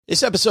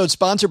This episode is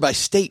sponsored by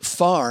State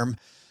Farm.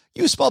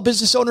 You a small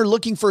business owner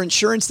looking for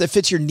insurance that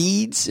fits your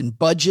needs and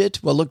budget?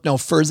 Well, look no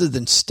further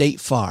than State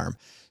Farm.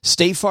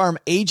 State Farm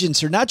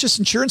agents are not just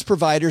insurance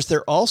providers,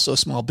 they're also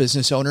small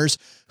business owners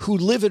who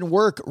live and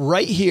work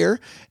right here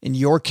in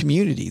your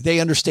community. They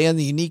understand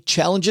the unique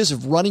challenges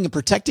of running and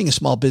protecting a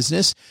small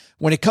business.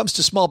 When it comes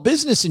to small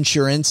business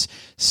insurance,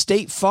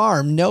 State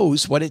Farm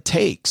knows what it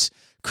takes.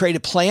 Create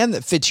a plan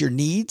that fits your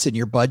needs and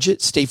your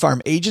budget. State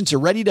Farm agents are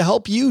ready to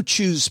help you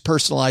choose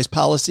personalized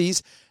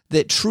policies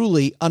that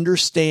truly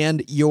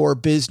understand your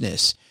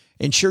business.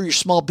 Insure your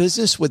small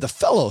business with a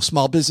fellow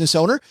small business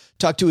owner.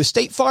 Talk to a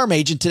State Farm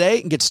agent today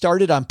and get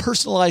started on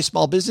personalized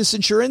small business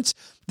insurance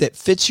that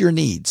fits your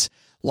needs.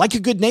 Like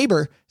a good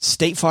neighbor,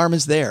 State Farm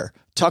is there.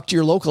 Talk to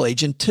your local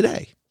agent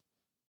today.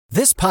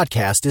 This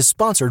podcast is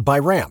sponsored by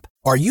Ramp.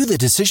 Are you the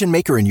decision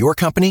maker in your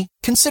company?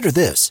 Consider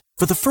this.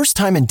 For the first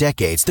time in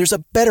decades, there's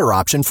a better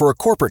option for a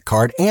corporate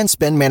card and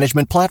spend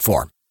management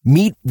platform.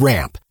 Meet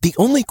Ramp, the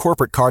only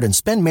corporate card and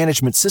spend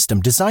management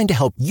system designed to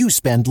help you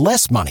spend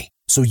less money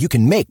so you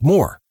can make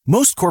more.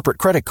 Most corporate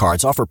credit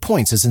cards offer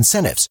points as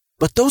incentives,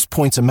 but those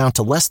points amount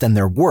to less than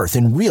their worth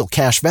in real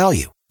cash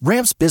value.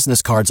 Ramp's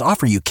business cards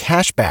offer you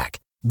cash back,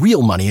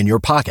 real money in your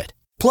pocket.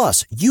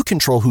 Plus, you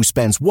control who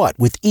spends what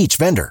with each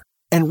vendor.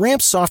 And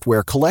Ramp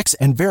software collects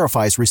and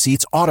verifies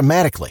receipts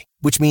automatically,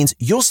 which means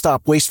you'll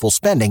stop wasteful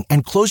spending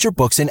and close your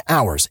books in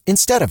hours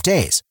instead of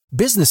days.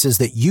 Businesses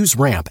that use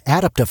Ramp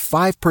add up to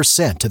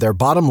 5% to their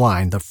bottom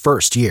line the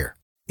first year.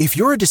 If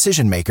you're a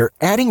decision maker,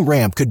 adding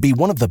Ramp could be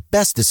one of the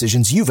best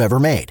decisions you've ever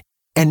made.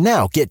 And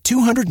now get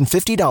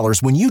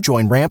 $250 when you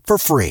join Ramp for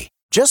free.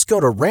 Just go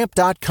to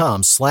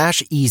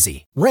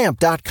ramp.com/easy.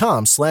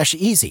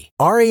 Ramp.com/easy.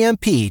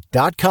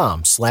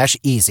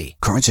 RAMP.com/easy.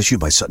 Cards issued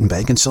by Sutton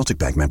Bank and Celtic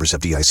Bank, members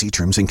FDIC.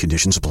 Terms and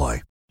conditions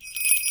apply.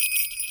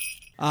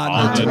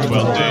 On the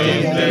 12th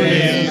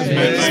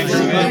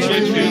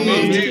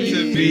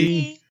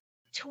day,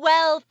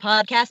 12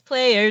 podcast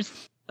players,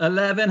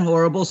 11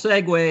 horrible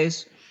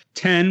segues,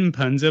 10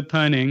 puns of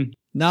punning,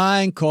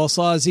 9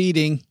 coleslaws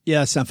eating.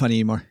 Yeah, it's not funny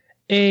anymore.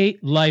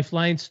 8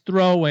 lifelines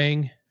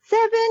throwing,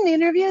 7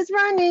 interviews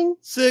running,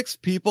 6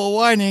 people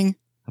whining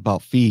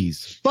about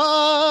fees,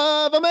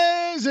 5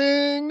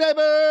 amazing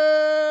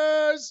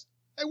neighbors.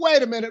 Hey,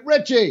 wait a minute,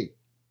 Richie.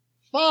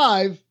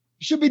 5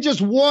 should be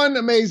just one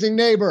amazing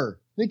neighbor.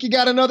 Think you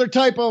got another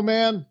typo,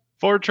 man.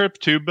 4 trips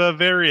to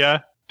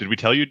Bavaria. Did we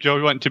tell you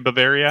Joe went to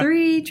Bavaria?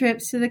 3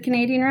 trips to the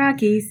Canadian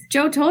Rockies.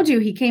 Joe told you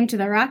he came to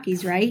the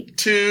Rockies, right?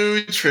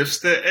 2 trips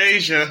to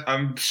Asia.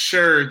 I'm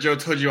sure Joe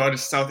told you all the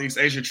Southeast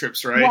Asia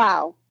trips, right?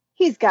 Wow.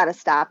 He's got to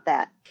stop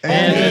that.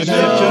 And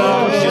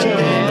I'm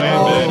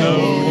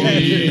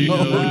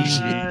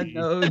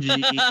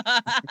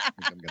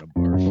gonna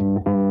barf.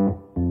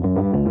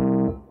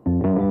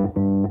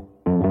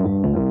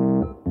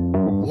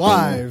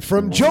 Live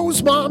from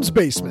Joe's mom's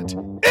basement,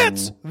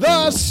 it's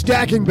the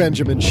Stacking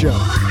Benjamin Show.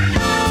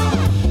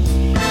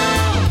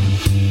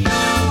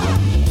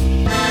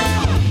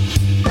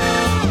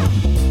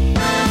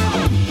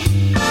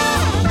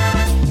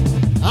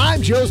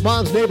 I'm Joe's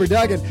mom's neighbor,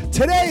 Doug, and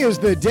today is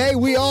the day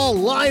we all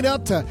line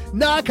up to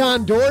knock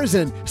on doors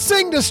and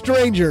sing to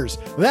strangers.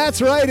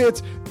 That's right,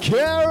 it's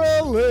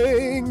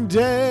Caroling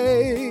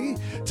Day.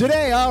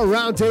 Today, our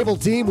roundtable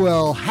team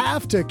will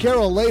have to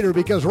carol later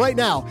because right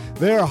now,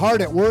 they're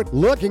hard at work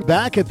looking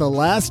back at the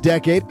last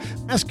decade,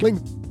 asking,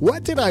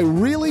 what did I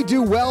really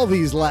do well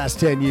these last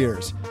 10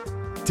 years?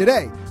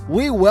 Today,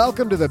 we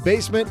welcome to the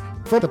basement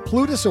from the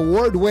Plutus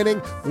Award-winning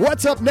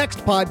What's Up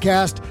Next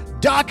podcast,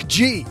 Doc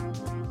G.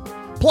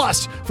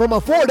 Plus, from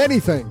Afford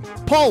Anything,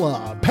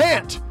 Paula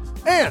Pant.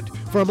 And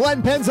from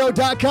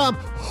LenPenzo.com,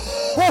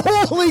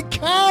 holy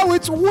cow,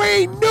 it's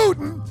Wayne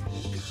Newton.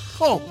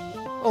 Oh,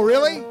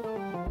 really?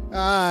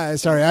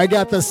 Sorry, I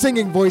got the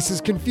singing voices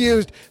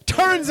confused.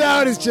 Turns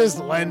out it's just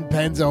Len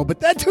Penzo,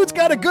 but that dude's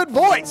got a good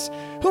voice.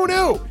 Who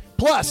knew?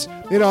 Plus,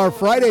 in our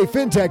Friday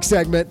FinTech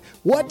segment,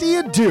 what do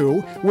you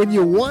do when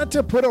you want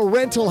to put a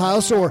rental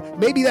house or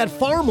maybe that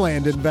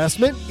farmland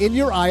investment in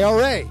your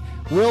IRA?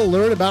 We'll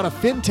learn about a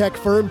FinTech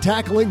firm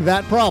tackling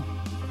that problem.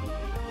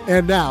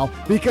 And now,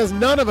 because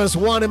none of us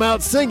want him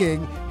out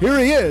singing, here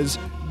he is,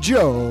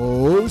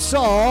 Joe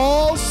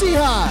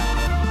Saul-Sehy.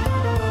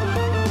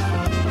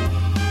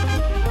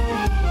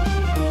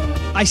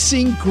 I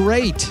sing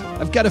great.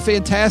 I've got a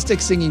fantastic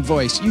singing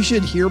voice. You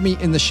should hear me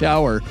in the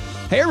shower.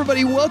 Hey,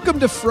 everybody, welcome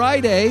to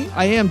Friday.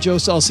 I am Joe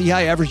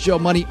Saul-Sehy, Average Joe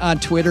Money on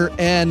Twitter.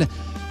 And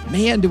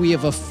man, do we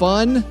have a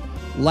fun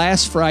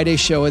last Friday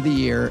show of the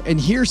year. And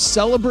here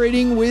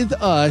celebrating with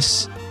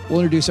us, we'll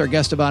introduce our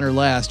guest of honor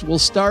last. We'll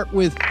start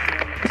with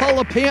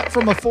Paula Pant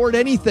from Afford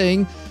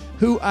Anything,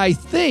 who I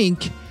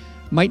think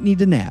might need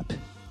a nap.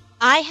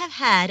 I have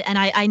had, and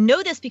I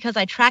know this because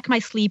I track my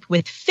sleep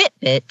with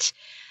Fitbit,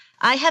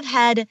 I have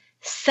had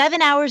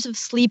 7 hours of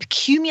sleep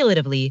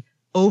cumulatively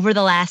over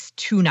the last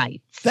 2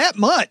 nights. That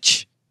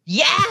much?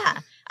 Yeah.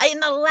 In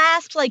the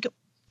last,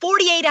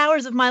 48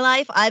 hours of my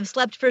life, I've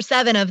slept for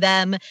 7 of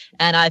them,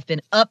 and I've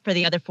been up for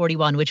the other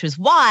 41, which was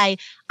why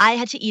I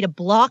had to eat a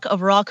block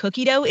of raw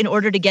cookie dough in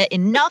order to get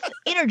enough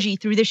energy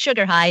through the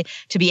sugar high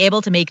to be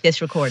able to make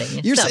this recording.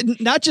 You're saying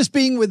not just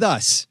being with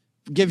us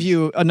give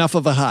you enough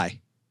of a high.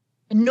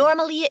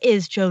 Normally it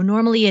is, Joe.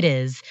 Normally it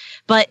is.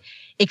 But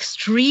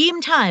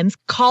extreme times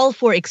call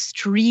for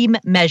extreme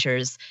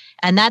measures.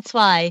 And that's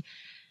why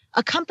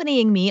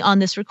accompanying me on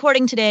this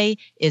recording today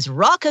is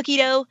raw cookie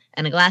dough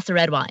and a glass of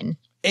red wine.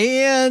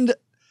 And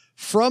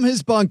from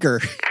his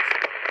bunker,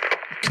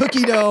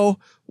 cookie dough,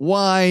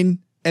 wine,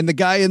 and the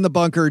guy in the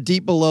bunker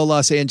deep below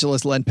Los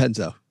Angeles, Len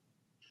Penzo.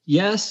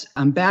 Yes,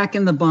 I'm back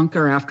in the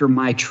bunker after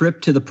my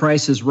trip to The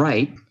Price is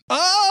Right.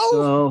 Oh!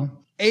 So,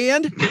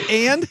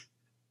 and?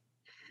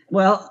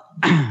 Well,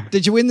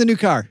 did you win the new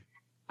car?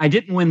 I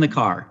didn't win the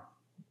car.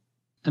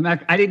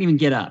 I didn't even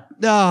get up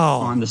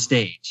on the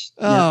stage.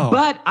 Oh. Yeah.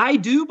 But I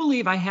do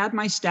believe I had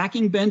my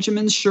Stacking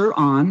Benjamins shirt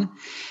on.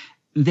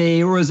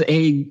 There was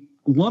a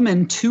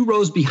woman 2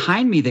 rows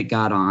behind me that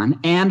got on,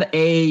 and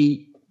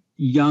a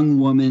young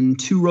woman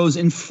 2 rows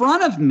in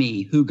front of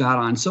me who got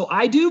on. So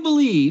I do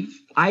believe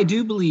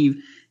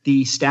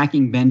the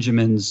Stacking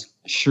Benjamins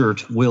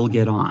shirt will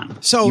get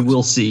on. So you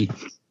will see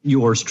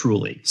yours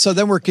truly. So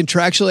then we're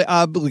contractually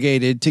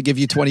obligated to give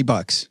you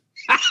 $20.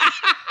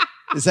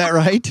 Is that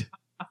right?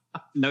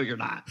 No, you're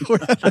not.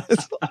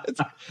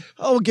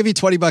 We'll give you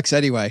 $20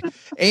 anyway.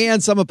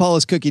 And some of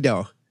Paula's cookie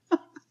dough.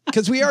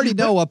 Because we already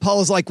know what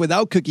Paula's like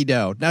without cookie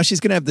dough. Now she's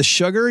going to have the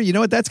sugar. You know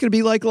what that's going to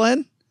be like,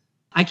 Len?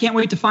 I can't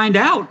wait to find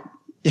out.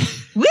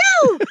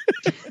 Woo!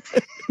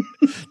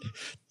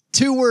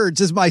 2 words,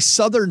 as my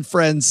Southern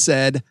friends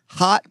said,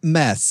 hot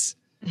mess.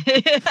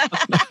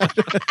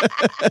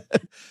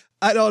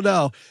 I don't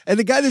know. And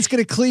the guy that's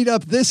going to clean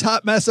up this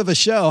hot mess of a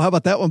show. How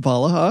about that one,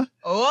 Paula, huh?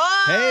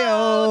 Oh,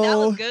 hey-o. That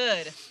was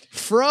good.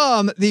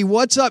 From the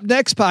What's Up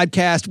Next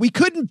podcast, we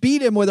couldn't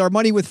beat him with our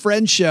Money with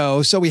Friends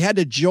show, so we had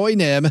to join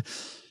him.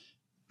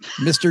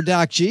 Mr.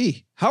 Doc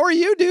G. How are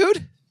you,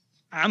 dude?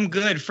 I'm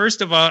good. First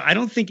of all, I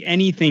don't think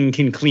anything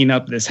can clean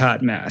up this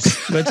hot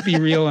mess. Let's be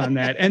real on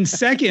that. And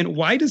second,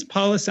 why does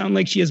Paula sound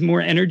like she has more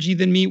energy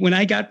than me when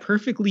I got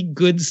perfectly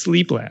good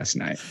sleep last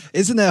night?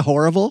 Isn't that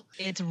horrible?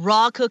 It's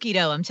raw cookie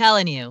dough, I'm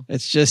telling you.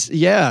 It's just,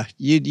 yeah,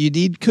 you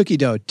need cookie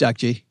dough, Doc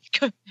G.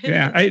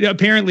 Yeah,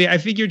 I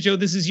figured, Joe,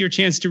 this is your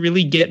chance to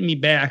really get me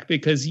back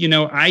because,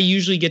 I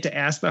usually get to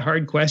ask the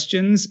hard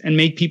questions and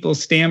make people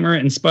stammer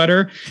and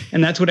sputter.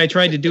 And that's what I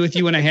tried to do with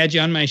you when I had you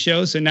on my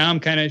show. So now I'm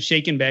kind of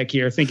shaking back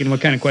here thinking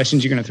what kind of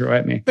questions you're going to throw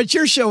at me. But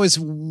your show is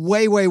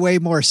way, way, way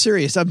more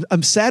serious.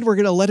 I'm sad we're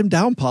going to let him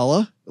down,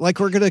 Paula. I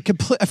feel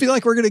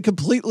like we're going to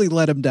completely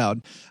let him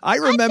down. I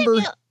remember...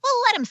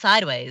 We'll let him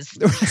sideways.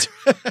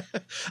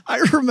 I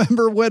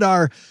remember when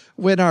our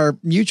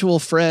mutual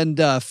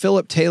friend,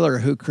 Philip Taylor,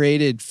 who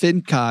created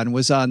FinCon,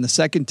 was on the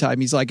second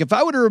time. He's like, if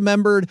I would have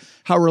remembered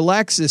how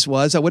relaxed this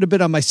was, I would have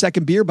been on my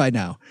second beer by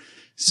now.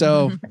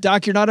 So,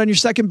 Doc, you're not on your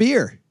second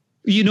beer.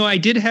 I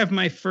did have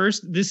my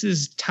first. This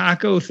is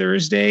Taco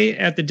Thursday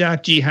at the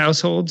Doc G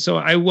household. So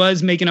I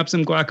was making up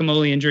some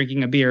guacamole and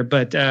drinking a beer,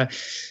 but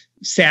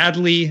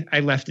sadly, I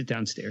left it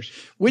downstairs.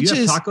 Which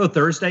is Taco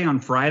Thursday on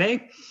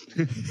Friday?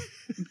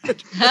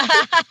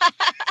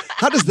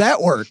 How does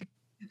that work?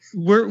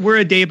 We're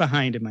a day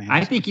behind in my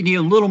house. I think you need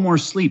a little more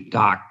sleep,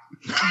 Doc.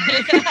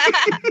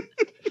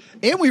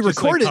 And we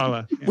record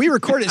like it. Yeah. We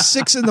record at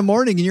 6 a.m.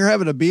 and you're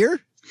having a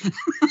beer?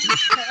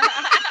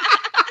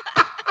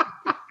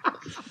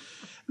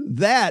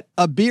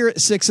 A beer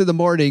at 6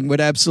 a.m.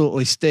 would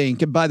absolutely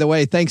stink. And by the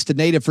way, thanks to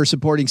Native for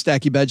supporting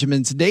Stacky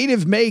Benjamins.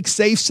 Native makes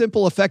safe,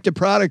 simple, effective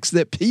products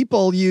that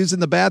people use in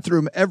the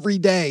bathroom every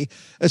day,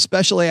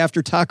 especially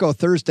after Taco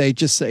Thursday.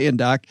 Just saying,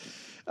 Doc.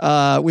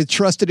 With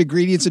trusted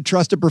ingredients and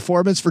trusted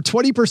performance. For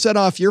 20%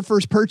 off your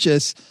first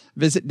purchase,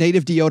 visit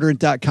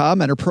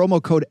nativedeodorant.com. Enter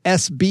promo code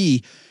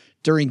SB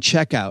during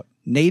checkout.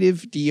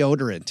 Native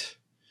Deodorant.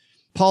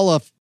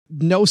 Paula,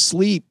 no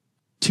sleep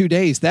 2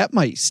 days. That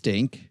might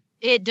stink.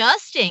 It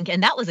does stink,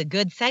 and that was a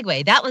good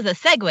segue. That was a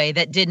segue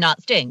that did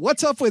not stink.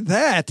 What's up with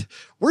that?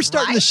 We're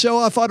starting the show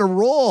off on a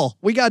roll.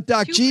 We got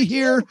Doc G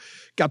here,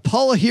 got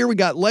Paula here, we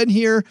got Len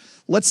here.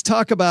 Let's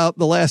talk about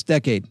the last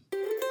decade.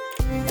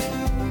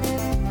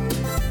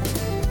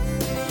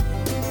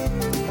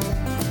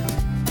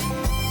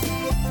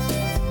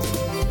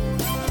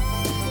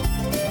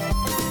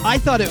 I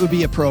thought it would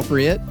be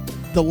appropriate.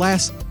 The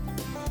last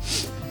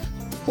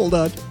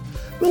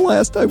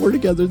time we're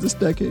together this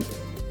decade.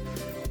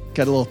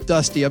 Got a little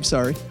dusty, I'm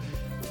sorry.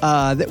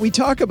 That we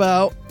talk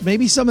about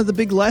maybe some of the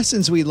big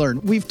lessons we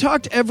learned. We've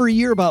talked every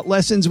year about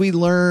lessons we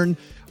learn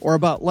or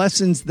about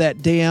lessons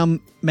that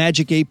damn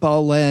Magic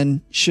 8-Ball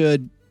Len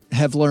should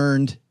have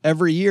learned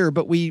every year,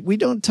 but we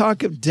don't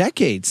talk of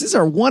decades. This is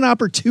our one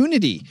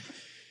opportunity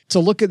to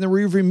look in the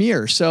rearview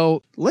mirror.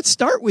 So let's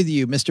start with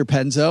you, Mr.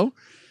 Penzo.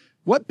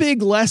 What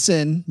big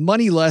lesson,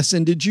 money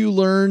lesson, did you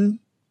learn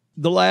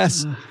the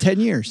last 10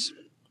 years?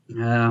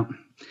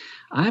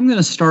 I'm going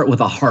to start with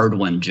a hard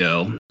one,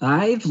 Joe.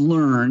 I've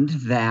learned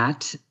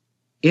that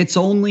it's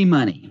only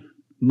money.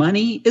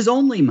 money is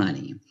only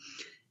money.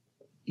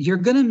 You're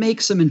going to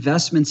make some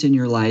investments in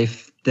your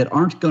life that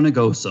aren't going to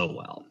go so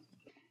well.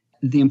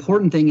 The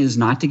important thing is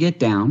not to get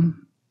down.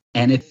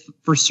 And if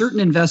for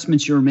certain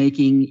investments you're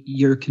making,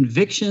 your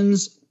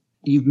convictions,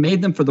 you've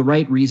made them for the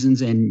right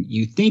reasons and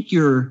you think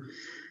your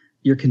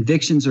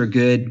convictions are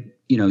good,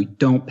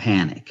 don't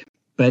panic.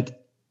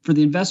 But for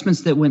the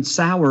investments that went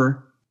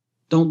sour,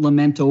 don't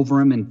lament over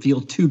them and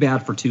feel too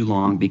bad for too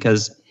long,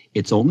 because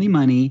it's only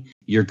money.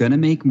 You're going to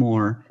make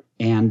more,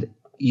 and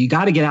you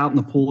got to get out in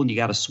the pool and you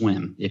got to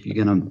swim if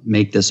you're going to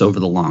make this over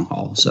the long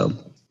haul. So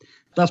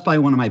that's probably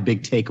one of my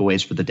big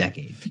takeaways for the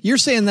decade. You're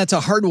saying that's a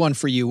hard one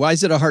for you. Why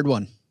is it a hard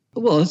one?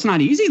 Well, it's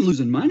not easy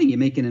losing money. You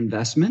make an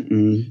investment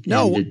and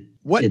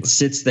it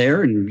sits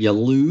there and you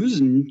lose,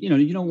 and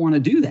you don't want to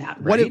do that.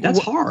 Right? That's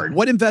hard.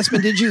 What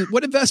investment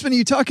are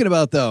you talking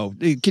about though?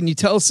 Can you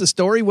tell us the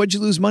story? What'd you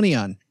lose money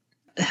on?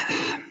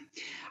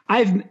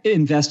 I've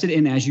invested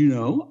in, as you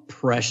know,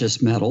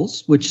 precious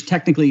metals, which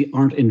technically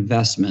aren't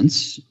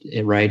investments,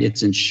 right?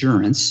 It's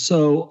insurance.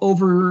 So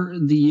over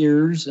the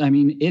years,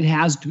 it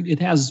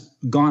has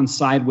gone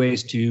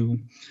sideways to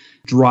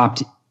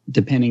dropped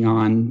depending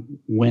on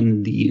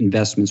when the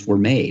investments were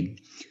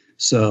made.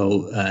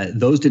 So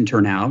those didn't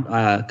turn out.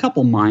 A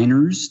couple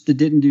miners that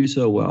didn't do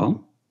so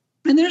well.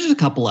 And there's a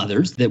couple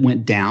others that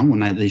went down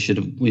when they should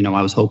have,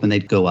 I was hoping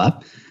they'd go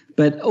up.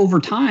 But over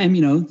time,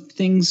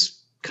 things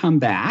come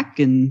back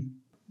and,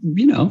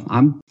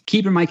 I'm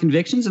keeping my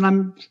convictions and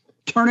I'm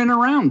turning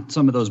around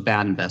some of those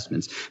bad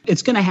investments.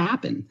 It's going to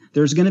happen.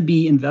 There's going to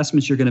be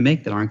investments you're going to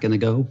make that aren't going to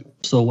go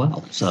so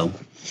well. So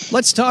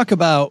let's talk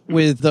about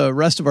with the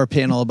rest of our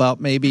panel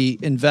about maybe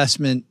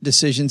investment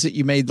decisions that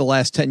you made the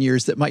last 10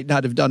 years that might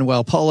not have done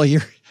well. Paula,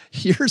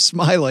 you're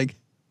smiling.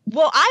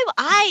 Well,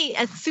 I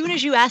as soon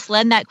as you asked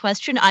Len that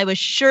question, I was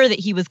sure that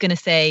he was going to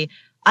say,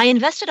 I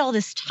invested all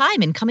this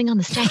time in coming on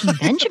the Stacking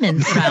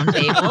Benjamins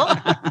roundtable.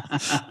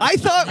 I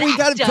thought we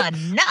got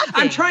done nothing.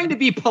 I'm trying to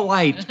be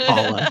polite,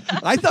 Paula.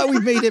 I thought we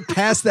made it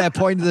past that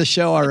point of the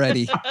show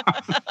already.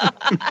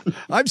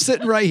 I'm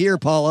sitting right here,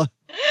 Paula.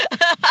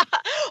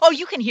 Oh,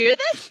 you can hear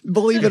this?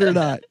 Believe it or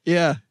not.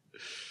 Yeah.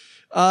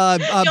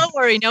 Don't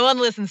worry. No one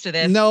listens to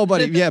this.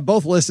 Nobody. Yeah.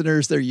 Both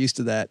listeners, they're used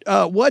to that.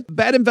 What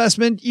bad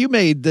investment you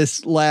made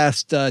this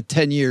last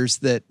 10 years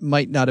that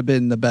might not have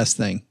been the best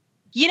thing?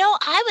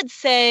 I would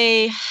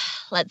say,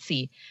 let's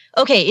see.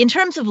 Okay, in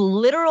terms of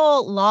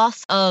literal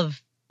loss of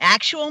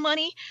actual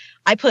money,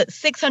 I put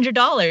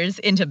 $600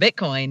 into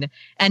Bitcoin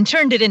and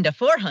turned it into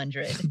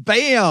 $400.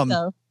 Bam!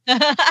 So,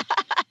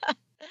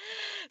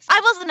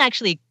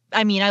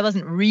 I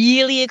wasn't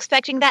really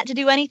expecting that to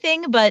do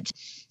anything,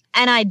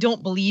 and I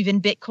don't believe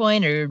in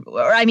Bitcoin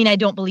or I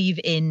don't believe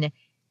in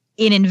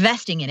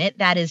investing in it.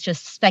 That is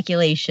just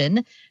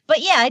speculation.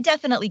 But yeah, I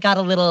definitely got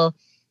a little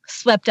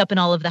swept up in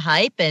all of the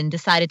hype and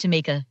decided to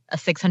make a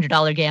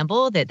 $600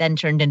 gamble that then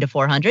turned into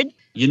 $400.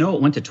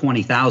 It went to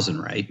 20,000,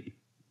 right?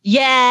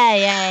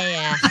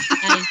 Yeah.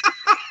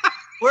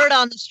 Word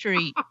on the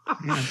street.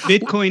 Yeah,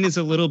 Bitcoin is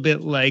a little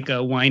bit like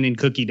a wine and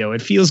cookie dough.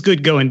 It feels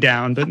good going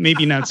down, but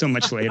maybe not so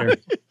much later.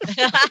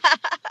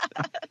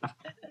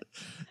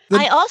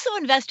 I also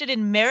invested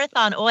in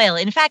Marathon Oil.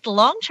 In fact,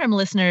 long-term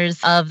listeners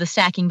of the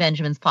Stacking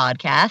Benjamins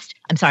podcast,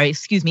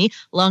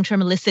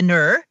 long-term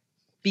listener,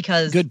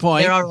 because good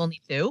point. There are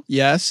only two.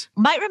 Yes.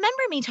 Might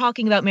remember me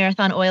talking about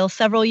Marathon Oil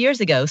several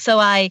years ago. So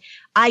I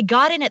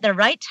got in at the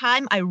right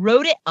time. I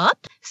wrote it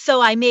up.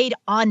 So I made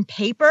on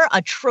paper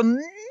a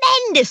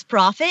tremendous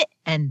profit.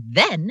 And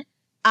then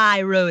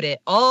I wrote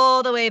it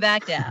all the way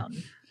back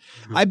down.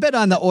 I bet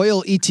on the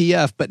oil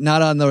ETF, but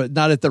not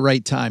at the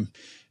right time.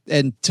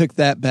 And took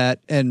that bet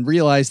and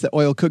realized that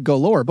oil could go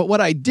lower. But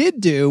what I did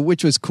do,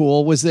 which was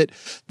cool, was that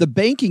the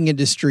banking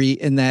industry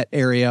in that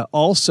area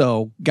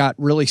also got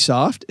really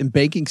soft and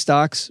banking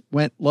stocks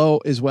went low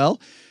as well.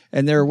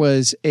 And there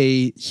was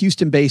a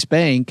Houston-based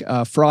bank,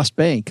 Frost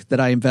Bank, that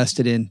I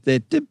invested in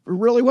that did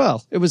really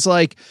well. It was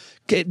like,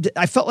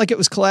 I felt like it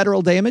was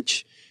collateral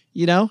damage.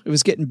 It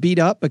was getting beat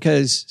up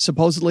because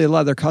supposedly a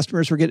lot of their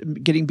customers were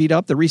getting beat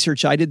up. The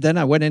research I did then,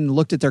 I went in and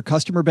looked at their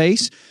customer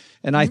base,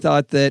 and I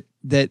thought that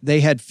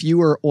they had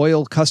fewer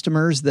oil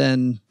customers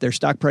than their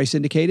stock price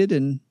indicated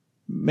and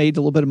made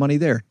a little bit of money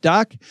there.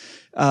 Doc,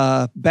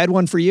 bad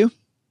one for you?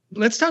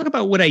 Let's talk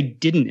about what I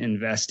didn't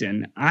invest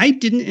in. I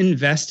didn't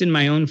invest in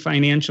my own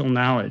financial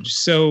knowledge.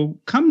 So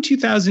come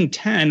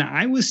 2010,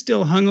 I was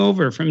still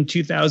hungover from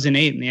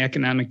 2008 and the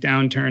economic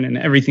downturn and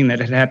everything that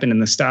had happened in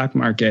the stock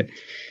market.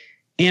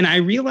 And I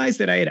realized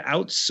that I had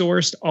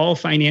outsourced all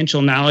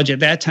financial knowledge at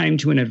that time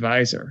to an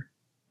advisor.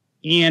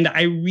 And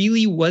I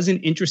really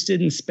wasn't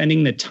interested in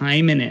spending the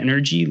time and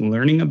energy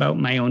learning about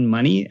my own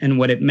money and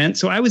what it meant.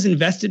 So I was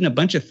invested in a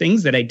bunch of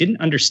things that I didn't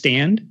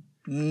understand.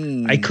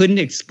 I couldn't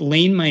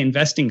explain my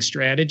investing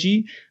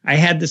strategy. I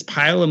had this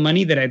pile of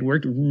money that I'd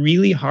worked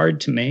really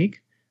hard to make,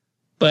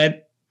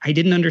 but I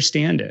didn't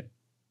understand it.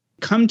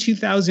 Come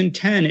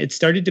 2010, it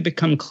started to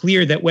become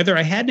clear that whether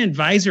I had an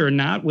advisor or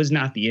not was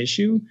not the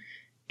issue.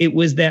 It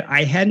was that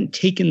I hadn't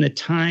taken the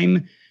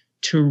time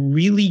to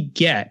really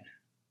get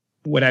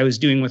what I was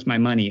doing with my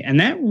money. And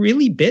that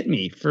really bit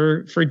me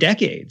for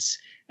decades.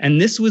 And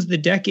this was the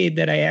decade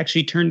that I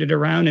actually turned it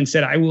around and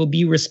said, I will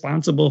be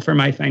responsible for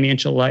my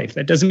financial life.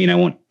 That doesn't mean I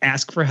won't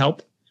ask for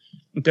help.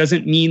 It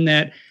doesn't mean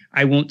that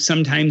I won't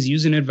sometimes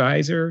use an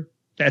advisor.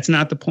 That's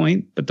not the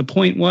point. But the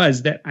point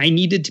was that I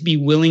needed to be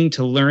willing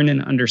to learn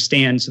and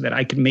understand so that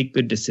I could make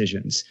good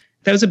decisions.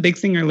 That was a big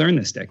thing I learned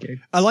this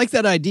decade. I like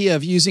that idea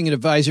of using an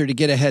advisor to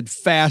get ahead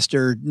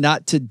faster,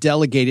 not to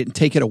delegate it and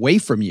take it away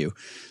from you.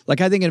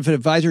 Like, I think if an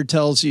advisor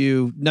tells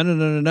you,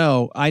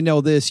 no, I know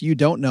this, you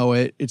don't know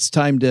it, it's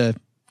time to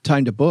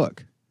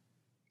book.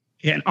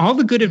 Yeah, and all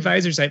the good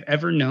advisors I've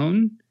ever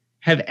known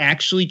have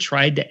actually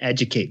tried to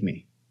educate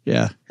me.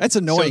 Yeah, that's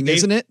annoying,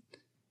 isn't it?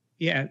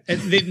 Yeah,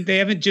 they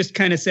haven't just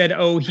kind of said,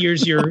 "Oh,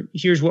 here's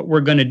what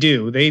we're going to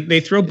do." They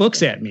throw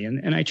books at me,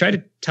 and I try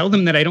to tell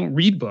them that I don't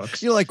read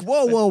books. You're like,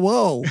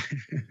 whoa!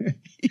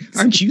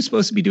 Aren't you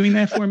supposed to be doing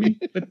that for me?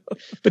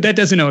 But that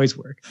doesn't always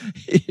work.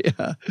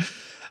 Yeah.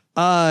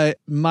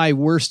 My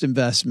worst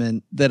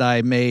investment that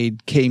I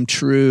made came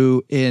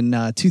true in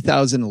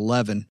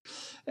 2011.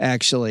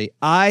 Actually,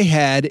 I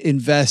had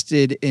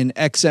invested in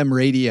XM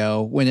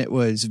radio when it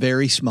was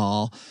very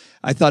small.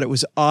 I thought it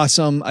was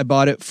awesome. I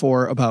bought it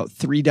for about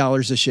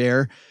 $3 a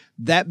share.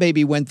 That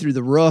baby went through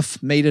the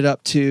roof, made it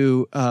up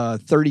to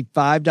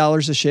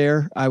 $35 a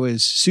share. I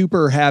was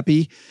super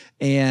happy,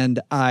 and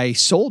I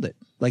sold it.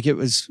 Like, it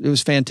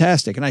was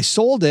fantastic. And I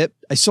sold it.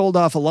 I sold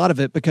off a lot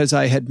of it because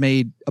I had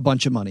made a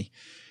bunch of money.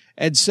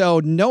 And so,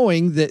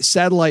 knowing that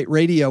satellite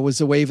radio was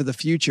the wave of the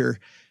future,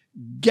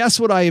 guess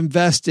what I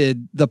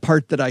invested the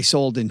part that I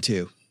sold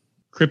into?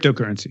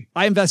 Cryptocurrency.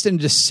 I invested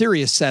into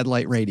Sirius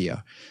satellite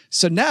radio.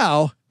 So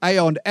now I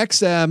owned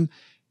XM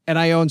and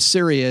I owned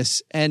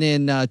Sirius. And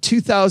in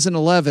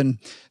 2011,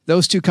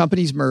 those two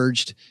companies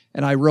merged,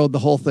 and I rode the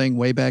whole thing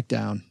way back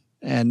down.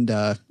 And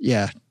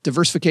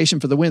diversification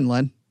for the win,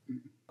 Len.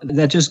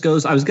 That just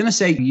goes, I was going to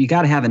say, you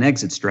got to have an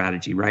exit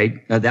strategy,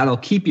 right? That'll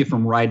keep you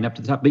from riding up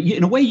to the top. But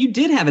in a way, you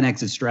did have an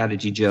exit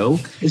strategy, Joe.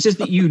 It's just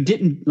that you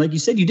didn't, like you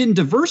said, you didn't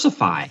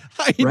diversify,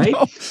 right?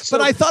 Know,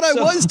 but I thought I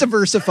was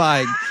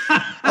diversifying.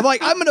 I'm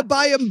like, I'm going to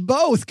buy them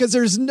both because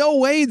there's no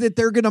way that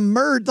they're going to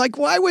merge. Like,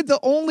 why would the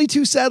only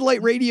two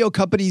satellite radio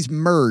companies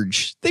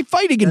merge? They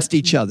fight against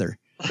each other.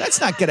 That's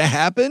not going to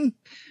happen.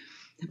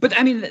 But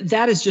I mean,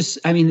 that is just,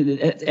 I mean,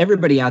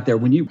 everybody out there,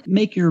 when you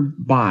make your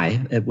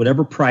buy at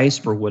whatever price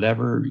for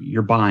whatever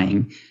you're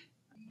buying,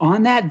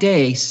 on that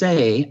day,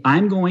 say,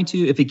 I'm going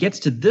to, if it gets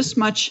to this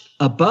much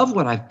above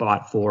what I've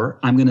bought for,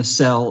 I'm going to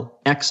sell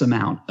X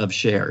amount of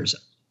shares.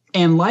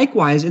 And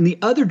likewise, in the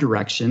other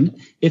direction,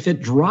 if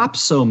it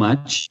drops so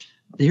much,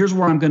 here's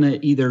where I'm going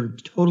to either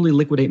totally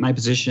liquidate my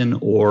position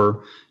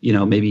or,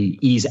 maybe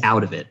ease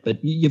out of it.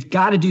 But you've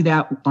got to do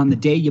that on the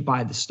day you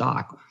buy the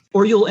stock,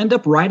 or you'll end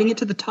up riding it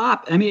to the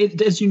top. I mean, it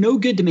does you no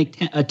good to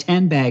make a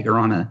 10-bagger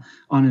on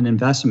an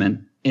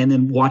investment and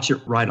then watch it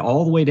ride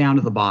all the way down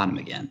to the bottom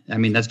again. I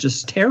mean, that's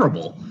just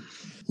terrible.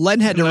 Len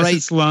had to write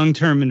it's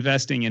long-term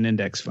investing in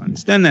index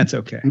funds. Then that's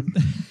okay.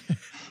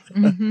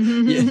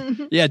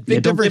 Yeah,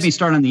 big don't get me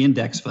started on the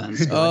index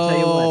funds.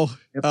 Boy.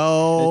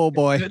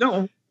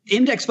 No,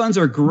 index funds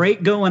are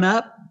great going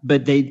up,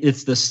 but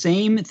it's the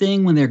same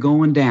thing when they're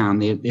going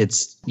down.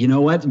 It's, you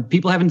know what?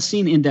 People haven't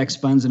seen index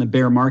funds in a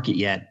bear market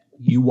yet.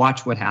 You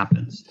watch what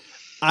happens.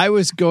 I'm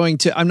not going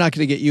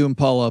to get you and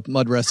Paula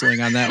mud wrestling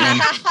on that one.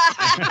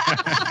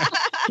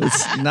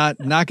 It's not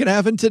going to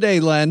happen today,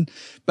 Len.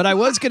 But I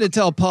was going to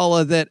tell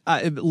Paula that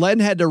Len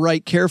had to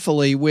write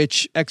carefully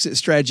which exit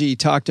strategy he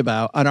talked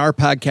about on our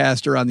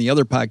podcast or on the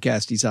other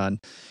podcast he's on.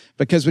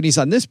 Because when he's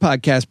on this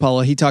podcast,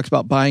 Paula, he talks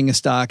about buying a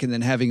stock and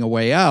then having a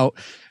way out.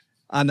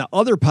 On the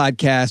other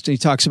podcast, and he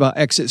talks about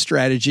exit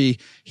strategy,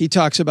 he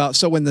talks about,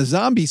 so when the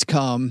zombies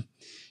come,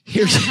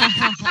 here's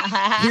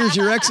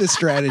your exit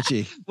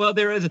strategy. Well,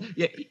 there is,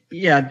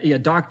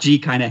 Doc G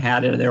kind of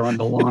had it there on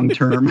the long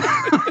term.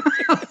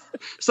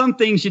 Some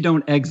things you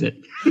don't exit.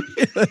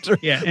 That's right.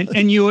 Yeah,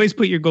 and you always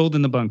put your gold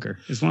in the bunker.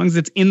 As long as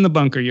it's in the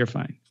bunker, you're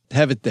fine.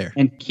 Have it there.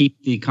 And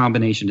keep the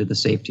combination to the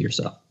safe to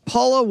yourself.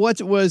 Paula,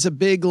 what was a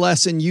big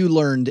lesson you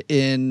learned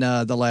in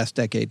the last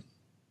decade?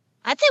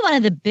 I'd say one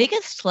of the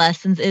biggest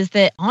lessons is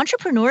that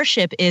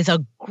entrepreneurship is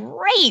a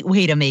great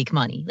way to make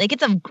money. Like,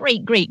 it's a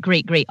great, great,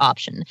 great, great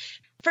option.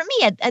 For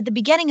me, at the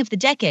beginning of the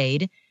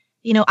decade,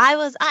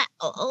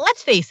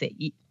 let's face it,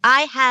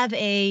 I have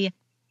a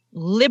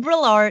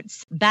liberal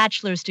arts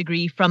bachelor's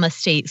degree from a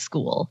state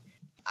school.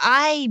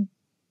 I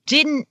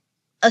didn't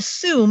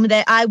assume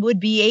that I would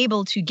be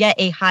able to get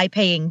a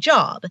high-paying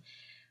job.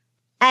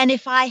 And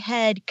if I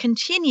had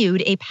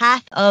continued a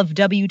path of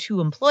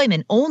W-2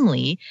 employment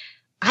only,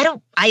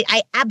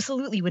 I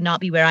absolutely would not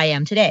be where I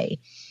am today.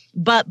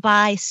 But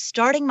by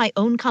starting my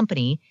own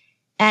company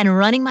and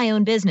running my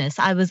own business,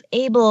 I was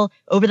able,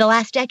 over the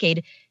last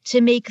decade, to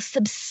make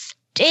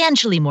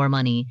substantially more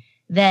money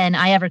than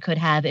I ever could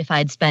have if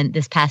I'd spent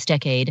this past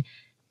decade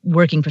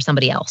working for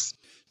somebody else.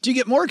 Do you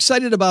get more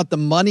excited about the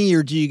money,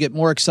 or do you get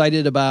more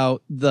excited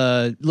about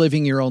the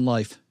living your own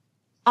life?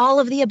 All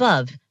of the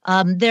above.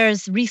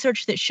 There's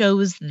research that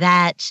shows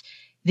that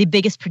the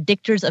biggest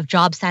predictors of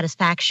job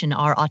satisfaction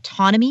are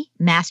autonomy,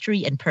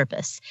 mastery, and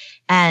purpose.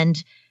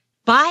 And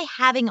by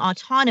having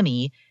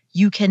autonomy,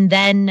 you can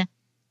then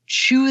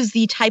choose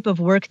the type of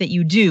work that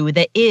you do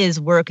that is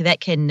work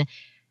that can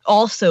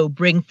also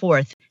bring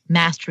forth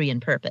mastery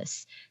and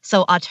purpose.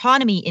 So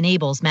autonomy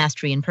enables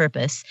mastery and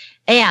purpose,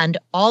 and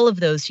all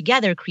of those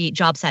together create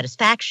job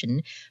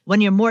satisfaction.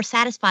 When you're more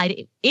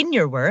satisfied in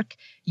your work,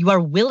 you are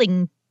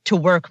willing to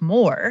work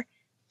more.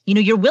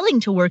 You're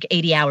willing to work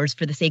 80 hours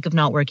for the sake of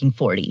not working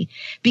 40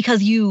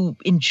 because you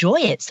enjoy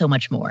it so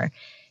much more.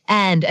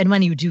 And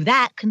when you do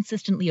that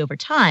consistently over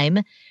time,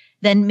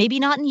 then maybe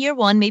not in year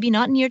 1, maybe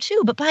not in year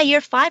 2, but by year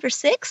 5 or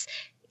 6,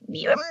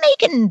 you're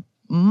making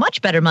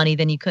much better money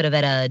than you could have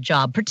at a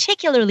job,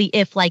 particularly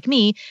if, like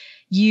me,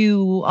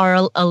 you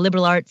are a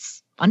liberal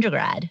arts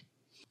undergrad.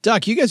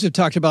 Doc, you guys have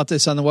talked about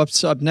this on the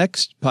What's Up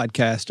Next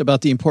podcast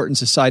about the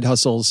importance of side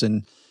hustles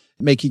and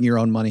making your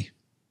own money.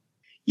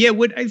 Yeah,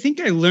 what I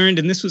think I learned,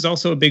 and this was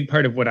also a big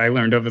part of what I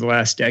learned over the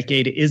last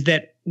decade, is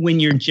that when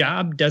your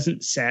job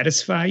doesn't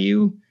satisfy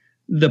you,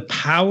 the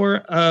power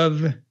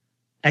of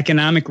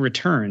economic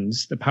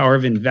returns, the power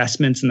of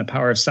investments, and the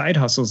power of side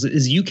hustles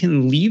is you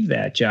can leave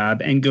that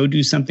job and go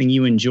do something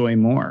you enjoy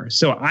more.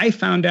 So I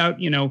found out,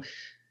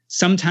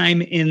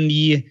 sometime in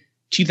the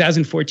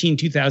 2014,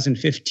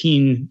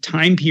 2015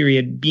 time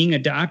period, being a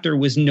doctor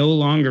was no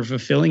longer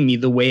fulfilling me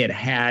the way it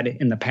had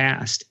in the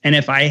past. And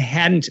if I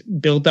hadn't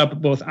built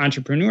up both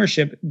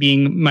entrepreneurship,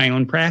 being my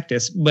own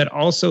practice, but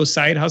also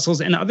side hustles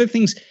and other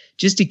things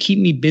just to keep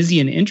me busy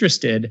and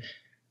interested,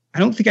 I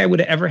don't think I would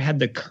have ever had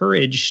the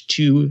courage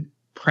to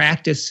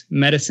practice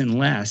medicine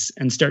less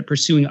and start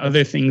pursuing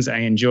other things I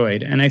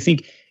enjoyed. And I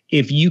think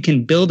if you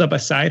can build up a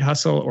side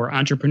hustle or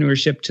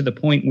entrepreneurship to the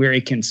point where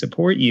it can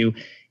support you,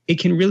 it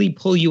can really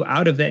pull you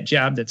out of that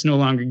job that's no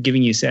longer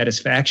giving you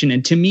satisfaction.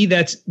 And to me,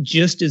 that's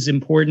just as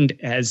important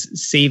as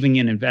saving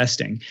and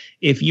investing.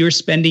 If you're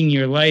spending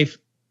your life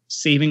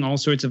saving all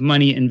sorts of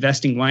money,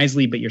 investing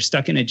wisely, but you're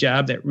stuck in a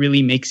job that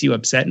really makes you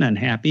upset and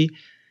unhappy,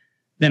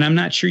 then I'm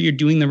not sure you're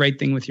doing the right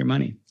thing with your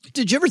money.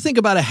 Did you ever think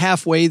about a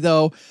halfway,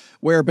 though,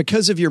 where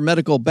because of your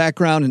medical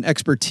background and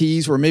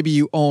expertise, where maybe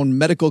you own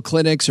medical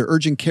clinics or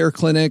urgent care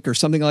clinic or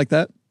something like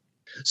that?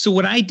 So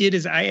what I did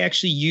is I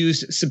actually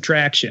used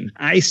subtraction.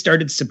 I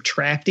started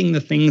subtracting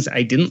the things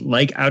I didn't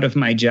like out of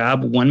my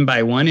job one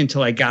by one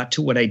until I got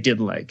to what I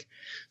did like.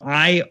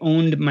 I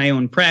owned my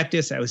own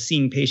practice. I was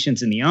seeing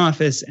patients in the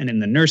office and in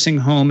the nursing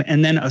home.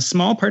 And then a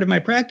small part of my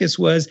practice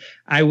was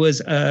I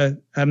was a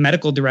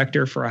medical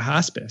director for a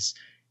hospice.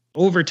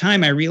 Over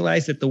time, I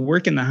realized that the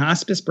work in the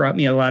hospice brought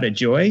me a lot of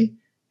joy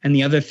and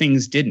the other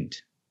things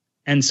didn't.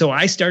 And so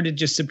I started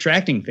just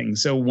subtracting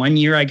things. So one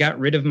year I got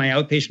rid of my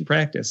outpatient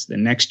practice. The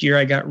next year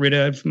I got rid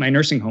of my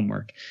nursing home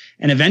work.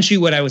 And eventually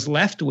what I was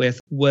left with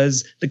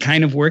was the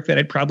kind of work that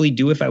I'd probably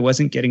do if I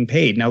wasn't getting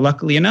paid. Now,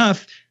 luckily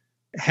enough,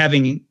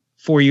 having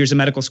 4 years of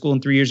medical school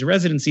and 3 years of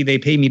residency, they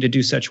paid me to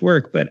do such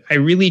work. But I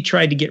really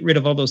tried to get rid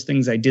of all those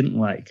things I didn't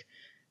like.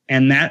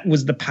 And that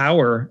was the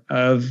power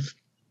of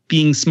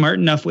being smart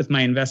enough with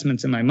my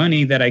investments and my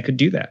money that I could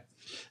do that.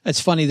 That's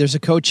funny. There's a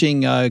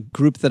coaching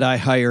group that I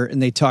hire,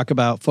 and they talk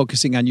about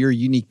focusing on your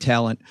unique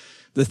talent,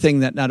 the thing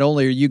that not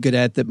only are you good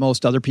at that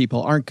most other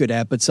people aren't good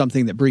at, but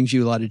something that brings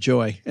you a lot of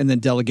joy, and then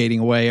delegating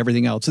away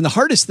everything else. And the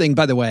hardest thing,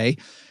 by the way,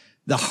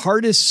 the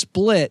hardest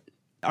split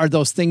are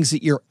those things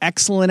that you're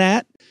excellent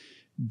at,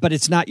 but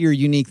it's not your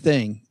unique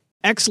thing.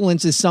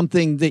 Excellence is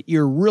something that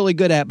you're really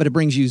good at, but it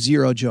brings you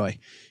zero joy,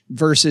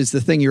 versus the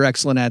thing you're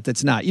excellent at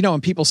that's not. When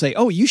people say,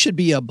 oh, you should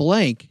be a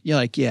blank, you're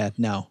like, yeah,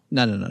 no.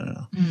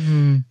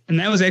 Mm-hmm. And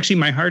that was actually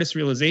my hardest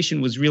realization,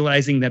 was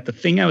realizing that the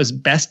thing I was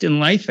best in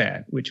life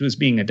at, which was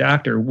being a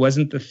doctor,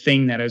 wasn't the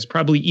thing that I was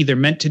probably either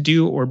meant to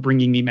do or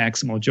bringing me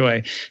maximal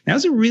joy. That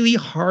was a really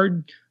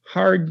hard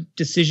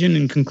decision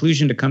and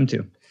conclusion to come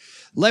to.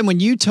 Len, when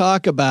you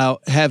talk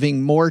about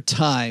having more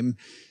time,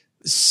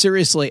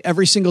 seriously,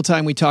 every single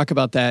time we talk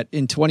about that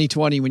in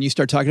 2020, when you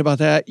start talking about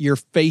that, your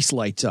face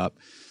lights up.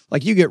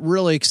 Like, you get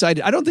really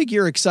excited. I don't think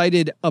you're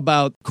excited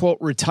about, quote,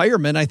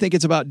 retirement. I think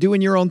it's about doing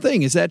your own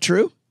thing. Is that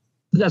true?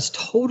 That's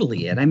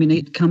totally it. I mean,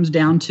 it comes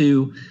down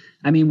to,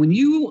 when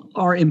you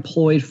are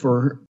employed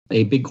for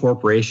a big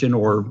corporation,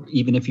 or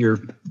even if you're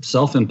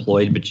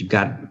self-employed, but you've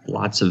got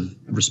lots of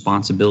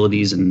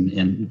responsibilities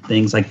and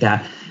things like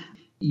that,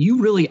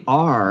 you really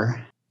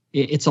are,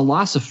 it's a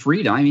loss of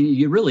freedom.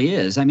 It really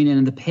is.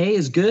 And the pay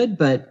is good,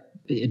 but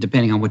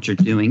depending on what you're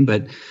doing,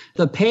 but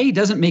the pay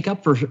doesn't make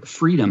up for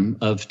freedom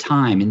of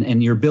time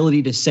and your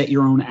ability to set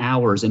your own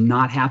hours and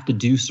not have to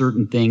do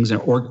certain things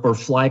or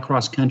fly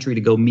across country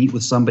to go meet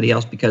with somebody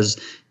else because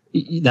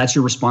that's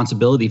your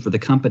responsibility for the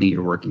company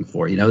you're working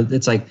for.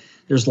 It's like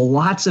there's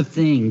lots of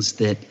things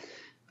that,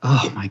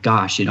 oh my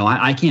gosh,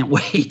 I can't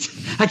wait.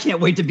 I can't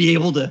wait to be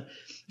able to,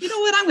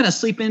 I'm going to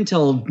sleep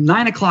until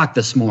 9 o'clock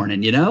this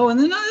morning, and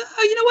then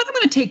I'm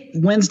going to take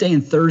Wednesday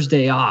and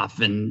Thursday off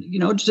and,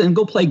 and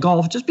go play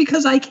golf just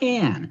because I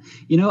can.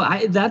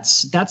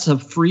 That's a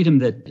freedom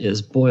that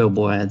is, boy, oh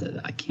boy,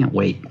 I can't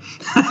wait.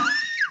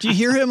 Do you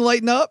hear him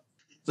lighten up?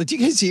 Do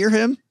you guys hear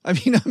him? I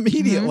mean,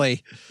 immediately.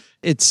 Mm-hmm.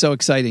 It's so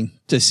exciting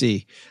to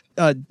see.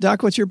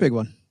 Doc, what's your big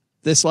one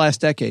this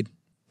last decade?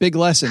 Big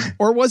lesson.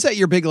 Or was that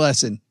your big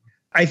lesson?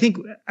 I think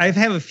I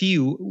have a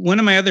few. One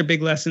of my other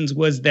big lessons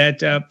was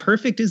that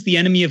perfect is the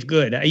enemy of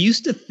good. I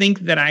used to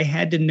think that I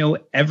had to know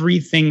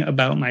everything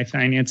about my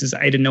finances.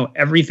 I had to know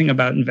everything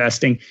about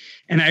investing.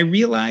 And I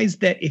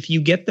realized that if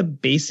you get the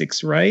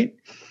basics right,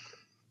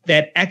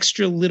 that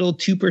extra little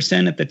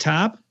 2% at the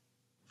top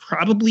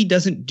probably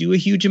doesn't do a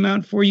huge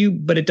amount for you,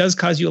 but it does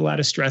cause you a lot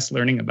of stress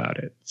learning about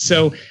it.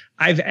 So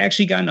I've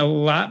actually gotten a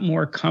lot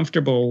more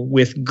comfortable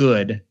with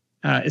good,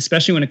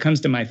 especially when it comes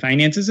to my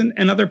finances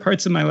and other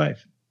parts of my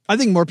life. I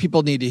think more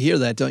people need to hear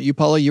that, don't you,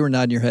 Paula? You were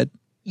nodding your head.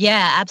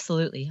 Yeah,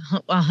 absolutely.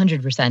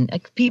 100%.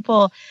 Like,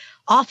 people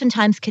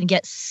oftentimes can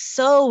get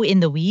so in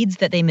the weeds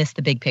that they miss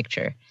the big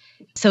picture.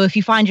 So if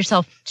you find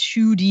yourself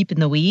too deep in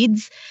the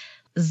weeds,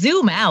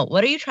 zoom out.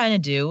 What are you trying to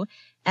do?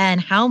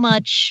 And how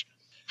much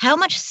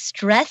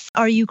stress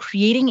are you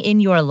creating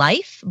in your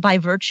life by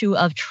virtue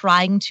of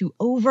trying to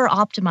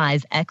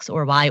over-optimize X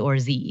or Y or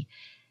Z?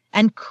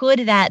 And could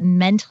that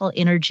mental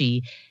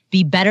energy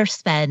be better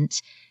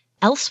spent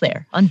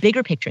elsewhere on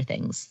bigger picture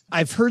things?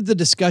 I've heard the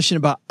discussion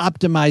about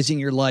optimizing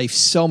your life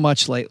so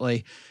much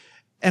lately.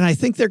 And I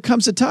think there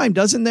comes a time,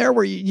 doesn't there,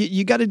 where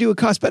you got to do a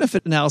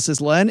cost-benefit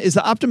analysis, Len. Is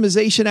the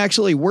optimization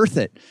actually worth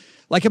it?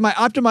 Like, am I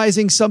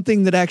optimizing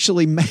something that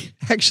actually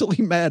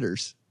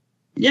matters?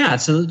 Yeah,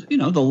 so,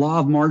 the law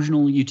of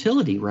marginal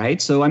utility,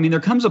 right? So, I mean, there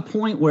comes a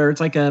point where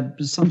it's like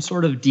some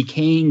sort of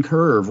decaying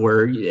curve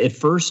where at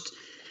first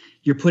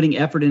you're putting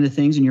effort into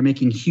things and you're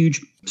making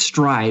huge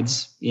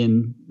strides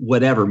in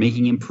whatever,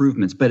 making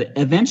improvements. But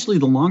eventually,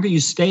 the longer you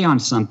stay on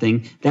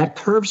something, that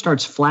curve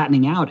starts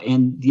flattening out,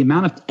 and the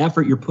amount of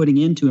effort you're putting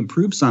in to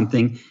improve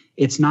something,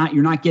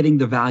 you're not getting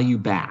the value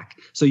back.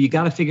 So you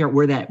got to figure out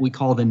where that we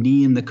call the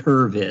knee in the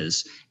curve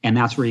is, and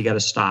that's where you got to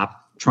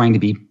stop trying to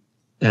be,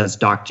 as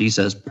Doc G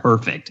says,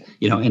 perfect,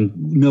 and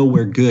know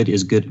where good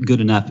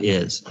enough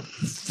is.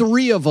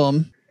 Three of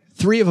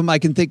them I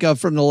can think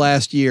of from the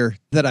last year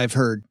that I've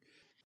heard.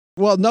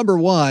 Well, number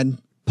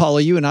one,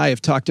 Paula, you and I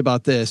have talked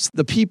about this.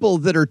 The people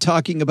that are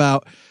talking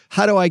about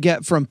how do I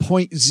get from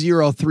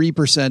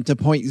 0.03% to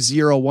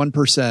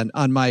 0.01%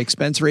 on my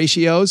expense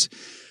ratios?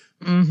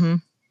 Mm-hmm.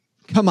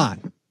 Come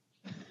on.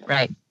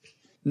 Right.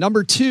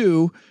 Number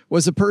two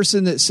was a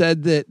person that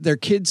said that their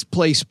kids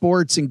play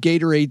sports and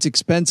Gatorade's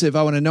expensive.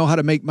 I want to know how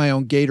to make my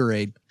own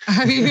Gatorade.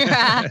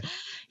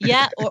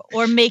 Yeah,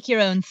 or make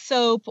your own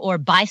soap, or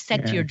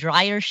bisect your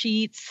dryer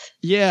sheets.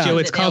 Yeah,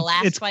 Joe, they'll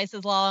last twice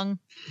as long.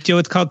 Joe,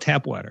 it's called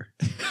tap water.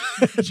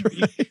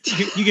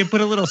 You can put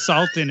a little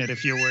salt in it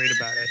if you're worried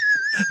about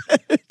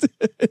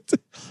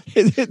it.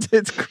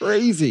 It's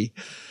crazy.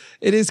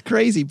 It is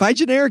crazy. Buy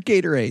generic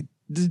Gatorade.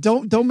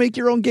 Don't make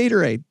your own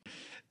Gatorade.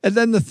 And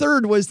then the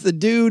third was the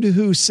dude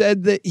who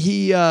said that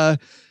he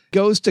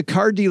goes to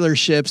car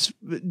dealerships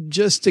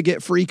just to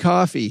get free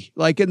coffee.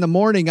 Like in the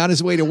morning on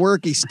his way to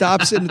work, he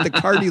stops into the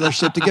car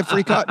dealership to get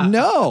free coffee.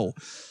 No,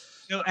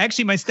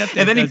 actually, my stepdad.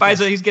 And then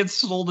he gets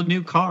sold a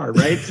new car,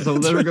 right? So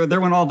there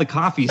went all the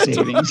coffee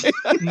savings.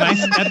 My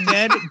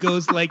stepdad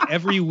goes like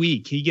every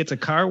week. He gets a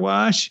car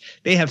wash.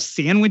 They have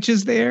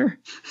sandwiches there.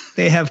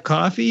 They have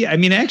coffee. I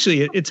mean,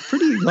 actually, it's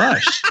pretty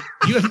lush.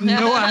 You have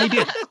no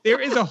idea. There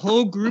is a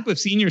whole group of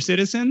senior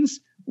citizens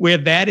where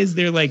that is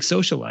their like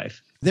social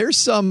life. There's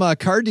some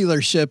car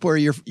dealership where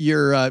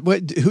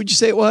who'd you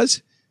say it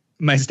was?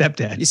 My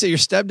stepdad. You say your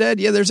stepdad?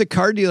 Yeah, there's a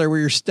car dealer where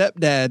your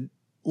stepdad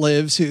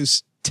lives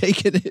who's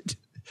taking it,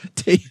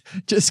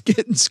 just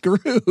getting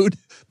screwed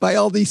by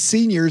all these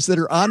seniors that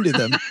are onto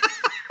them.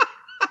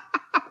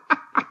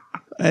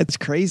 That's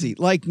crazy.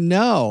 Like,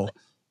 no.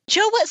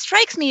 Joe, what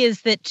strikes me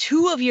is that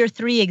two of your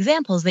three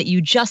examples that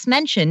you just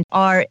mentioned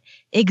are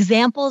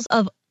examples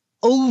of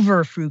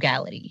over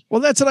frugality.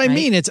 Well, that's what I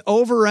mean. It's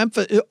over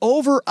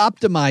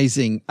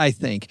optimizing, I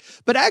think.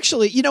 But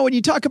actually, when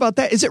you talk about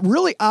that, is it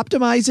really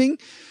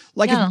optimizing?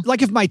 Like,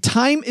 if my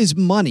time is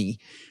money,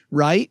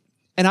 right?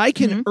 And I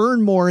can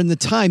earn more in the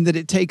time that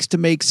it takes to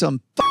make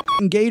some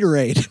fucking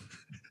Gatorade.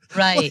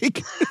 Right.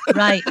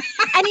 Right.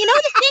 And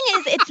the thing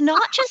is, it's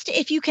not just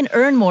if you can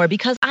earn more,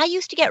 because I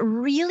used to get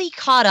really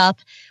caught up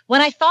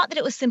when I thought that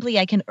it was simply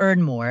I can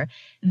earn more.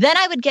 Then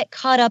I would get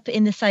caught up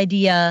in this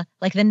idea,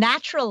 like the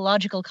natural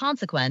logical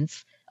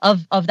consequence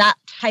of that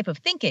type of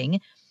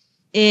thinking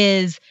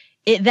is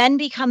it then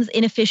becomes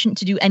inefficient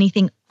to do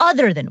anything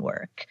other than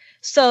work.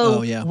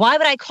 So why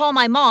would I call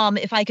my mom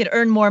if I could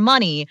earn more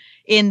money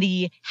in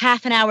the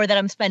half an hour that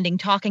I'm spending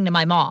talking to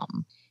my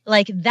mom?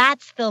 Like,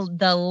 that's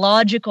the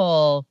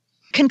logical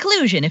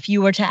conclusion if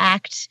you were to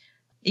act,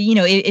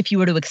 if you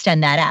were to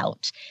extend that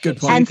out. Good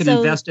point.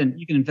 And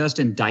you can invest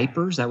in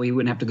diapers. That way you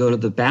wouldn't have to go to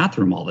the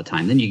bathroom all the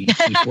time. Then you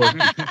keep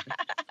working.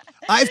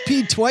 I've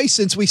peed twice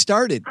since we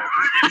started.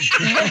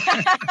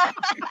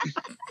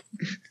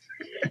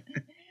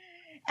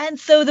 And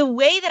so the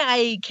way that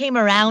I came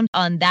around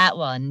on that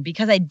one,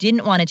 because I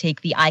didn't want to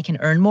take the I can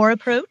earn more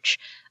approach,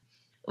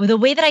 the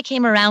way that I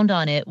came around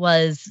on it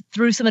was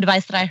through some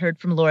advice that I heard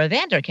from Laura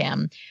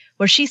Vanderkam,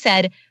 where she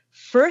said,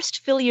 first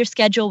fill your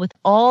schedule with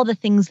all the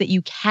things that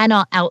you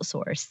cannot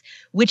outsource,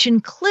 which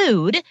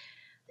include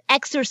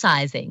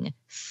exercising,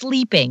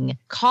 sleeping,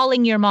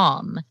 calling your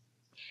mom.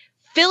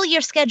 Fill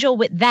your schedule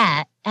with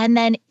that, and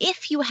then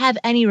if you have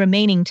any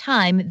remaining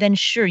time, then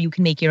sure, you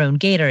can make your own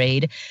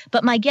Gatorade.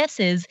 But my guess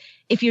is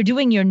if you're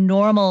doing your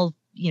normal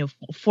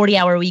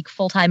 40-hour a week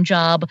full-time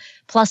job,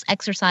 plus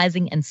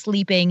exercising and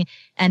sleeping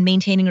and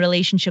maintaining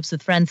relationships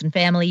with friends and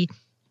family,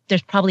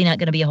 there's probably not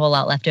going to be a whole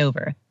lot left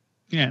over.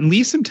 Yeah, and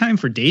leave some time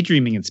for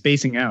daydreaming and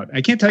spacing out.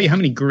 I can't tell you how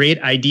many great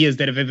ideas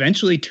that have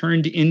eventually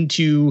turned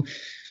into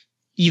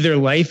either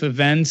life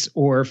events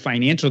or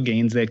financial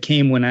gains that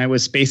came when I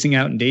was spacing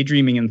out and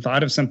daydreaming and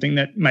thought of something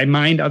that my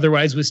mind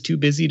otherwise was too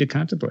busy to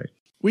contemplate.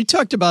 We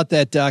talked about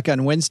that, Doc,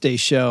 on Wednesday's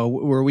show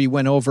where we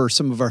went over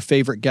some of our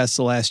favorite guests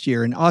the last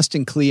year. And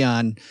Austin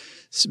Kleon,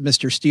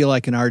 Mr. Steal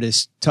Like an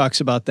Artist,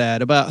 talks about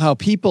that, about how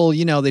people,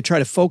 they try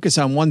to focus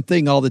on one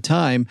thing all the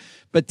time,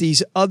 but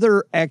these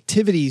other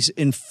activities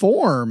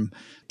inform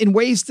in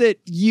ways that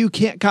you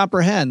can't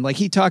comprehend. Like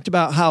he talked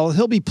about how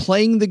he'll be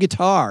playing the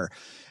guitar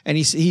and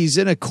he's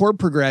in a chord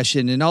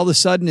progression, and all of a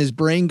sudden his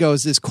brain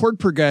goes, this chord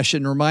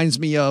progression reminds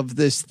me of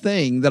this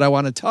thing that I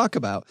want to talk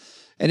about.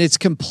 And it's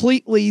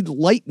completely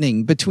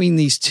lightning between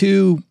these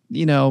two,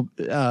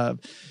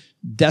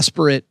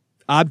 desperate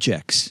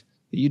objects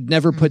that you'd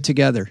never put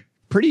together.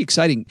 Pretty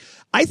exciting.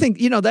 I think,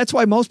 that's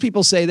why most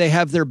people say they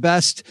have their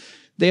best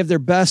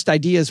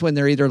ideas when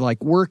they're either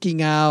like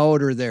working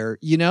out or they're,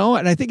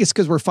 and I think it's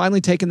because we're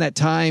finally taking that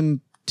time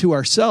to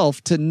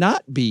ourselves to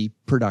not be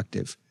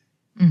productive.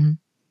 Mm-hmm.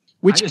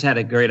 I just had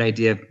a great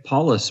idea.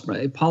 Paulo,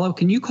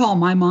 can you call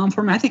my mom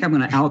for me? I think I'm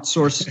going to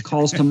outsource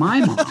calls to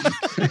my mom.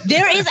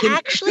 There is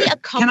actually a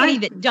company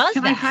that does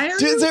that. Can I hire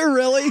you? Is there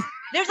really?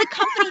 There's a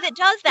company that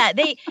does that.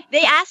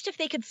 They asked if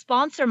they could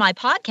sponsor my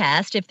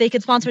podcast, if they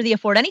could sponsor the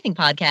Afford Anything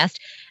podcast.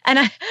 And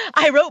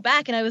I wrote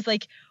back and I was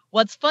like,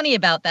 what's funny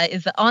about that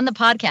is that on the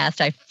podcast,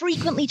 I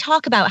frequently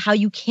talk about how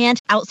you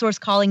can't outsource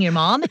calling your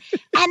mom.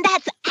 And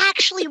that's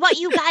actually what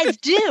you guys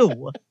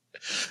do.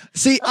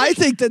 See, I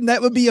think then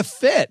that would be a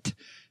fit.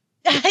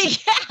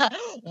 Yeah.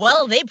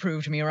 Well, they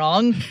proved me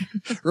wrong.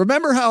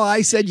 Remember how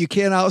I said you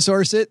can't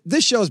outsource it?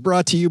 This show is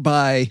brought to you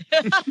by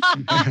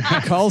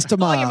Calls to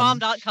Mom.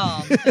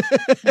 CallYourMom.com.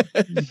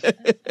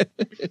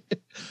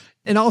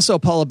 And also,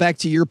 Paula, back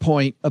to your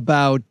point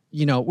about,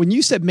 when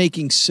you said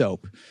making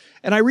soap,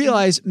 and I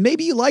realize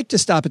maybe you like to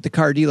stop at the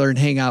car dealer and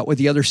hang out with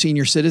the other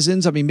senior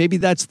citizens. I mean, maybe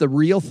that's the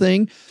real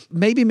thing.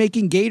 Maybe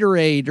making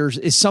Gatorade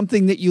is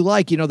something that you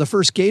like. The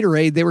first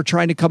Gatorade, they were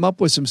trying to come up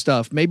with some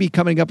stuff. Maybe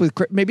coming up with,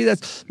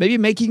 maybe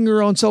making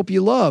your own soap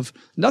you love.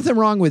 Nothing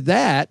wrong with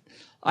that.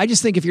 I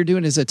just think if you're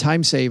doing it as a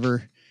time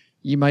saver,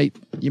 you might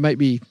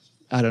be,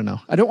 I don't know.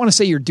 I don't want to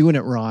say you're doing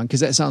it wrong because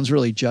that sounds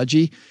really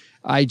judgy.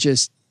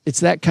 It's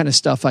that kind of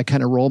stuff. I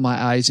kind of roll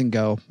my eyes and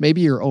go,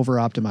 maybe you're over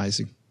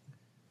optimizing.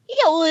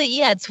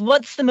 It's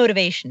what's the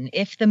motivation?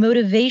 If the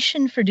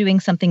motivation for doing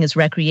something is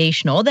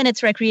recreational, then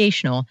it's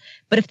recreational.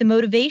 But if the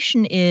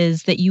motivation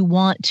is that you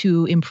want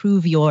to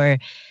improve your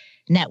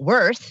net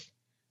worth,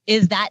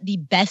 is that the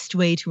best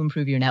way to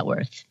improve your net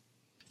worth?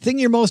 Thing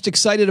you're most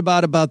excited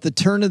about the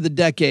turn of the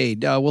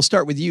decade. We'll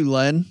start with you,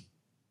 Len.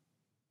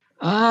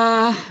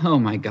 Oh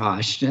my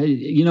gosh.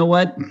 You know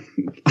what?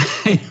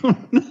 I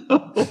don't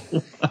know.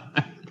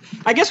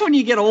 I guess when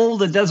you get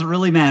old, it doesn't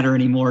really matter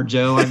anymore,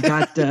 Joe.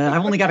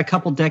 I've only got a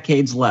couple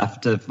decades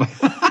left.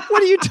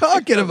 What are you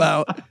talking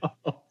about?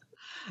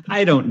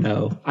 I don't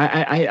know.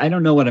 I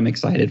don't know what I'm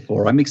excited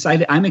for. I'm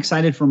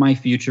excited for my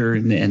future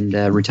and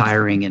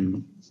retiring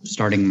and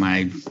starting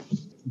my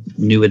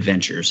new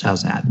adventures.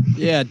 How's that?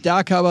 Yeah.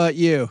 Doc, how about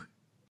you?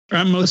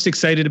 I'm most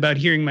excited about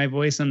hearing my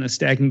voice on the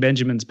Stacking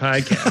Benjamins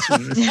podcast.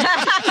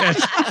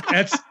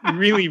 That's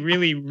really,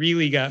 really,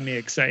 really got me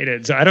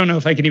excited. So I don't know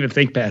if I can even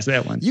think past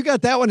that one. You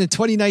got that one in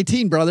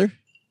 2019, brother.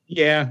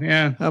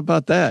 Yeah. How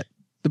about that?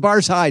 The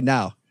bar's high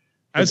now.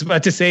 I was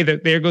about to say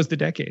that there goes the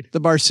decade. The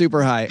bar's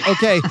super high.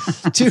 Okay.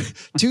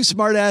 two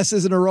smart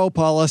asses in a row,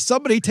 Paula.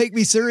 Somebody take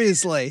me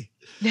seriously.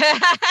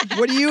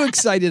 What are you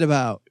excited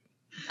about?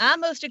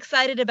 I'm most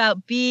excited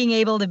about being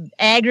able to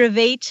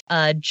aggravate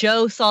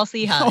Joe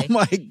Saucy High. Oh,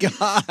 my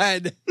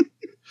God.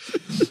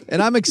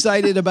 And I'm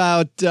excited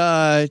about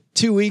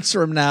 2 weeks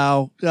from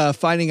now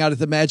finding out if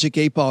the Magic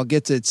 8 Ball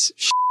gets its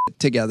shit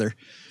together.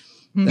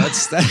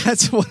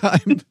 That's what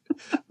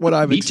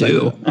I'm Me excited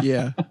too. about.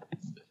 Yeah.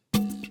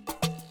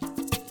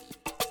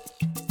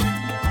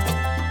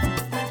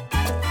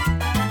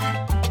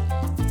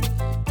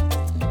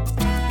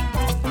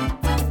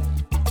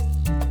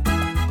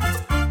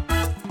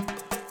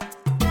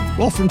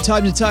 Well, from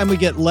time to time, we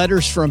get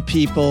letters from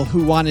people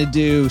who want to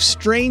do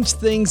strange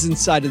things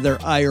inside of their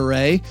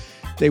IRA.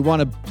 They want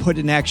to put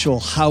an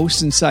actual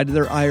house inside of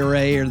their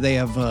IRA, or they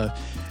have a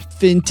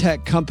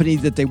fintech company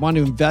that they want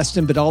to invest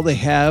in, but all they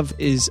have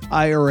is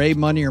IRA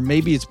money, or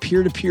maybe it's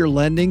peer-to-peer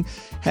lending.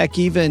 Heck,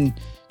 even,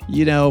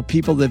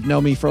 people that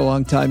know me for a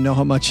long time know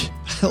how much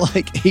I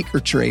like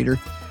Acre Trader.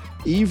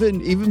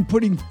 Even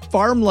putting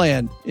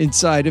farmland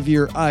inside of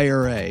your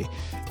IRA.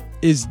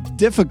 is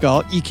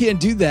difficult. You can't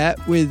do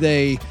that with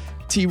a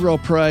T. Rowe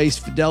Price,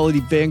 Fidelity,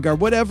 Vanguard,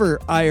 whatever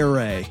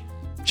IRA,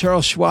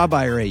 Charles Schwab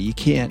IRA. You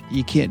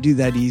can't do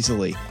that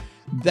easily.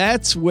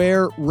 That's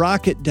where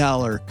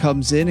RocketDollar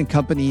comes in and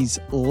companies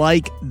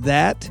like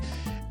that.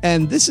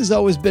 And this has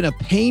always been a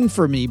pain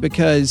for me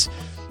because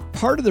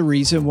part of the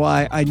reason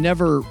why I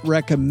never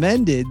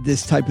recommended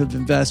this type of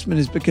investment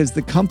is because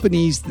the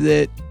companies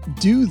that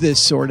do this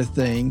sort of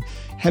thing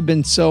have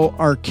been so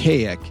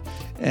archaic.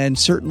 And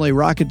certainly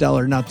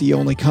RocketDollar, not the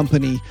only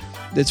company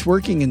that's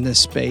working in this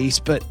space,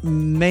 but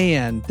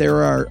man,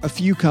 there are a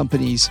few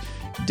companies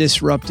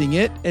disrupting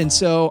it. And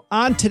so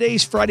on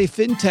today's Friday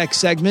FinTech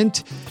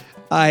segment,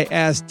 I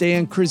asked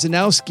Dan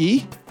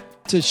Krzyzanowski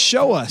to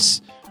show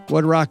us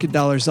what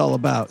RocketDollar is all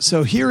about.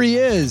 So here he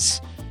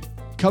is,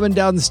 coming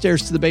down the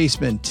stairs to the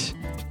basement,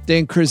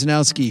 Dan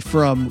Krzyzanowski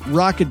from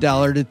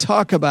RocketDollar, to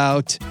talk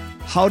about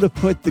how to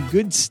put the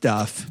good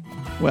stuff.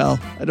 Well,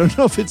 I don't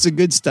know if it's the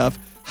good stuff.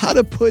 How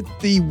to put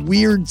the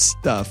weird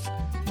stuff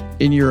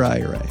in your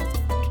IRA.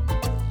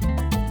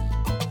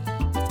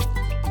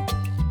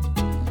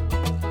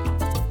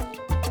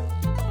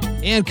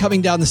 And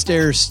coming down the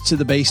stairs to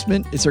the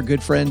basement is our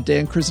good friend,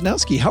 Dan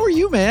Krzyzanowski. How are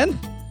you, man?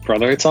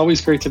 Brother, it's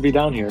always great to be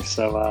down here.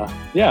 So,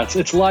 yeah,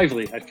 it's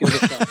lively. I feel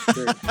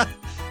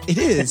it's It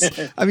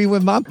is. I mean,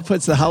 when Mom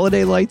puts the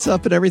holiday lights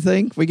up and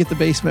everything, we get the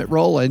basement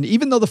rolling.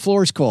 Even though the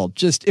floor is cold,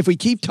 just if we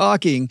keep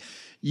talking,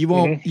 you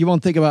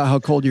won't think about how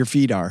cold your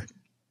feet are.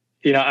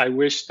 You know, I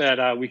wish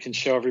that we can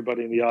show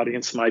everybody in the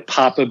audience my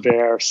Papa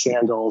Bear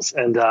sandals,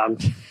 and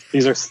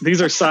these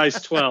are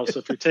size 12. So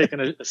if you're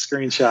taking a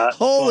screenshot,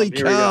 holy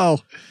cow!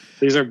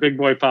 These are big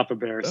boy Papa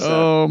Bears.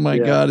 So, oh my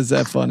God, is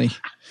that funny?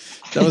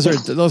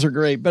 Those are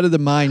great. Better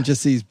than mine,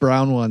 just these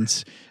brown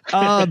ones.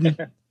 So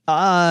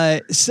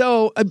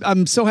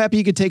I'm so happy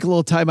you could take a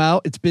little time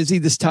out. It's busy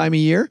this time of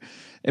year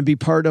and be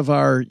part of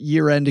our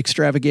year-end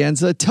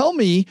extravaganza. Tell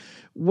me,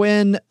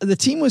 when the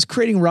team was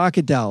creating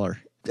RocketDollar,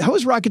 how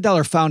was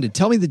RocketDollar founded?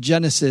 Tell me the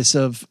genesis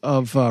of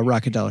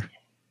RocketDollar.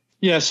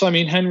 Yeah, so I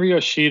mean, Henry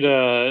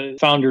Yoshida,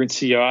 founder and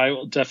CEO, I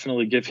will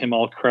definitely give him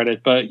all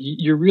credit, but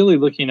you're really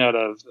looking at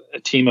a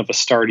team of a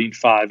starting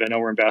five. I know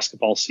we're in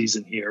basketball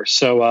season here.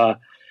 So,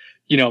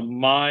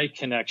 my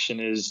connection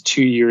is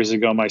 2 years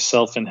ago,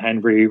 myself and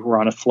Henry were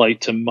on a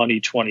flight to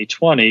Money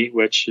 2020,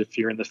 which if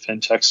you're in the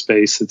fintech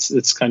space,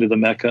 it's kind of the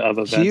mecca of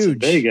events in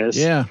Vegas.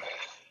 Yeah.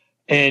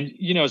 And,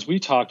 as we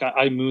talked,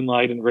 I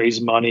moonlight and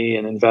raise money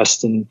and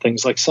invest in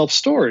things like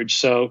self-storage.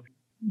 So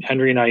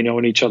Henry and I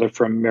knowing each other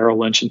from Merrill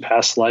Lynch and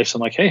past lives.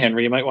 I'm like, hey,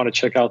 Henry, you might want to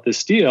check out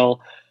this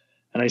deal.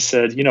 And I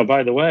said,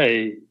 by the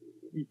way,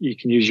 you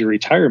can use your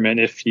retirement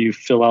if you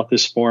fill out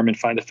this form and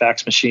find a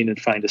fax machine and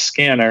find a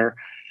scanner.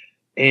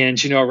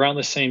 And, around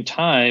the same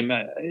time,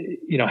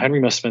 Henry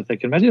must have been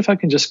thinking, imagine if I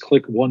can just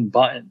click one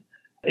button.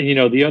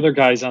 And, the other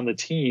guys on the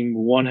team,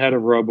 one had a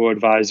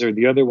robo-advisor,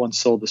 the other one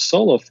sold the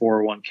solo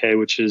 401k,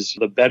 which is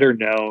the better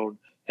known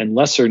and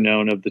lesser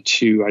known of the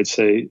two, I'd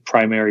say,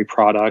 primary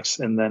products.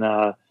 And then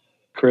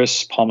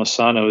Chris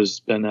Palmisano has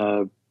been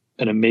an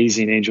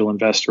amazing angel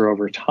investor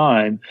over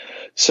time.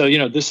 So,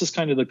 this is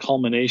kind of the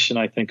culmination,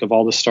 I think, of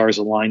all the stars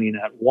aligning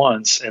at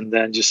once and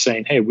then just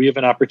saying, hey, we have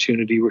an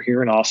opportunity. We're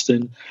here in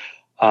Austin.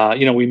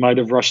 We might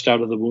have rushed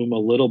out of the womb a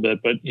little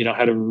bit, but,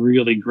 had a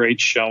really great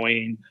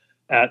showing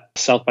at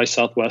South by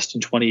Southwest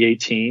in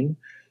 2018.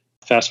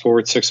 Fast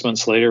forward 6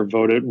 months later,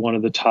 voted one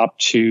of the top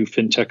 2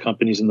 fintech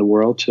companies in the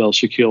world till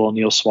Shaquille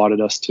O'Neal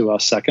swatted us to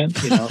second.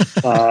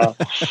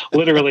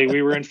 Literally,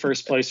 we were in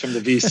first place from the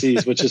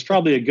VCs, which is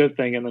probably a good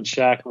thing. And then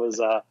Shaq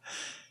was,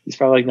 he's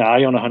probably like, no,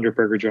 I own 100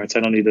 burger joints. I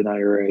don't need an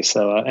IRA.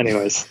 So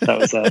anyways, that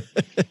was that.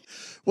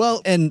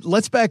 Well, and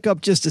let's back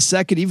up just a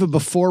second, even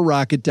before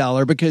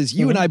RocketDollar, because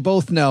you and I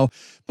both know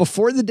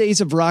before the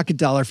days of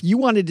RocketDollar, if you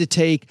wanted to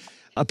take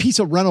a piece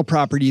of rental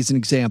property as an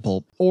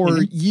example,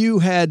 or you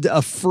had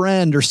a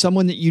friend or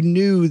someone that you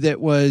knew that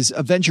was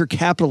a venture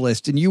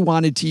capitalist and you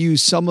wanted to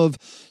use some of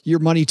your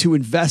money to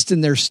invest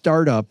in their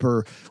startup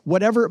or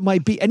whatever it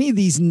might be, any of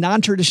these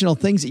non-traditional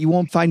things that you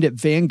won't find at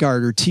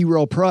Vanguard or T.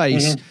 Rowe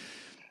Price,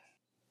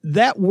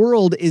 that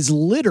world is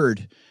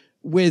littered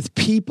with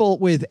people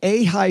with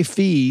A, high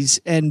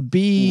fees, and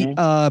B,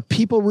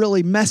 people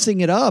really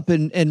messing it up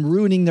and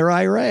ruining their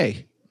IRA.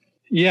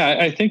 Yeah,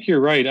 I think you're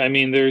right. I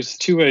mean, there's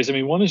two ways. I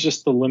mean, one is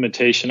just the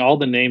limitation. All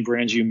the name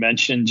brands you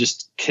mentioned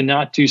just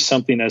cannot do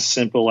something as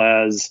simple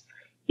as,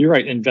 you're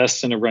right,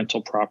 invest in a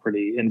rental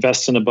property,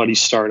 invest in a buddy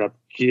startup,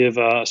 give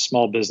a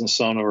small business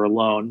owner a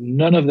loan.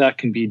 None of that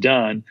can be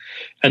done.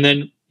 And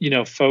then,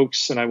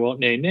 folks, and I won't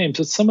name names,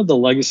 but some of the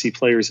legacy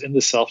players in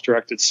the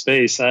self-directed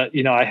space, I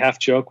half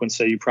joke when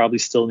say you probably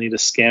still need a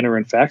scanner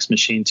and fax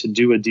machine to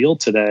do a deal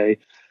today.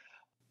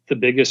 The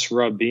biggest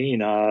rub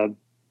being,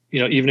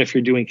 even if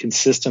you're doing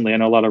consistently, I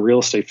know a lot of real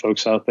estate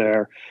folks out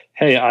there,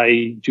 hey,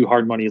 I do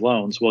hard money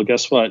loans. Well,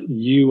 guess what?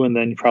 You and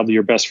then probably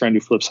your best friend who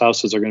flips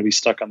houses are going to be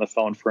stuck on the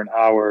phone for an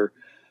hour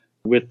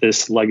with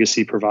this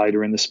legacy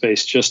provider in the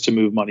space just to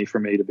move money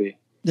from A to B.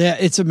 Yeah,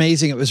 it's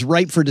amazing. It was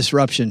ripe for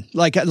disruption.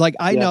 Like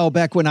I know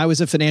back when I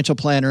was a financial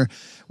planner,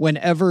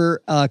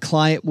 whenever a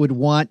client would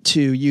want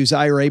to use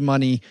IRA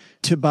money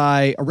to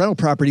buy a rental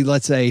property,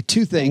 let's say,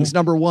 two things. Mm-hmm.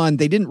 Number one,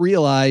 they didn't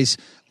realize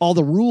all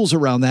the rules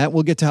around that.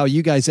 We'll get to how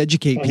you guys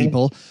educate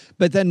people.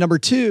 But then number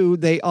two,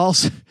 they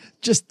also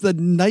just the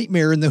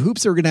nightmare and the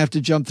hoops they were going to have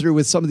to jump through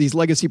with some of these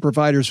legacy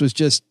providers was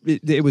just,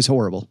 it was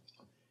horrible.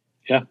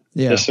 Yeah.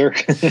 Yes, sir.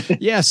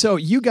 Yeah. So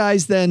you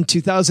guys then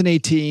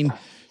 2018,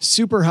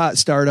 super hot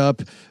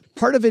startup.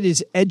 Part of it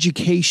is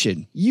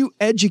education. You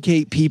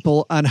educate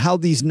people on how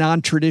these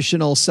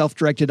non-traditional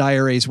self-directed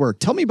IRAs work.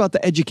 Tell me about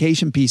the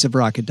education piece of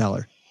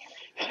RocketDollar.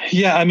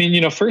 Yeah, I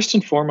mean, first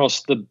and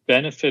foremost, the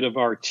benefit of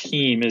our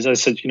team is,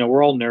 as I said,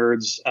 we're all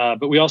nerds,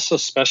 but we also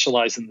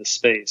specialize in the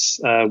space.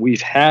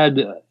 We've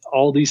had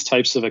all these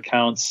types of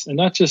accounts, and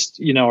not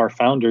just, our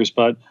founders,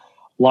 but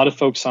a lot of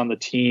folks on the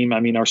team. I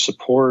mean, our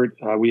support,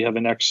 we have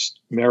an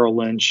ex-Merrill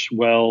Lynch,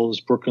 Wells,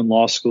 Brooklyn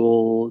Law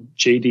School,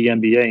 JD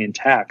MBA in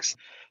tax.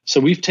 So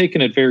we've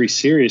taken it very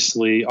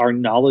seriously. Our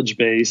knowledge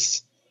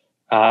base,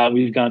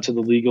 we've gone to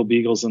the legal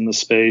beagles in the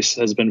space,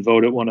 has been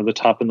voted one of the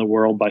top in the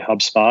world by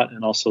HubSpot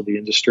and also the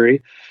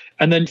industry.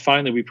 And then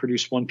finally, we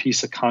produce one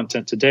piece of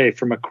content today,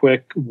 from a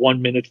quick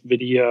 1-minute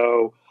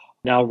video,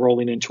 now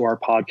rolling into our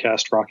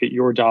podcast, Rocket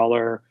Your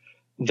Dollar,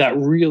 that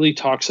really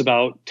talks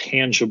about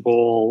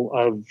tangible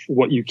of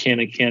what you can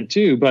and can't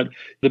do. But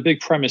the big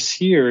premise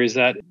here is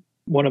that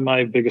one of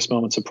my biggest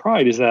moments of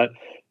pride is that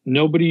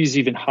nobody's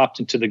even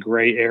hopped into the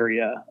gray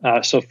area.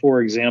 So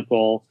for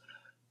example,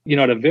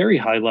 at a very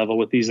high level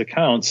with these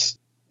accounts,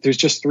 there's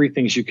just 3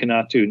 things you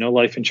cannot do: no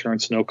life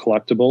insurance, no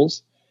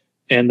collectibles.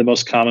 And the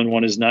most common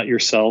one is not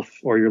yourself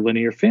or your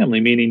linear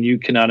family, meaning you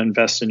cannot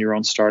invest in your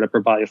own startup or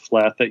buy a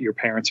flat that your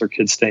parents or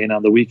kids stay in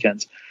on the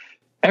weekends.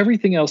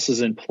 Everything else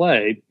is in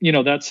play.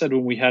 That said,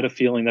 when we had a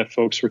feeling that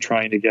folks were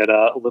trying to get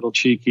a little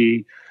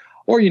cheeky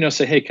or,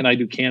 say, hey, can I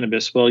do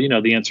cannabis? Well,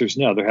 the answer is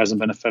no. There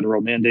hasn't been a federal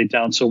mandate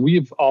down. So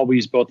we've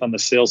always, both on the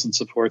sales and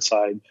support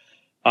side,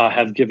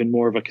 have given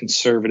more of a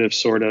conservative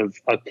sort of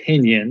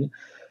opinion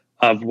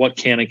of what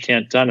can and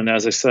can't done. And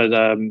as I said,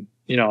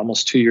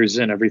 almost 2 years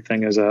in,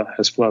 everything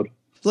has flowed.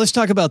 Let's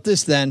talk about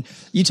this then.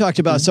 You talked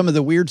about some of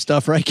the weird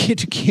stuff, right?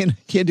 Can't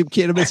do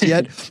cannabis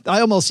yet. I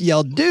almost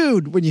yelled,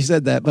 dude, when you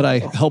said that, but I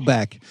held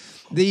back.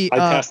 I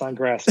passed on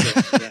grass.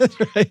 Yeah.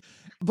 Right.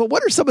 But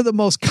what are some of the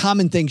most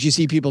common things you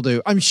see people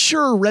do? I'm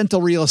sure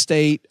rental real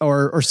estate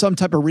or some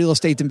type of real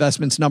estate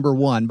investment's number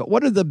one, but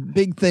what are the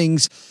big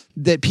things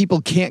that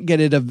people can't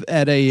get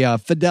at a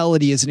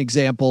Fidelity, as an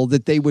example,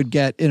 that they would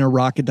get in a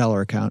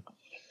RocketDollar account?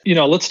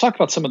 Let's talk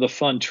about some of the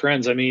fun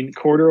trends. I mean,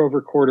 quarter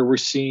over quarter, we're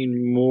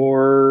seeing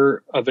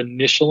more of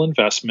initial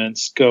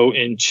investments go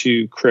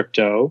into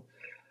crypto.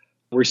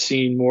 We're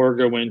seeing more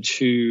go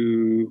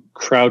into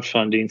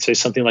crowdfunding, say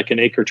something like an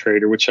acre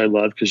trader, which I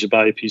love because you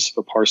buy a piece of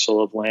a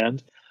parcel of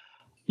land.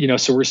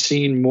 So we're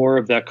seeing more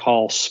of that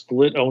call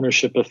split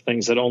ownership of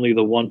things that only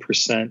the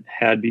 1%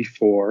 had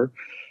before.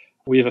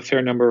 We have a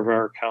fair number of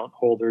our account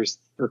holders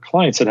or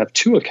clients that have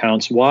 2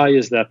 accounts. Why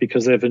is that?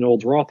 Because they have an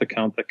old Roth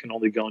account that can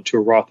only go into a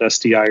Roth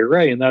SD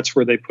IRA, and that's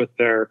where they put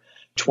their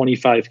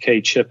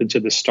 $25K chip into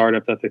the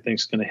startup that they think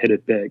is going to hit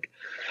it big.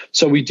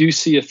 So we do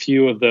see a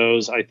few of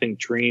those, I think,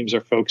 dreams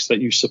or folks that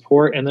you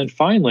support. And then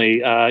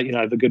finally, I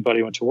have a good buddy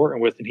I went to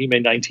Wharton with, and he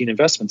made 19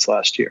 investments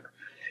last year.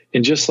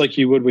 And just like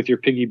you would with your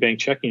piggy bank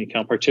checking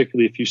account,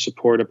 particularly if you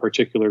support a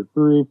particular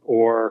group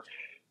or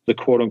the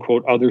quote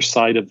unquote other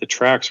side of the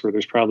tracks where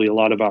there's probably a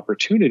lot of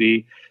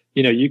opportunity,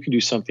 you can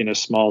do something as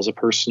small as a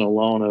personal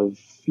loan of,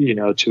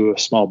 to a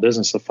small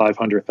business of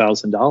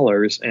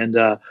 $500,000.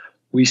 And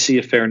we see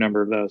a fair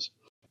number of those.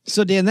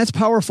 So Dan, that's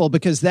powerful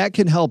because that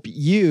can help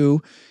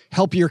you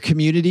help your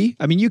community.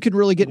 I mean, you can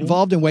really get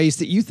involved in ways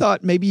that you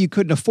thought maybe you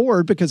couldn't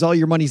afford because all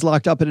your money's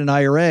locked up in an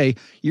IRA.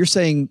 You're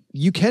saying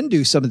you can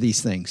do some of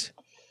these things.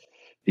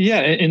 Yeah.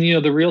 And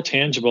the real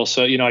tangible.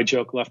 So, I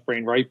joke left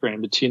brain, right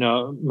brain, but,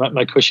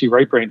 my cushy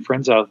right brain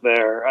friends out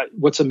there,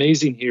 what's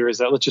amazing here is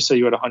that let's just say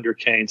you had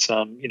 100K in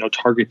some,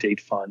 target date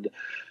fund.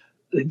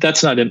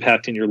 That's not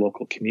impacting your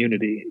local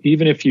community.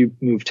 Even if you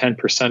move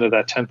 10% of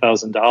that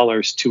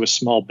 $10,000 to a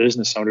small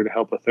business owner to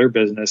help with their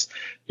business,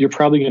 you're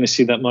probably going to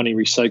see that money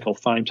recycle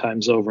 5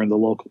 times over in the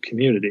local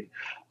community.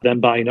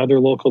 Them buying other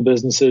local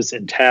businesses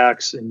and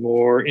tax and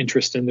more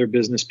interest in their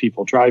business,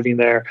 people driving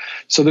there.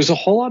 So there's a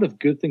whole lot of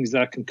good things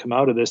that can come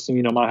out of this.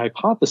 And, my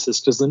hypothesis,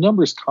 because the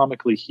number is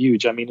comically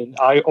huge. I mean, in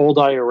old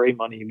IRA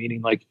money,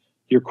 meaning like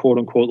your quote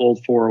unquote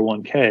old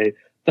 401k,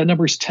 that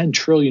number is 10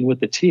 trillion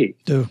with a T.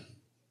 Dude.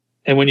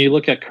 And when you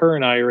look at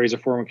current IRAs or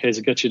 401ks,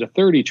 it gets you to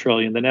 30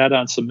 trillion, then add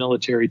on some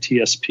military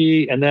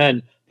TSP, and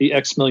then the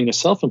X million of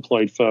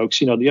self-employed folks,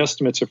 the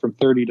estimates are from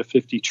 30 to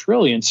 50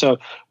 trillion. So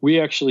we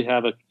actually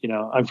have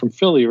I'm from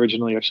Philly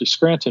originally, actually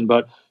Scranton,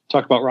 but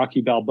talk about Rocky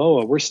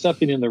Balboa. We're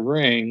stepping in the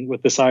ring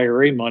with this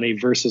IRA money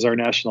versus our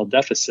national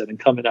deficit and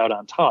coming out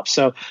on top.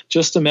 So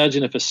just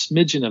imagine if a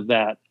smidgen of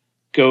that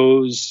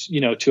goes,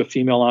 to a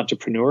female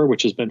entrepreneur,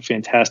 which has been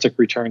fantastic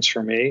returns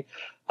for me.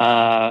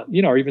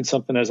 or even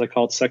something, as I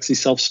call it, sexy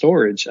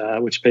self-storage,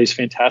 which pays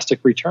fantastic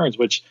returns,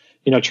 which,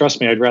 trust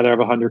me, I'd rather have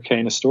 $100K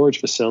in a storage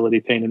facility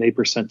paying an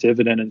 8%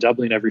 dividend and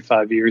doubling every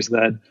 5 years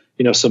than,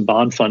 some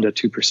bond fund at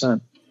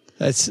 2%.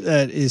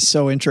 That is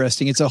so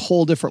interesting. It's a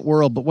whole different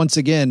world. But once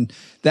again,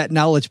 that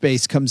knowledge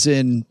base comes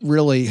in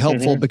really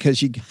helpful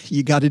because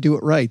you got to do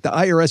it right. The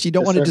IRS, you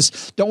don't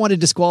want to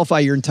disqualify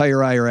your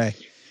entire IRA.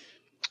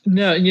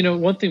 No,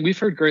 one thing we've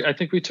heard great. I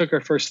think we took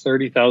our first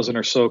 30,000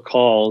 or so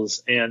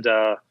calls and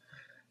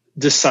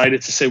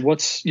decided to say,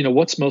 what's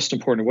most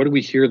important? What do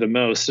we hear the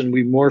most? And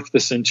we morphed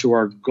this into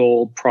our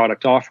gold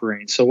product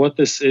offering. So what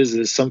this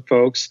is some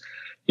folks,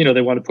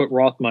 they want to put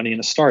Roth money in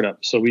a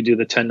startup. So we do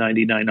the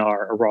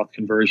 1099R, a Roth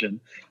conversion.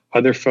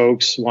 Other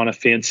folks want a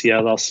fancy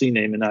LLC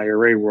name in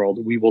IRA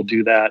world. We will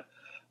do that.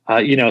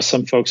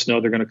 Some folks know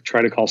they're going to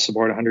try to call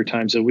support 100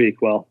 times a week.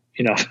 Well,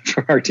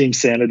 for our team's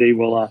sanity,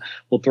 we'll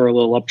throw a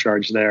little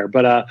upcharge there.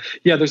 But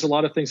there's a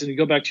lot of things. And you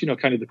go back to,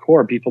 kind of the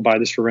core. People buy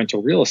this for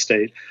rental real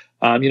estate.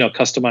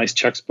 Customized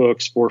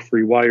checkbooks, 4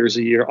 free wires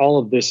a year. All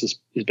of this is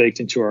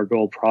baked into our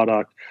gold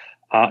product.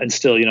 And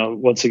still,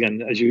 once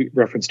again, as you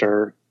referenced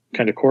our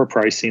kind of core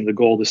pricing, the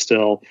gold is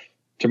still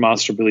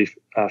demonstrably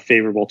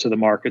favorable to the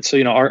market. So,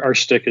 our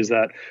shtick is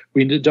that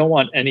we don't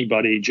want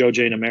anybody, Joe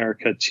J in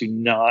America, to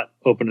not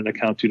open an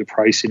account due to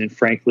pricing. And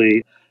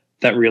frankly,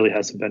 that really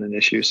hasn't been an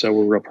issue. So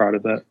we're real proud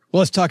of that. Well,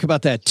 let's talk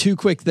about that. 2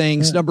 quick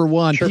things. Yeah. Number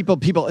one, people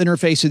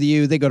interface with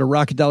you. They go to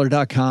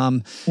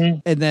RocketDollar.com.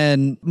 And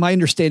then my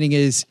understanding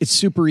is it's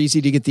super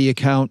easy to get the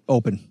account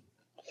open.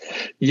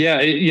 Yeah.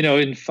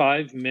 In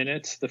 5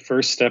 minutes, the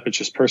first step, it's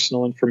just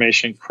personal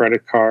information,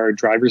 credit card,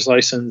 driver's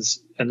license,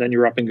 and then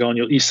you're up and going.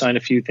 You'll e-sign a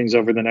few things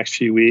over the next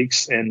few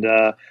weeks. And,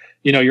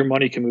 your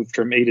money can move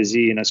from A to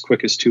Z in as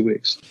quick as 2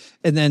 weeks.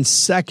 And then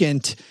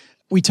second,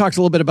 we talked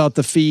a little bit about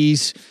the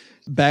fees.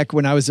 Back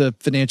when I was a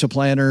financial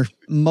planner,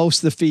 most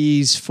of the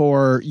fees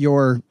for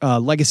your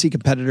legacy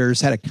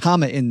competitors had a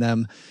comma in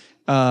them.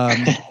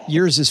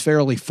 Yours is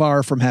fairly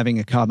far from having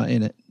a comma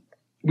in it.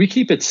 We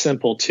keep it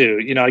simple too.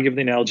 I give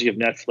the analogy of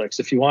Netflix.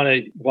 If you want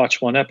to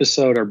watch one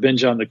episode or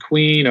binge on The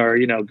Queen or,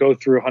 go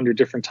through 100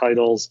 different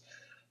titles,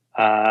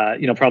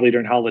 probably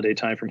during holiday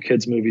time, from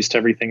kids' movies to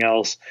everything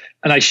else.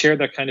 And I share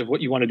that kind of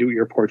what you want to do with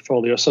your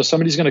portfolio. So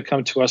somebody's going to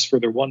come to us for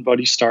their one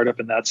buddy startup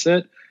and that's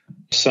it.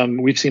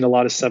 We've seen a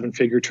lot of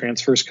 7-figure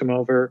transfers come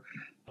over,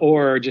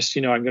 or just,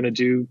 I'm going to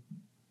do,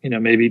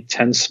 maybe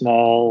 10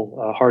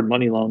 small hard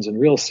money loans in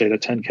real estate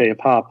at $10K a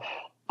pop.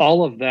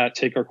 All of that,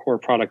 take our core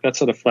product.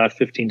 That's at a flat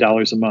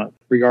 $15 a month,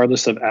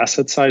 regardless of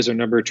asset size or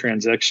number of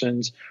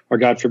transactions, or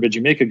God forbid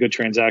you make a good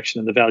transaction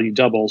and the value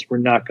doubles. We're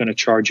not going to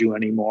charge you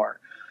anymore.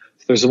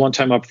 There's a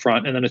one-time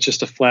upfront, and then it's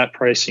just a flat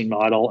pricing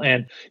model.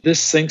 And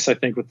this syncs, I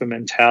think, with the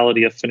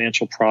mentality of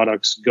financial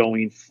products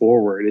going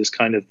forward, is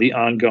kind of the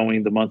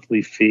ongoing, the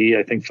monthly fee.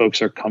 I think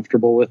folks are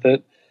comfortable with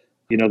it.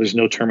 There's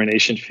no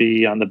termination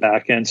fee on the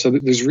back end. So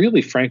there's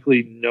really,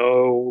 frankly,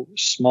 no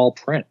small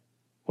print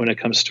when it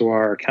comes to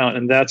our account.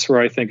 And that's where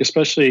I think,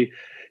 especially,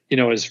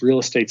 as real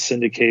estate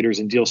syndicators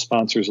and deal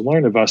sponsors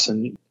learn of us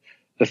and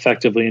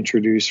effectively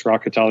introduce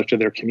RocketDollar to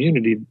their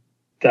community,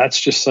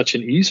 that's just such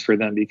an ease for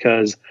them,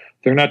 because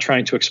they're not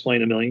trying to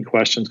explain a million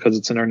questions because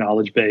it's in our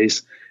knowledge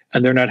base,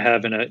 and they're not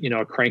having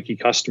a cranky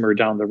customer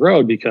down the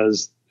road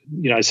because,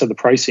 I said the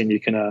pricing,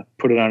 you can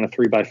put it on a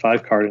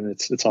 3x5 card and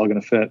it's all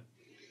going to fit.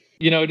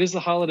 It is the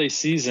holiday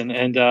season,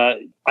 and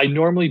I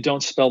normally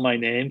don't spell my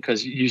name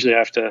because usually I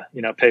have to,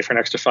 pay for an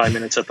extra 5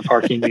 minutes at the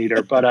parking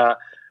meter. But, I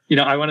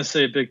want to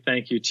say a big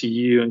thank you to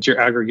you and to your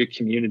aggregate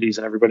communities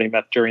and everybody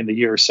met during the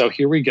year. So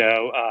here we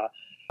go.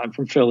 I'm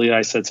from Philly,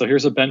 I said. So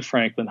here's a Ben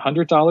Franklin,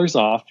 $100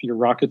 off your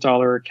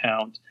RocketDollar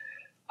account.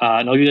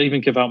 And I'll even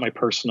give out my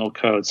personal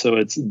code. So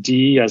it's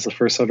D as the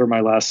first letter of my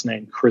last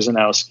name,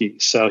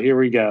 Krzyzanowski. So here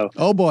we go.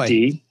 Oh,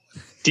 boy.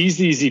 D's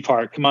the easy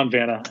part. Come on,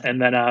 Vanna.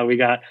 And then we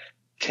got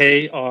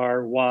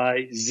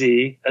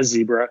KRYZ, a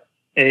zebra,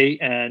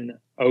 ANOWSKI.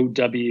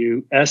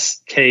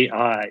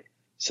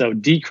 So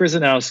D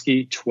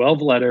Krzyzanowski,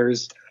 12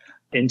 letters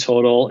in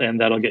total, and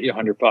that'll get you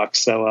 $100.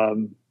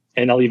 So,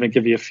 and I'll even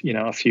give you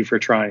a few for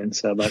trying.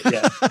 So, but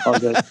yeah, all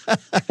good.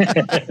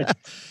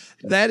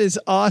 That is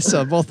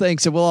awesome. Well,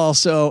 thanks. And we'll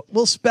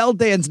spell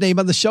Dan's name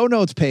on the show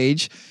notes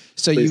page.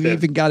 So you've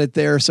even got it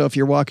there. So if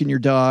you're walking your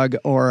dog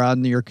or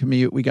on your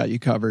commute, we got you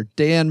covered.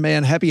 Dan,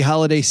 man, happy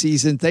holiday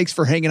season. Thanks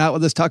for hanging out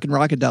with us, talking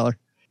RocketDollar.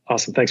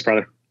 Awesome. Thanks,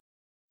 brother.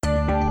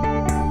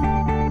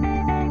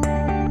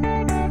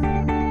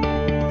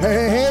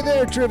 Hey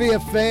there, trivia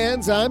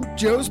fans. I'm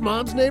Joe's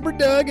mom's neighbor,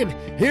 Doug, and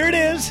here it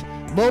is,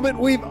 moment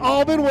we've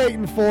all been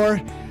waiting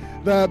for,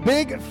 the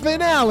big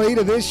finale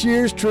to this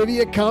year's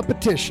trivia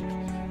competition.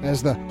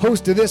 As the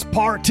host of this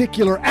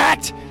particular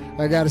act,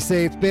 I gotta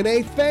say it's been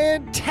a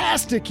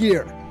fantastic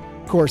year.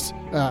 Of course,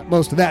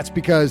 most of that's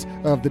because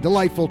of the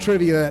delightful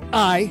trivia that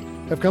I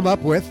have come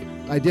up with.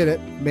 I did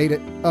it, made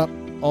it up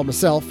all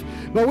myself.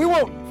 But we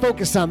won't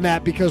focus on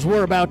that because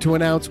we're about to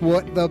announce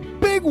what the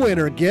big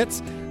winner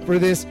gets for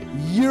this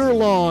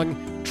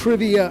year-long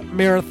trivia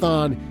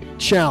marathon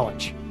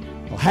challenge.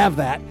 We'll have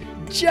that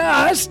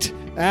just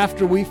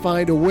after we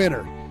find a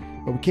winner.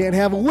 But we can't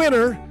have a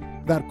winner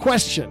without a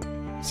question.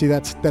 See,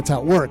 that's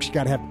how it works. You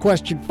got to have a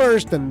question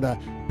first, and the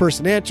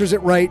person answers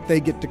it right. They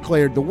get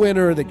declared the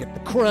winner. They get the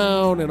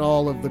crown and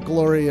all of the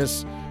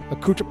glorious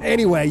accoutrement.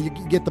 Anyway, you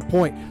get the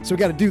point. So we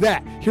got to do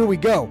that. Here we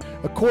go.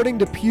 According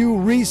to Pew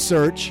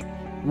Research,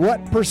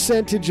 what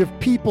percentage of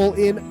people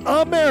in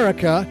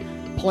America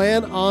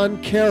plan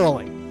on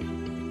caroling?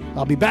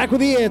 I'll be back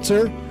with the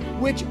answer,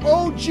 which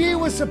OG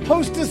was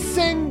supposed to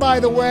sing, by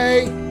the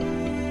way.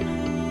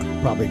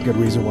 Probably a good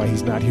reason why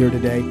he's not here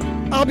today.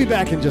 I'll be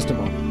back in just a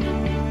moment.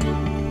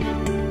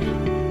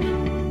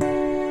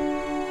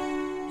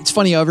 It's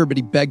funny how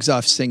everybody begs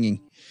off singing.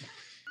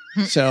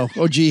 So,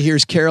 OG,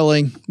 here's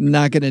caroling.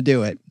 Not going to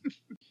do it.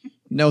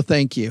 No,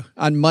 thank you.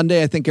 On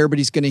Monday, I think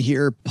everybody's going to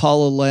hear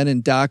Paula, Len,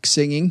 and Doc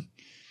singing.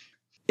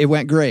 It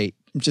went great.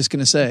 I'm just going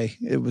to say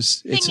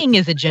singing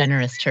is a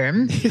generous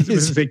term.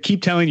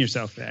 Keep telling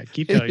yourself that.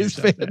 Keep telling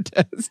yourself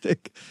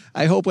fantastic.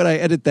 I hope when I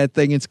edit that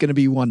thing, it's going to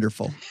be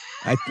wonderful.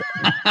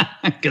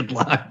 Good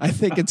luck. I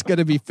think it's going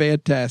to be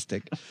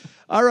fantastic.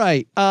 All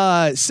right.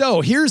 So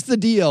here's the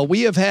deal.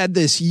 We have had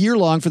this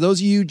year-long, for those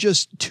of you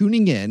just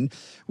tuning in,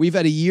 we've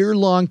had a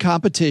year-long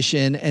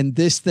competition, and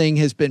this thing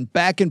has been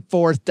back and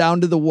forth down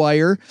to the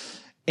wire,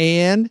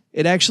 and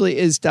it actually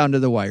is down to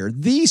the wire.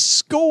 The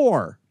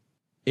score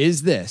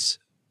is this.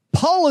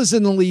 Paula's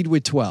in the lead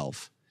with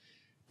 12.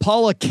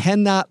 Paula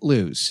cannot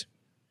lose.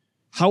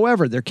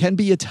 However, there can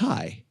be a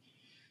tie.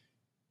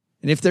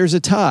 And if there's a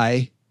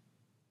tie,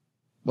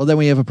 well, then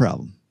we have a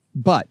problem.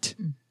 But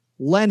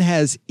Len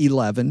has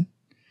 11,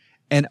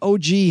 and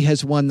OG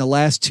has won the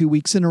last 2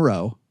 weeks in a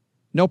row.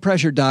 No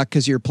pressure, Doc,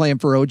 because you're playing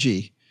for OG.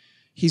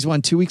 He's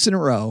won 2 weeks in a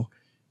row,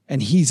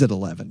 and he's at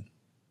 11.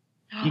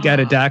 You got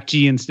a Doc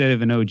G instead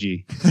of an OG.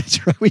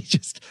 That's right.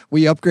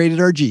 We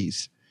upgraded our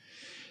Gs.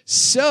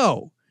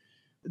 So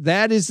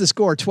that is the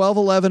score, 12,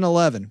 11,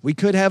 11. We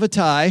could have a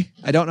tie.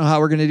 I don't know how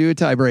we're going to do a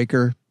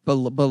tiebreaker, but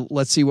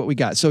let's see what we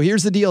got. So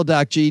here's the deal,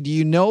 Doc G. Do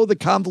you know the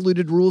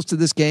convoluted rules to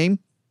this game?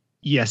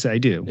 Yes, I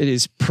do. It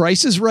is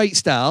Price is Right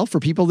style for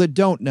people that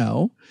don't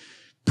know.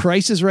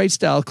 Price is Right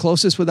style,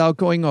 closest without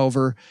going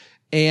over.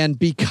 And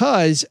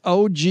because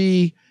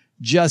OG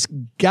just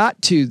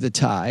got to the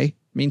tie,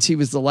 means he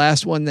was the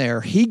last one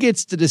there, he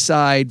gets to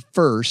decide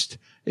first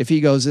if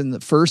he goes in the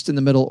first, in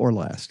the middle, or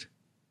last.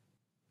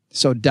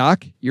 So,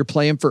 Doc, you're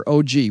playing for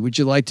OG. Would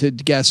you like to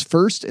guess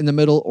first, in the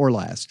middle, or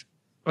last?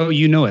 Oh,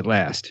 you know it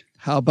last.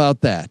 How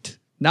about that?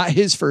 Not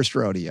his first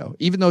rodeo,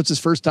 even though it's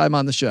his first time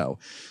on the show.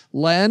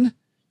 Len,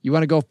 you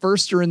want to go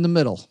first or in the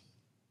middle?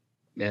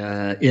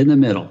 In the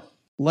middle.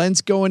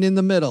 Len's going in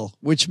the middle,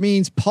 which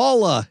means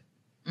Paula.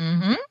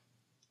 Mm-hmm.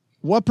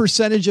 What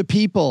percentage of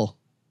people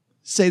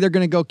say they're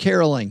going to go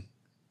caroling?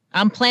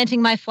 I'm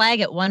planting my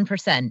flag at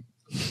 1%.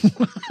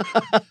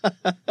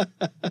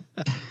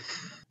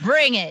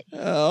 Bring it.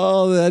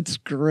 Oh, that's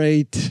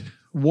great.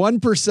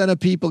 1% of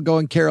people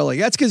going caroling.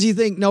 That's because you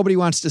think nobody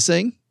wants to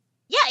sing?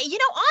 Yeah,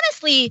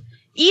 honestly,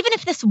 even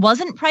if this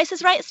wasn't Price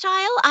is Right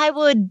style, I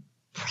would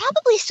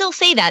probably still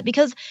say that,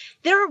 because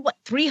there are,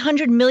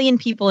 300 million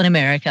people in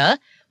America.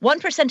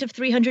 1% of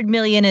 300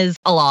 million is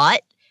a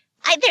lot.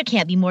 There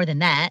can't be more than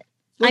that.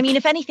 Look, I mean,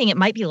 if anything, it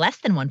might be less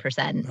than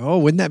 1%. Oh,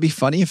 wouldn't that be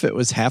funny if it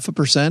was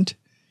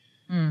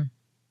 0.5%?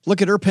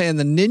 Look at her playing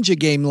the ninja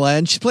game,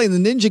 Len. She's playing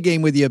the ninja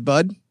game with you,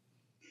 bud.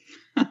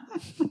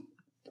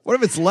 What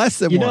if it's less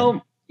than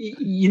 1?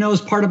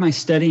 As part of my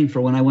studying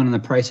for when I went on The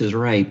Price is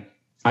Right,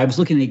 I was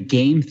looking at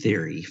game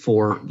theory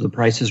for The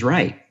Price is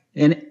Right.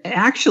 And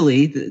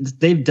actually,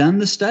 they've done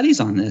the studies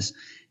on this.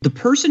 The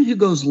person who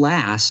goes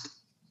last,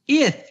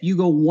 if you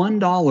go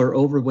 $1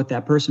 over what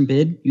that person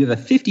bid, you have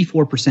a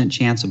 54%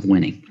 chance of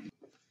winning.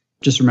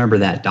 Just remember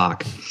that,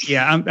 Doc.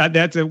 Yeah,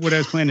 that's what I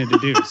was planning to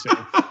do.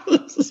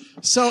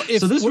 So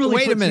this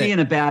really puts me in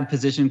a bad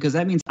position, because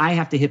that means I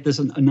have to hit this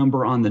a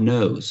number on the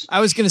nose. I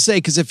was going to say,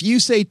 because if you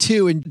say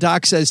 2 and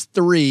Doc says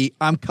 3,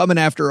 I'm coming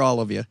after all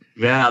of you.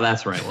 Yeah,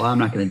 that's right. Well, I'm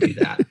not going to do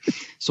that.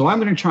 So I'm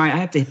going to try. I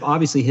have to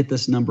obviously hit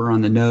this number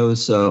on the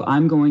nose. So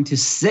I'm going to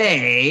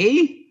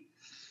say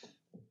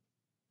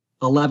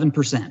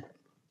 11%.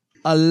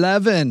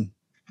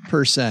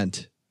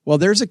 11%. Well,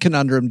 there's a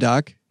conundrum,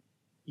 Doc.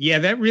 Yeah,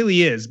 that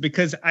really is,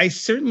 because I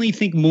certainly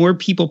think more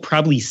people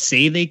probably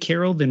say they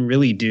carol than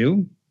really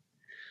do.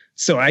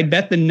 So I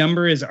bet the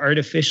number is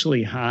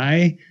artificially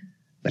high,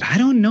 but I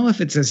don't know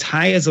if it's as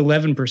high as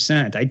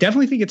 11%. I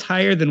definitely think it's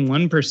higher than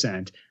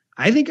 1%.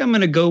 I think I'm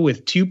going to go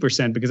with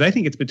 2%, because I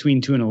think it's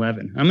between 2 and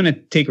 11. I'm going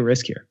to take a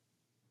risk here.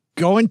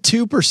 Going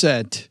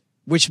 2%,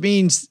 which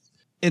means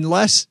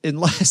unless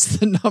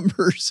the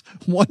number's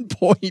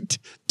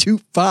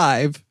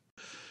 1.25,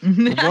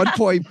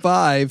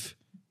 1.5,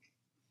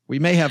 we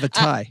may have a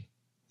tie.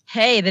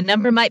 Hey, the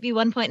number might be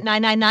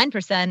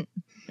 1.999%.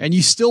 And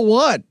you still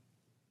won.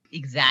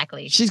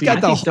 Exactly.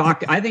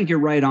 Doc, I think you're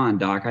right on,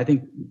 Doc. I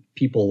think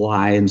people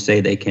lie and say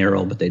they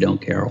carol, but they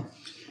don't carol.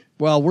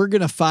 Well, we're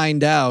going to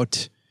find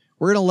out.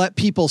 We're going to let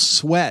people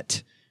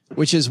sweat,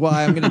 which is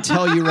why I'm going to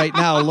tell you right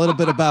now a little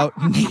bit about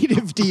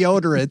native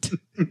deodorant.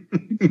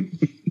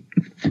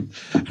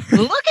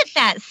 Look at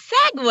that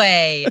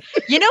segue.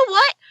 You know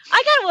what?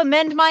 I got to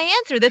amend my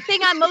answer. The thing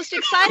I'm most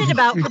excited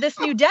about for this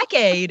new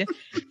decade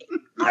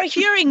are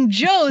hearing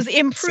Joe's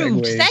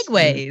improved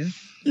segues.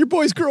 Your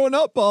boy's growing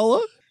up,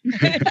 Paula.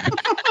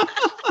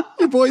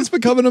 Your boy's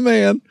becoming a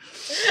man.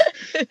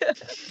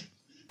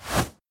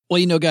 Well,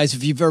 you know, guys,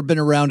 if you've ever been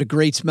around a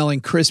great smelling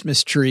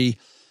Christmas tree,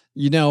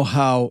 you know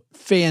how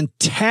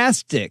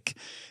fantastic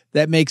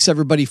that makes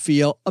everybody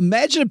feel.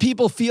 Imagine if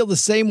people feel the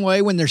same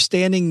way when they're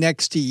standing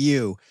next to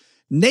you.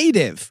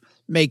 Native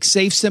makes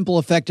safe, simple,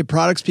 effective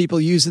products people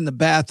use in the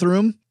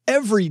bathroom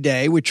every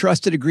day with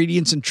trusted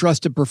ingredients and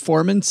trusted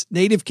performance.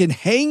 Native can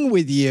hang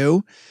with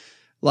you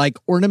like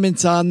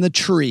ornaments on the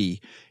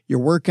tree. Your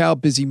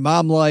workout, busy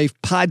mom life,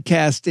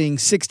 podcasting,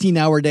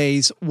 16-hour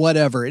days,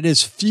 whatever. It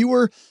has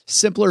fewer,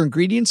 simpler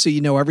ingredients, so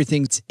you know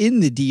everything's in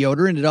the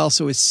deodorant. It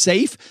also is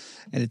safe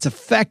and it's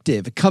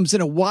effective. It comes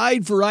in a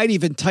wide variety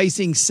of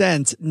enticing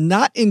scents,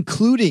 not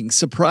including,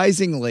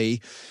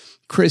 surprisingly,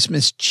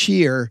 Christmas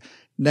cheer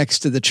next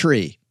to the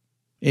tree.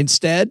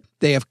 Instead,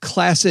 they have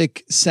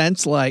classic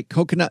scents like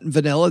coconut and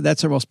vanilla.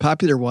 That's our most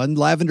popular one.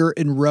 Lavender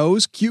and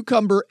rose,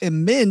 cucumber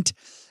and mint,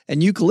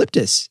 and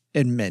eucalyptus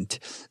and mint.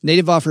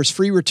 Native offers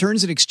free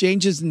returns and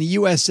exchanges in the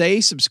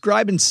USA.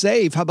 Subscribe and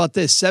save. How about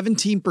this?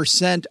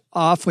 17%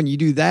 off when you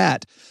do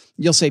that.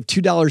 You'll save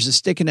 $2 a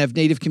stick and have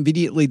Native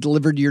conveniently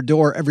delivered to your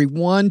door every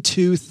 1,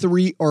 2,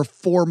 3, or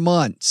 4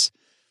 months.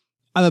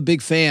 I'm a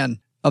big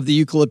fan of the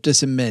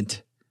eucalyptus and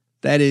mint.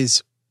 That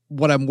is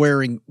what I'm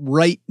wearing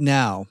right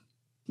now.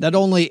 Not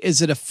only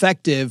is it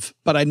effective,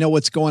 but I know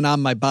what's going on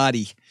in my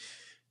body,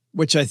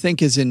 which I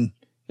think is an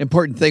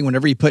important thing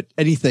whenever you put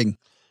anything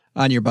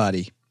on your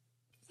body.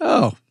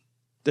 Oh,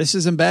 this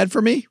isn't bad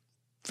for me?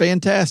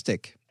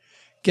 Fantastic.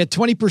 Get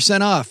 20%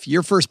 off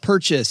your first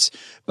purchase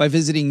by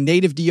visiting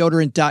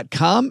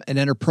nativedeodorant.com and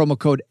enter promo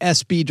code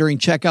SB during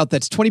checkout.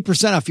 That's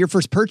 20% off your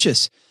first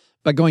purchase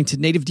by going to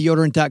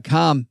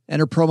nativedeodorant.com,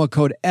 enter promo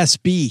code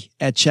SB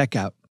at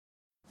checkout.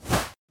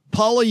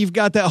 Paula, you've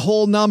got that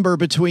whole number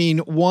between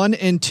 1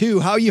 and 2.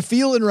 How are you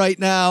feeling right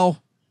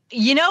now?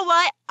 You know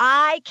what?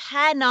 I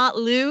cannot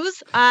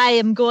lose.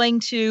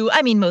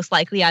 Most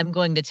likely I'm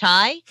going to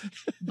tie,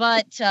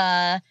 but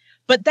that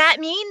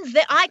means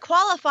that I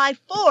qualify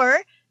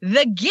for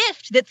the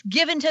gift that's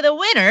given to the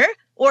winner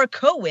or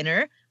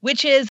co-winner,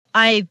 which is,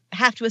 I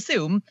have to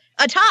assume,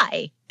 a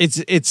tie. It's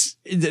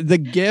the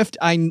gift.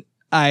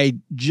 I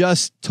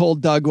just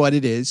told Doug what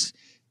it is,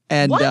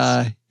 and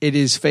it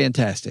is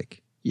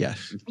fantastic.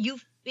 Yes.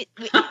 You've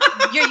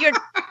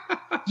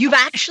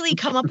actually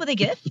come up with a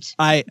gift? Because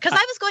I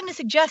was going to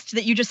suggest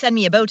that you just send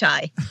me a bow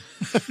tie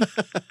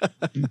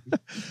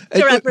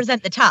to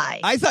represent the tie.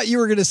 I thought you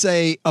were going to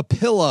say a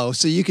pillow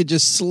so you could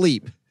just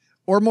sleep,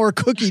 or more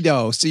cookie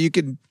dough so you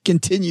could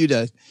continue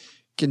to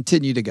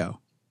go.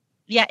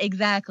 Yeah,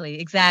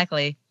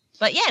 exactly.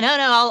 But yeah, no,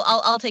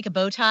 I'll take a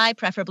bow tie,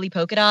 preferably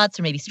polka dots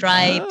or maybe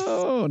stripes.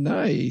 Oh,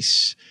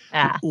 nice.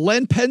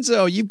 Len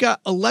Penzo, you've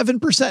got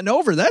 11% and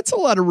over. That's a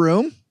lot of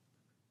room.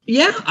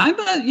 Yeah, I'm,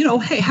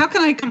 hey, how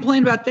can I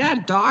complain about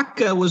that? Doc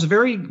was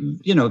very,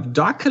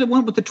 Doc could have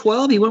went with the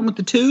 12. He went with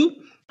the 2.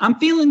 I'm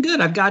feeling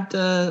good. I've got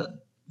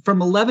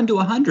from 11 to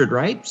 100,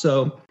 right?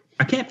 So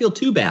I can't feel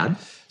too bad.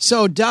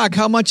 So, Doc,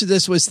 how much of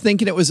this was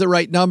thinking it was the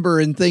right number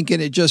and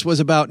thinking it just was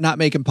about not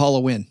making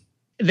Paula win?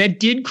 That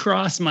did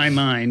cross my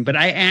mind, but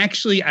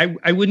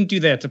I wouldn't do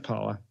that to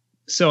Paula.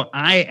 So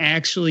I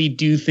actually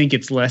do think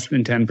it's less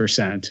than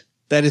 10%.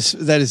 That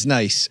is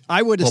nice.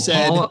 I would have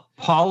said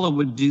Paula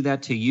would do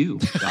that to you.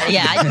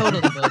 Yeah, I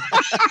totally would.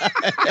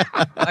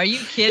 Are you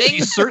kidding?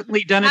 She's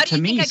certainly done it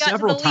to me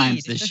several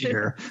times this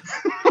year.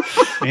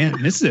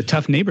 Man, this is a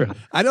tough neighborhood.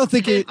 I don't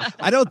think you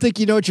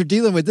know what you're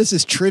dealing with. This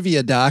is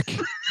trivia, Doc.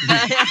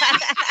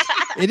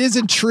 It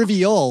isn't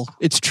trivial.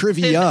 It's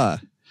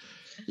trivia.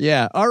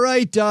 Yeah. All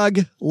right, Doug.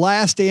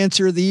 Last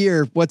answer of the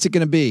year. What's it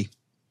going to be?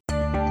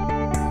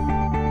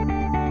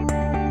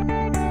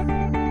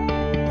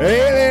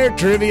 Hey there,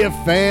 trivia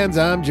fans.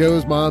 I'm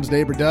Joe's mom's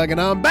neighbor, Doug,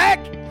 and I'm back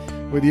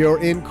with your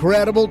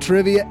incredible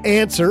trivia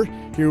answer.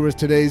 Here was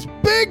today's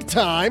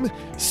big-time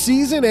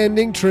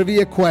season-ending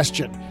trivia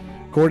question.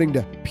 According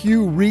to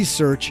Pew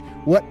Research,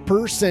 what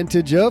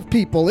percentage of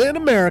people in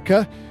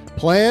America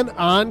plan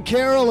on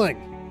caroling?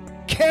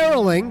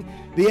 Caroling,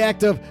 the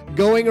act of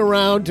going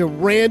around to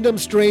random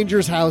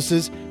strangers'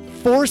 houses,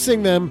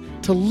 forcing them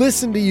to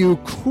listen to you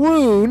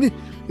croon,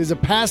 is a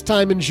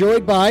pastime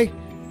enjoyed by...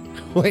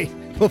 Wait.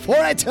 Before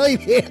I tell you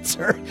the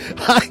answer,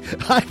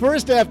 I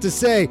first have to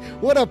say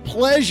what a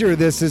pleasure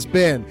this has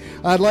been.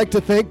 I'd like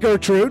to thank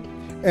Gertrude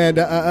and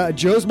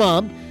Joe's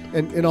mom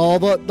and all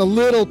the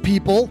little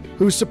people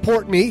who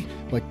support me,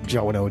 like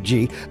Joe and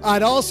OG.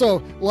 I'd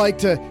also like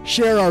to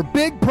share our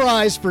big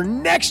prize for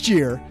next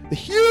year, the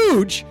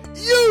huge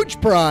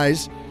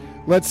prize.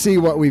 Let's see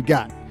what we've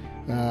got.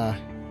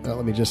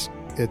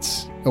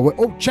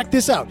 Check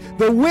this out.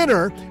 The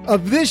winner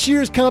of this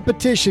year's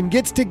competition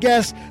gets to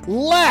guess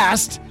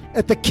last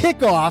at the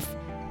kickoff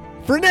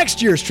for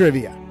next year's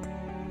trivia.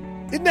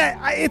 Isn't that,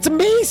 it's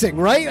amazing,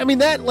 right? I mean,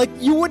 that, like,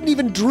 you wouldn't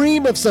even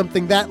dream of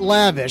something that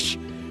lavish.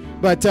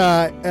 But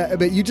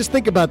you just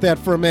think about that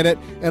for a minute,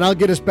 and I'll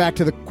get us back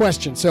to the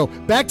question. So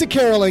back to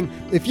caroling.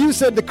 If you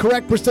said the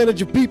correct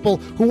percentage of people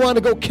who want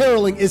to go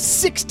caroling is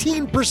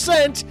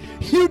 16%,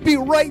 you'd be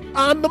right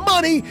on the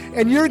money,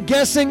 and you're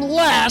guessing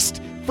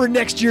last for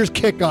next year's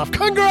kickoff.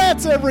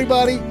 Congrats,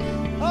 everybody.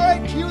 All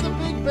right, cue the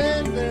big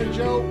band there,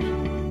 Joe.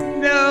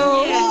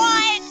 No.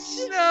 What?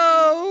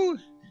 No.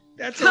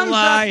 That's a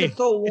lie.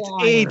 It's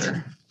 8.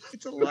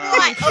 It's a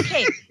lie. What?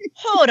 Okay,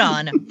 hold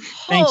on.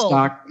 Thanks,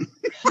 Doc.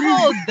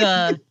 Hold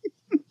the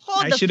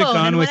I should have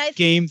gone with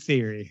game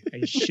theory.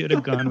 I should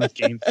have gone with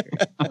game theory.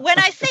 When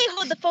I say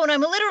hold the phone,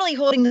 I'm literally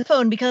holding the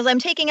phone because I'm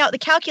taking out the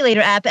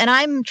calculator app and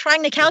I'm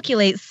trying to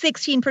calculate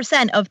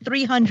 16% of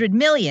 300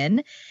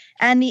 million.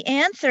 And the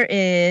answer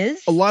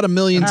is... a lot of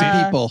millions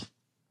of people.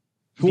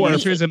 The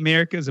answer is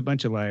America is a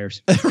bunch of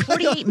liars.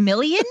 48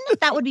 million?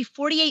 That would be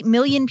 48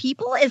 million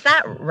people? Is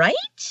that right?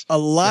 A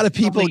lot of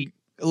people...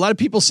 A lot of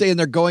people saying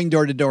they're going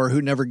door to door who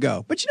never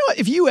go. But you know what?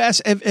 If you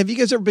ask, have you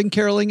guys ever been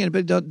caroling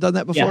and done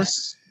that before?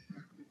 Yes.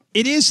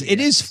 It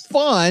is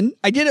fun.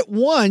 I did it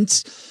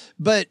once,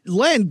 but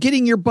Len,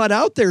 getting your butt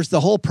out there is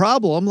the whole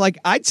problem. Like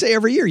I'd say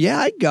every year, yeah,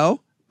 I'd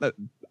go. But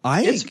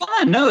it's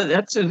fun. No,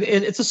 it's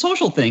a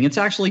social thing. It's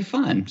actually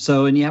fun.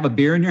 So, and you have a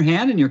beer in your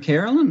hand and you're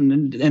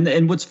caroling,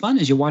 and what's fun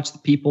is you watch the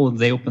people.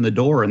 They open the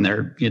door and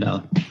they're,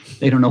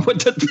 they don't know what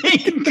to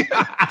think.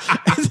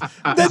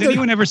 Does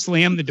anyone ever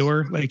slam the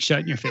door, like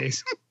shut in your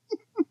face?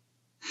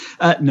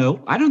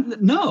 No, I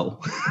don't know.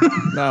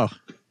 No,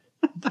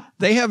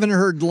 they haven't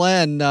heard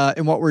Len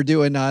and what we're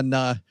doing on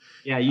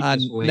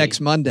next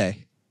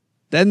Monday.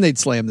 Then they'd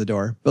slam the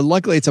door. But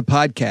luckily it's a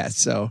podcast,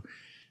 so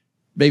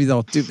maybe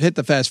they'll hit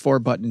the fast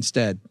forward button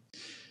instead.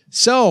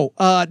 So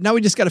now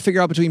we just got to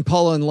figure out between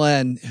Paula and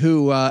Len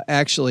who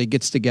actually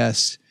gets to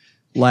guess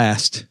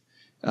last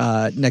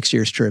next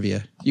year's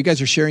trivia. You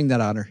guys are sharing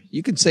that honor.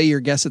 You can say your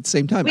guess at the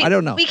same time. I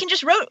don't know. We can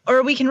just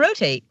we can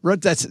rotate.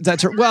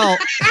 That's right. Well,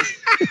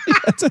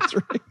 that's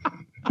right.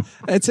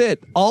 That's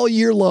it. All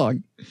year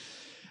long.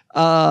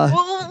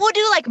 We'll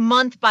do like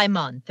month by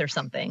month or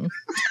something.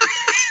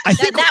 I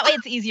think that way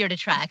it's easier to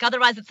track.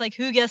 Otherwise, it's like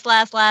who guessed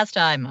last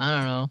time. I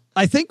don't know.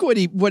 I think what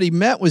he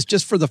meant was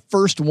just for the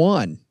first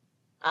one.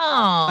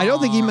 Oh, I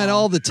don't think he meant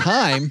all the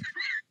time.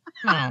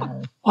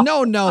 Oh.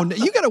 No.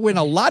 You got to win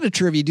a lot of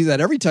trivia. You do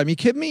that every time. You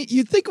kidding me?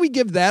 You think we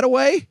give that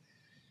away?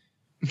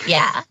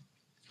 Yeah.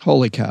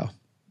 Holy cow.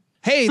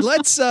 Hey,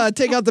 let's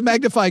take out the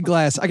magnifying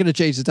glass. I got to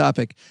change the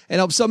topic and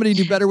help somebody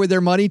do better with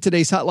their money.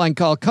 Today's hotline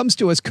call comes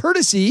to us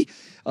courtesy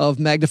of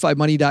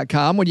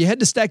MagnifyMoney.com. When you head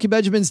to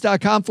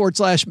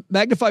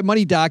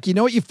StackyBenjamins.com/MagnifyMoneyDoc, you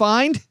know what you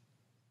find?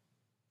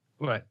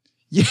 What?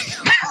 You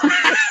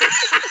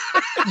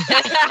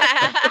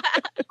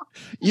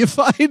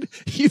find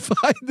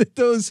that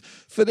those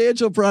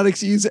financial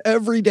products you use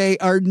every day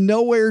are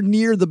nowhere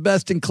near the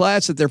best in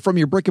class, that they're from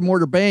your brick and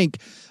mortar bank.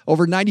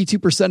 Over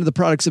 92% of the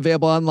products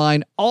available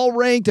online, all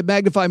ranked at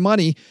Magnify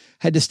Money.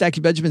 Head to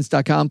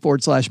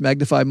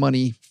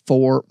StackyBenjamins.com/MagnifyMoney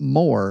for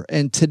more.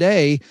 And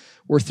today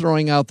we're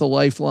throwing out the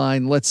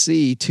lifeline. Let's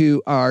see,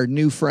 to our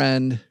new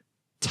friend,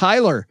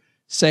 Tyler.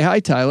 Say hi,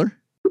 Tyler.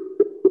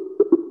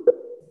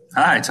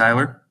 Hi,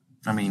 Tyler.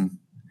 I mean,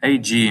 hey,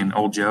 G and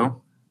old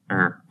Joe.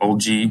 Or old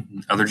G,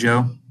 other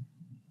Joe.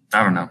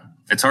 I don't know.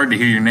 It's hard to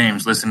hear your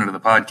names listening to the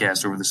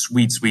podcast over the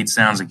sweet, sweet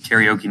sounds of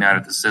karaoke night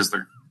at the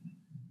Sizzler.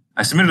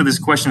 I submitted this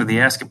question to the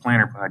Ask a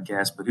Planner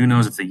podcast, but who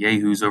knows if the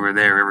yahoos over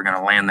there are ever going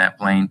to land that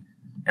plane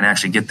and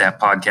actually get that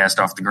podcast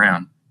off the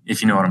ground,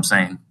 if you know what I'm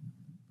saying.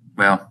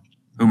 Well,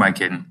 who am I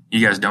kidding?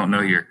 You guys don't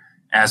know your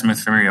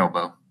azimuth from your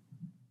elbow.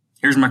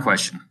 Here's my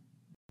question.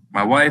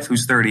 My wife,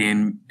 who's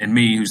 30, and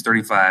me, who's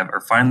 35, are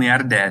finally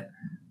out of debt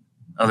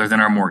other than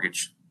our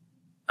mortgage.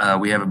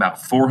 We have about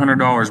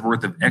 $400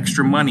 worth of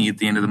extra money at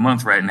the end of the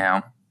month right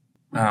now,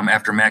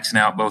 after maxing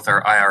out both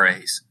our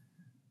IRAs.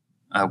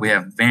 We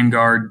have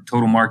Vanguard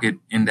total market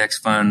index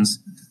funds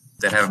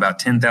that have about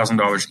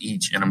 $10,000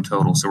 each in them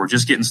total. So we're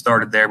just getting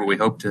started there, but we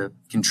hope to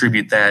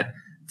contribute that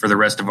for the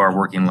rest of our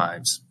working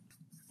lives.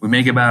 We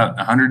make about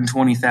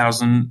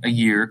 $120,000 a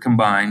year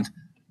combined,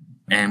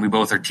 and we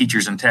both are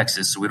teachers in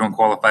Texas, so we don't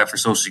qualify for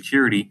Social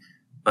Security,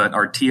 but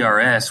our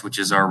TRS, which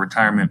is our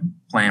retirement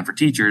plan for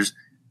teachers,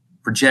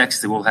 projects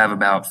that we'll have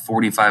about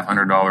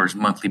 $4,500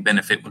 monthly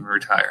benefit when we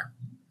retire.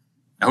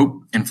 I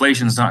hope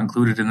inflation is not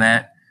included in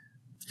that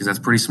because that's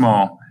pretty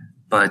small.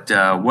 But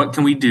what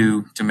can we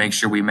do to make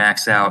sure we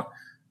max out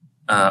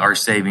our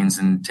savings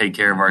and take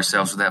care of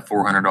ourselves with that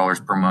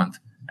 $400 per month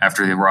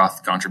after the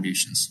Roth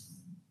contributions?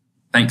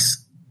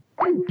 Thanks.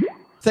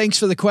 Thanks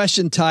for the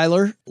question,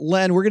 Tyler.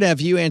 Len, we're going to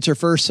have you answer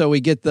first so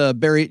we get the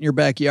bury it in your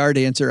backyard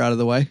answer out of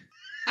the way.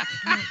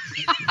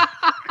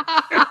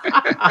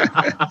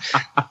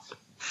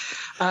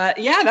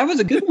 Yeah, that was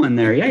a good one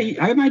there. Yeah,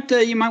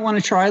 you might want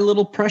to try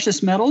little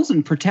precious metals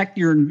and protect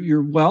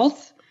your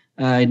wealth.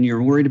 And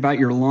you're worried about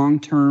your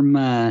long-term,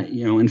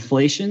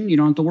 inflation. You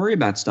don't have to worry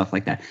about stuff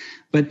like that.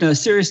 But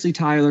seriously,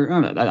 Tyler,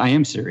 I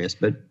am serious.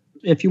 But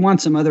if you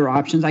want some other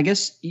options, I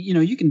guess,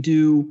 you can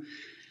do,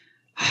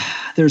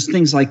 there's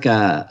things like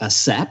a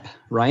SEP,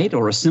 right?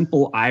 Or a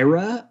simple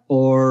IRA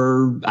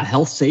or a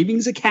health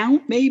savings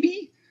account,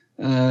 maybe.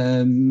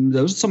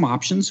 Those are some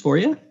options for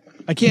you.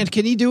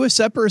 Can he do a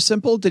SEP or a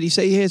simple? Did he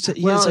say he has?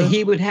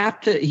 He'd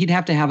have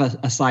to have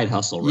a side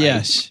hustle, right?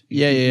 Yes.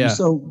 Yeah.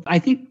 So I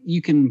think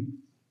you can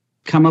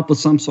come up with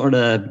some sort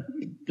of,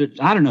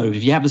 I don't know,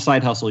 if you have a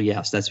side hustle,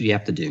 yes, that's what you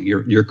have to do.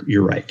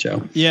 You're right,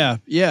 Joe. Yeah.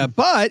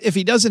 But if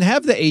he doesn't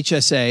have the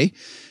HSA,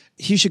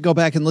 he should go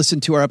back and listen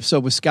to our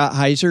episode with Scott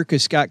Heiser,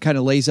 because Scott kind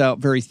of lays out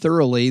very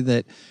thoroughly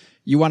that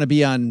you want to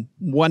be on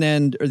one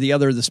end or the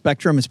other of the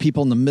spectrum. As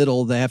people in the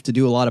middle, they have to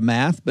do a lot of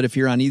math. But if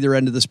you're on either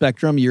end of the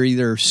spectrum, you're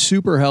either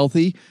super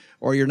healthy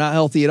or you're not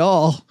healthy at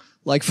all.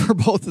 Like for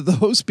both of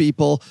those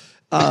people,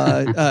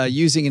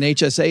 using an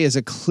HSA is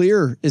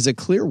a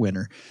clear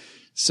winner.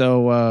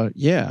 So,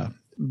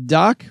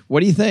 Doc, what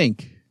do you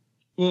think?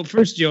 Well,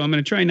 first, Joe, I'm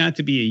going to try not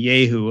to be a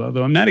yahoo,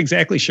 although I'm not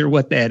exactly sure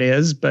what that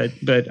is, but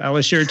I'll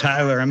assure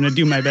Tyler I'm going to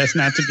do my best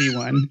not to be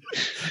one.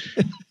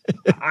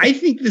 I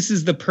think this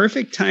is the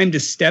perfect time to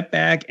step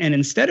back and,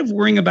 instead of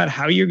worrying about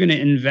how you're going to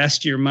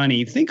invest your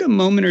money, think a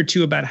moment or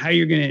two about how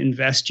you're going to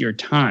invest your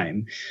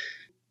time.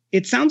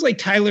 It sounds like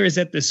Tyler is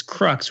at this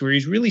crux where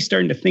he's really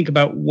starting to think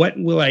about, what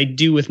will I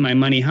do with my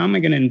money? How am I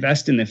going to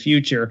invest in the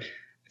future?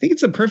 I think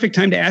it's the perfect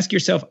time to ask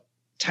yourself,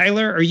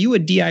 Tyler, are you a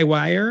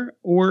DIYer,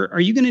 or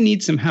are you going to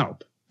need some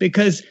help?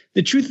 Because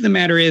the truth of the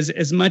matter is,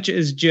 as much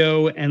as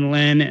Joe and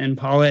Len and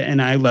Paula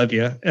and I love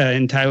you,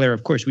 and Tyler,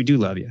 of course, we do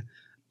love you,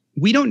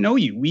 we don't know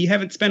you. We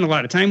haven't spent a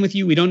lot of time with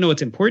you. We don't know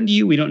what's important to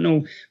you. We don't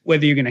know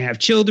whether you're going to have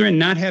children,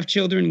 not have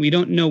children. We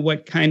don't know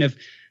what kind of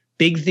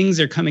big things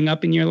are coming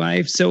up in your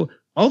life. So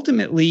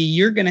ultimately,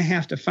 you're going to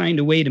have to find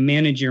a way to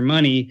manage your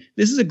money.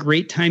 This is a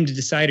great time to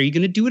decide, are you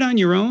going to do it on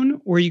your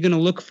own, or are you going to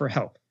look for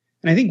help?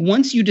 And I think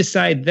once you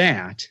decide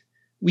that,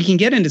 we can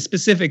get into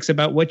specifics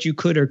about what you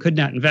could or could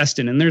not invest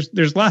in. And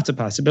there's lots of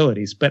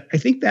possibilities, but I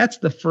think that's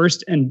the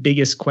first and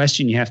biggest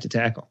question you have to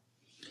tackle.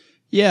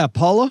 Yeah,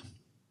 Paula?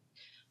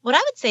 What I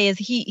would say is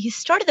he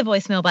started the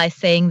voicemail by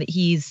saying that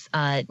he's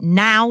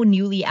now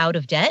newly out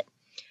of debt.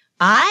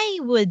 I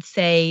would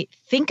say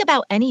think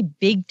about any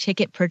big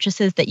ticket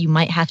purchases that you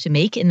might have to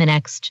make in the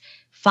next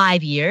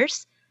 5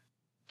 years.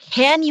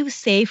 Can you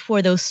save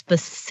for those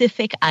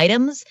specific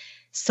items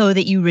so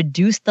that you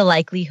reduce the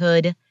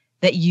likelihood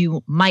that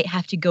you might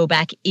have to go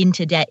back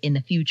into debt in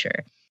the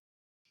future?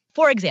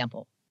 For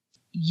example,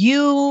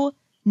 you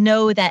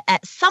know that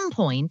at some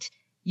point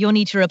you'll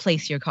need to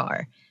replace your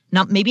car.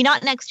 Maybe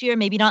not next year,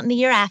 maybe not in the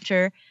year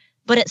after,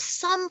 but at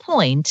some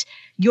point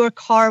your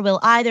car will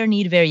either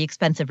need very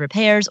expensive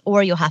repairs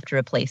or you'll have to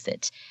replace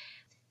it.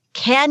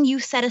 Can you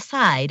set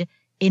aside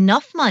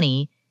enough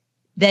money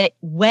that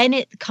when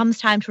it comes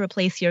time to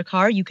replace your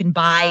car, you can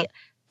buy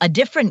a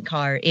different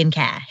car in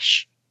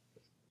cash?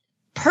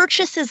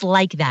 Purchases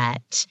like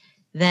that,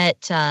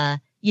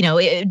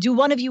 do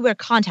one of you wear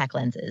contact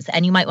lenses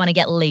and you might want to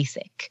get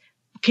LASIK?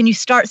 Can you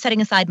start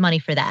setting aside money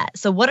for that?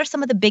 So what are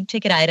some of the big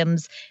ticket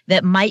items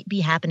that might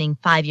be happening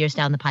 5 years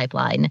down the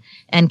pipeline?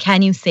 And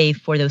can you save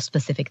for those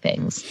specific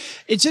things?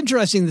 It's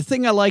interesting. The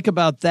thing I like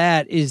about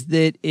that is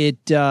that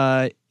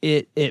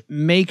it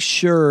makes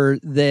sure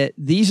that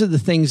these are the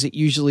things that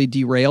usually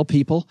derail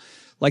people.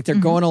 Like they're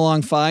going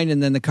along fine,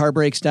 and then the car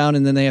breaks down,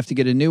 and then they have to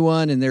get a new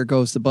one, and there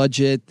goes the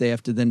budget. They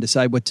have to then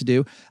decide what to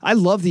do. I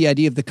love the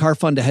idea of the car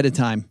fund ahead of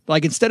time.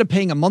 Like instead of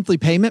paying a monthly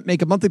payment,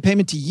 make a monthly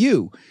payment to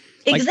you.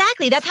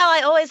 Exactly. That's how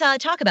I always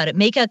talk about it.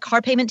 Make a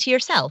car payment to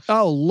yourself.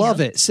 Oh,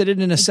 love it. Sit it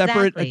in a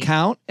separate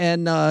account.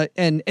 And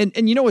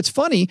you know what's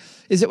funny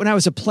is that when I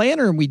was a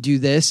planner and we do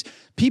this,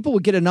 people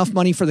would get enough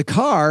money for the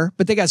car,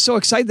 but they got so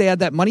excited they had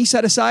that money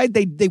set aside,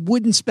 they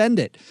wouldn't spend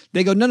it.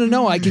 They go,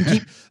 no, I can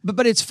keep.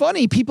 But it's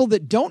funny, people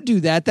that don't do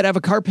that have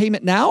a car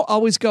payment now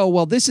always go,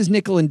 well, this is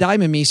nickel and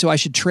diming me, so I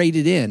should trade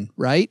it in,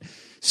 right?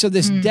 So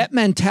this debt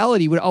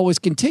mentality would always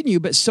continue,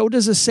 but so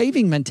does a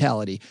saving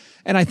mentality.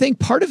 And I think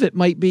part of it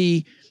might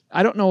be,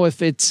 I don't know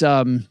if it's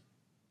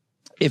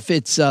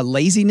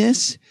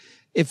laziness,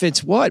 if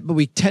it's what, but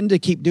we tend to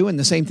keep doing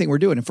the same thing we're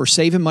doing. If we're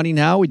saving money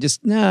now, we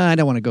just, I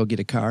don't want to go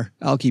get a car.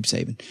 I'll keep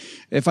saving.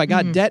 If I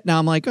got debt now,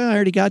 I'm like, I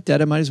already got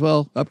debt. I might as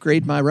well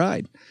upgrade my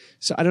ride.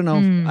 So I don't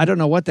know. I don't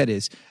know what that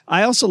is.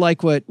 I also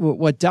like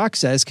what Doc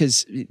says,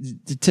 because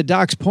to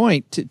Doc's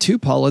point, to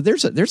Paula,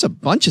 there's a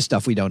bunch of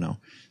stuff we don't know.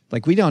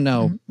 Like we don't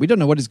know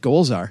what his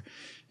goals are.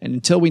 And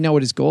until we know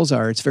what his goals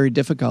are, it's very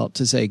difficult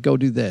to say, go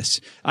do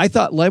this. I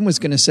thought Len was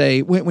going to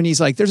say, when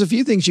he's like, there's a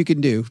few things you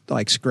can do,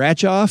 like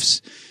scratch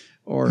offs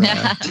or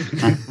that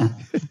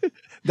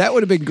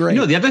would have been great.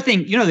 The other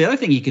thing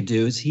he could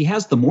do is he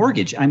has the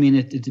mortgage. I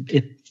mean,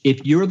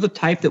 if you're the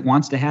type that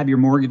wants to have your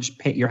mortgage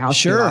pay your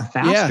house paid off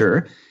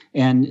faster,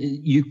 and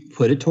you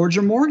put it towards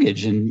your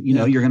mortgage, and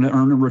you're going to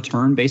earn a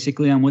return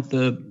basically on what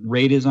the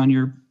rate is on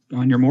your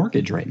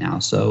mortgage right now.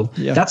 So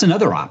that's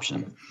another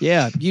option.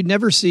 Yeah. You'd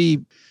never see,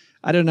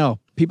 I don't know,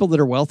 people that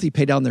are wealthy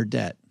pay down their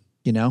debt.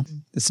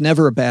 It's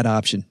never a bad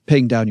option,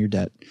 paying down your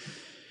debt.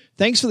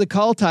 Thanks for the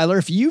call, Tyler.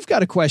 If you've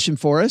got a question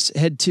for us,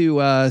 head to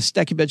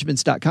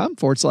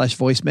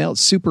stackingbenjamins.com/voicemail.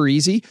 It's super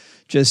easy.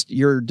 Just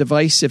your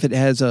device, if it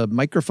has a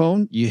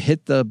microphone, you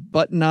hit the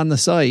button on the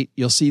site,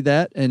 you'll see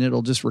that, and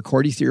it'll just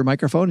record you through your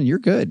microphone, and you're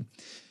good.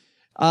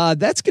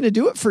 That's going to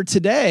do it for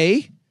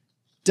today.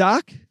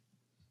 Doc,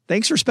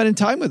 thanks for spending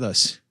time with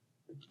us.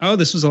 Oh,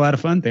 this was a lot of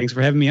fun. Thanks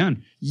for having me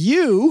on.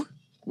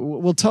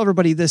 We'll tell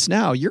everybody this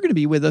now. You're going to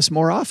be with us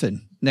more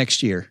often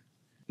next year.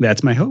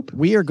 That's my hope.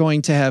 We are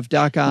going to have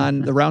Doc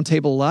on the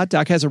Roundtable a lot.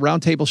 Doc has a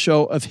Roundtable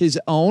show of his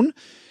own,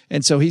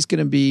 and so he's going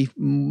to be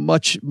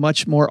much,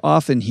 much more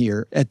often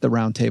here at the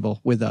Roundtable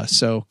with us.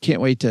 So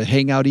can't wait to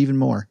hang out even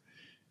more.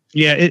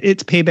 Yeah,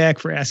 it's payback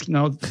for asking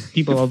all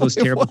people all those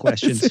terrible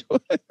questions.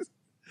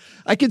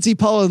 I can see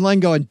Paula and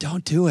Len going,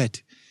 "Don't do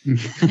it.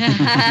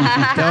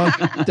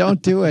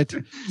 don't do it."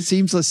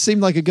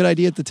 Seemed like a good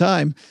idea at the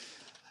time.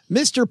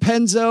 Mr.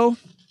 Penzo,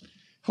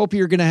 hope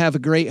you're going to have a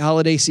great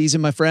holiday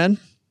season, my friend.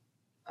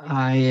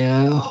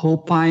 I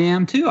hope I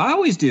am too. I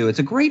always do. It's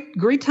a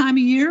great time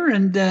of year,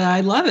 and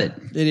I love it.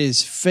 It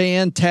is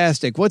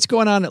fantastic. What's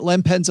going on at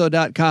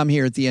lenpenzo.com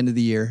here at the end of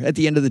the year, at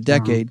the end of the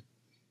decade?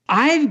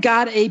 I've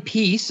got a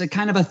piece, a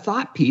kind of a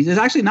thought piece. It's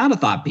actually not a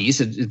thought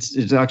piece.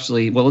 It's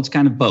actually, well, it's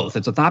kind of both.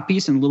 It's a thought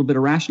piece and a little bit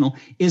irrational.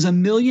 Is $1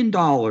 million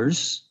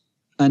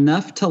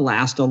enough to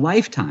last a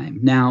lifetime?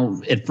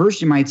 Now, at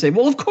first you might say,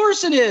 well, of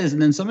course it is.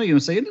 And then some of you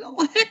will say,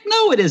 oh, heck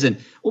no, it isn't.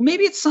 Well,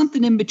 maybe it's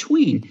something in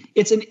between.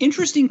 It's an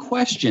interesting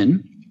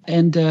question,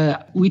 and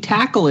we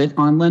tackle it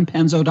on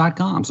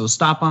lenpenzo.com. So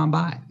stop on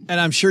by.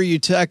 And I'm sure you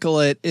tackle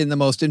it in the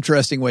most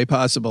interesting way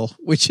possible,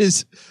 which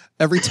is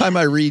every time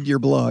I read your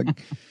blog,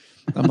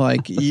 I'm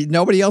like,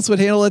 nobody else would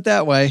handle it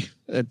that way.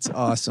 It's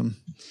awesome.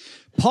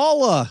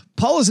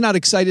 Paula's not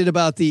excited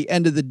about the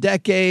end of the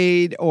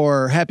decade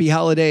or happy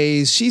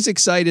holidays. She's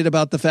excited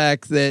about the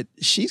fact that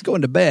she's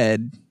going to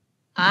bed.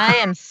 I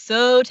am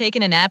so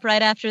taking a nap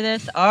right after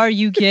this. Are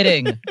you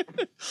kidding?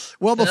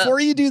 Well, before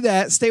you do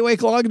that, stay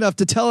awake long enough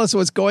to tell us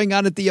what's going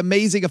on at the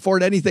amazing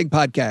Afford Anything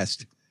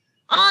podcast.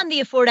 On the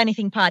Afford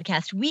Anything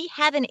podcast, we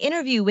have an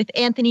interview with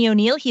Anthony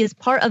O'Neill. He is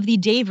part of the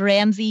Dave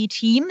Ramsey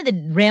team, the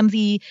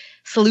Ramsey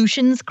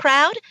Solutions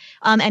crowd.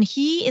 And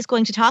he is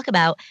going to talk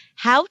about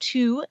how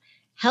to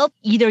help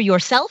either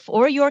yourself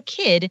or your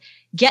kid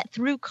get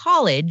through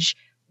college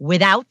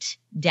without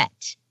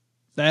debt.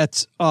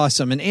 That's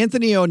awesome. And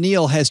Anthony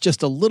O'Neill has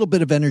just a little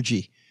bit of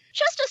energy.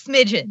 Just a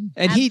smidgen.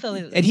 And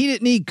absolutely. He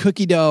didn't need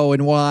cookie dough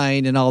and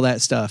wine and all that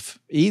stuff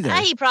either.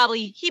 He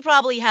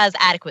probably has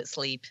adequate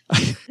sleep.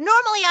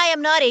 Normally, I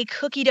am not a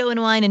cookie dough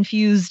and wine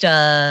infused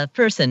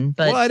person,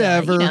 but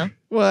whatever.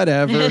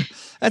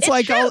 That's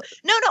like true.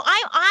 No.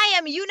 I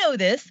am. You know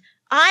this.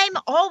 I'm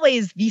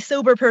always the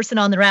sober person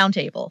on the round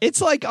table. It's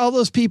like all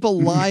those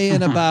people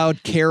lying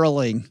about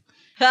caroling.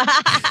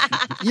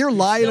 You're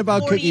lying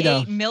about cookie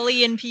dough. 48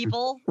 million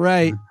people.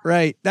 Right.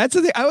 That's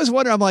the thing. I was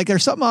wondering, I'm like,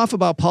 there's something off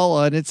about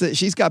Paula, and it's that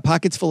she's got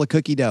pockets full of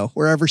cookie dough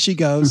wherever she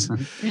goes.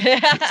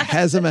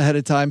 Has them ahead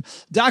of time.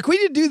 Doc, we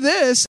didn't do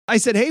this. I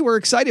said, hey, we're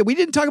excited. We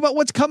didn't talk about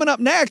what's coming up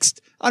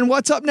next on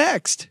What's Up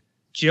Next.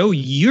 Joe,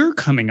 you're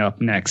coming up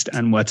next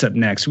on What's Up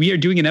Next. We are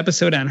doing an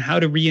episode on how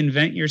to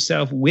reinvent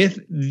yourself with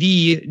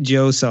the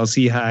Joe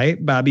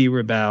Saul-Sehy, Bobby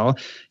Rebell,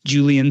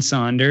 Julian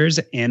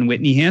Saunders, and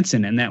Whitney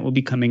Hansen, and that will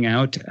be coming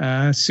out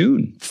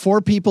soon.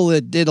 4 people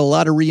that did a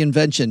lot of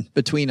reinvention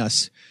between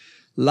us.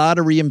 A lot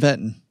of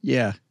reinventing.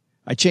 Yeah.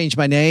 I changed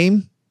my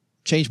name,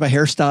 changed my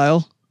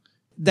hairstyle.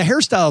 The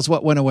hairstyle is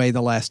what went away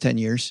the last 10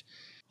 years.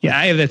 Yeah,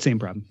 I have that same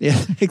problem.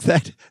 Yeah,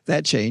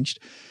 that changed.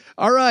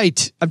 All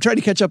right. I'm trying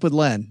to catch up with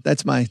Len.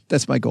 That's my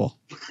goal.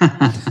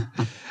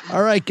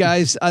 All right,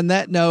 guys. On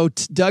that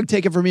note, Doug,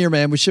 take it from here,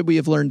 man. What should we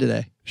have learned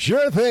today?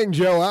 Sure thing,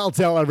 Joe. I'll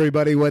tell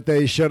everybody what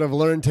they should have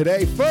learned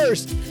today.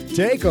 First,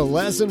 take a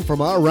lesson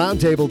from our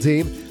roundtable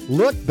team.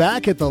 Look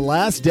back at the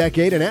last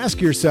decade and ask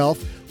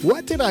yourself,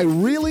 what did I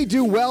really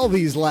do well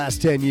these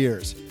last 10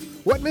 years?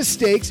 What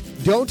mistakes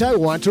don't I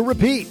want to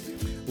repeat?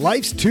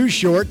 Life's too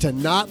short to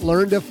not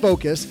learn to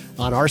focus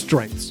on our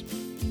strengths.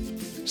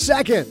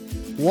 Second,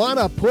 want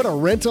to put a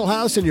rental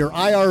house in your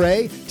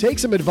IRA? Take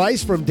some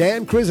advice from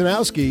Dan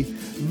Krzyzanowski.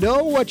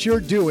 Know what you're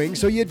doing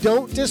so you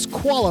don't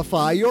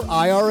disqualify your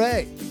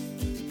IRA.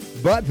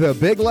 But the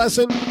big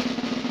lesson?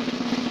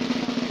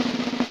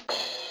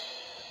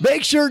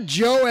 Make sure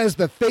Joe has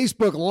the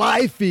Facebook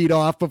live feed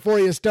off before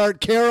you start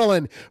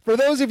caroling. For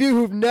those of you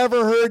who've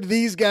never heard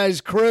these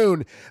guys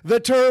croon, the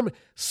term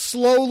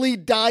slowly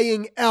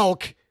dying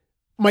elk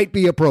might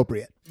be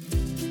appropriate.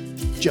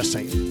 Just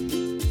saying.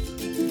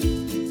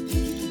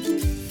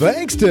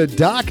 Thanks to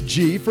Doc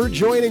G for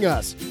joining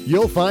us.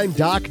 You'll find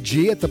Doc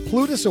G at the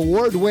Plutus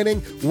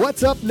Award-winning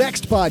What's Up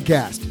Next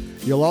podcast.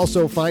 You'll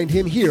also find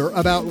him here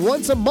about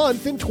once a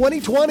month in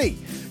 2020.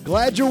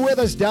 Glad you're with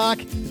us, Doc.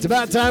 It's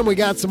about time we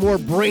got some more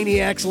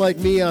brainiacs like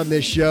me on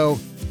this show.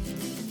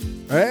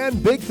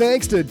 And big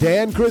thanks to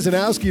Dan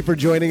Krzyzanowski for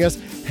joining us.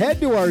 Head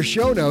to our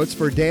show notes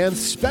for Dan's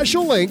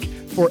special link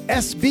for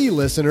SB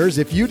listeners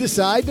if you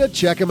decide to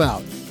check him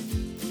out.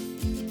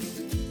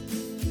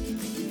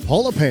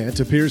 Pull a Pant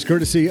appears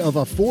courtesy of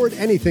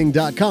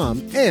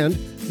AffordAnything.com and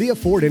the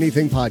Afford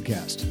Anything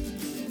podcast.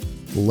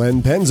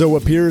 Len Penzo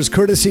appears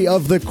courtesy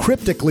of the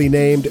cryptically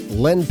named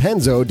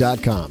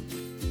lenpenzo.com.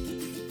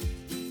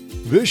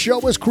 This show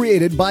was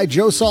created by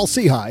Joe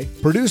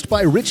Saul-Sehy, produced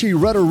by Richie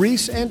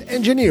Rutter-Reese, and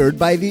engineered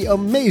by the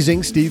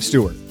amazing Steve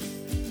Stewart.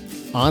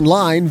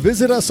 Online,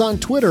 visit us on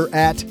Twitter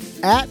at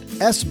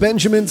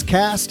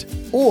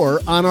SBenjaminsCast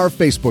or on our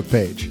Facebook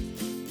page.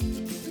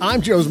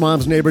 I'm Joe's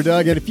mom's neighbor,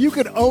 Doug, and if you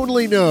could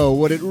only know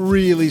what it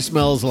really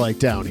smells like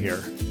down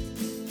here.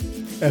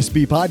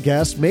 SB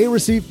Podcasts may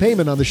receive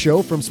payment on the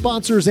show from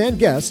sponsors and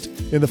guests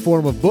in the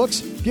form of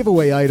books,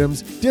 giveaway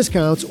items,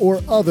 discounts,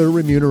 or other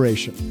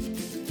remuneration.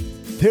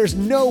 There's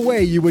no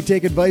way you would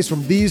take advice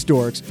from these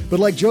dorks, but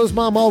like Joe's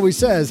mom always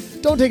says,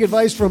 don't take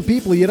advice from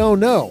people you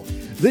don't know.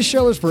 This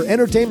show is for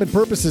entertainment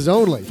purposes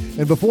only,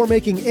 and before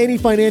making any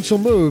financial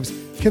moves,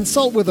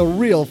 consult with a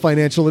real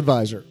financial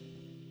advisor.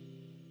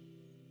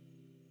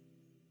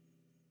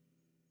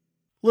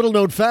 Little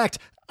known fact,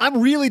 I'm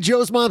really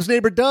Joe's mom's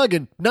neighbor Doug,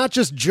 and not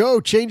just Joe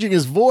changing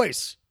his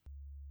voice.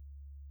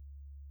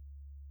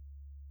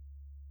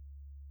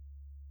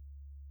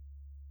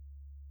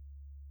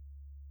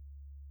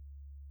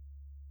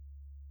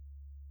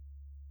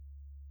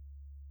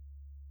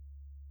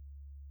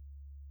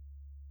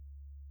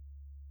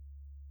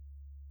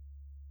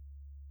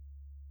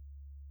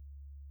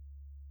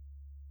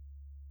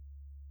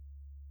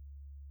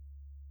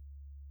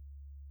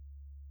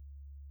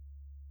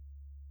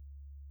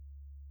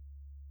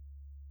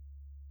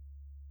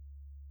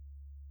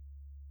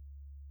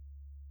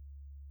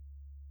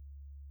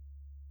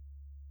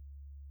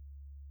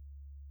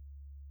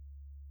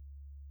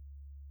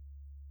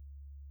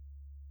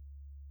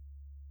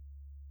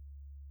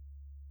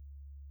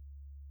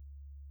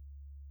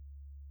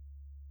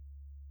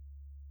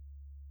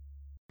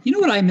 You know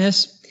what I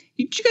miss?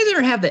 Did you guys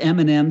ever have the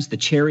M&Ms, the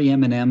cherry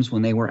M&Ms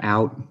when they were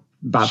out?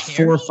 About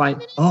cherry? 4 or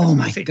 5. Oh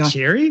my God.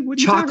 Cherry? What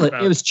are you chocolate. talking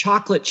about? It was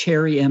chocolate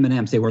cherry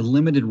M&Ms. They were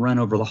limited run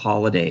over the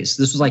holidays.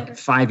 This was like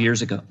 5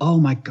 years ago. Oh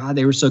my God.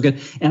 They were so good.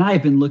 And I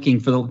have been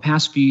looking for the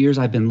past few years.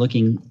 I've been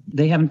looking.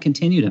 They haven't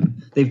continued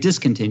them. They've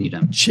discontinued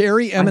them.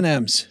 Cherry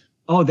M&Ms.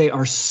 They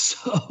are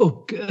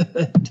so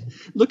good.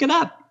 Look it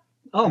up.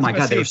 Oh my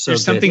God. They're so good.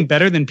 There's something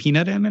better than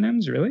peanut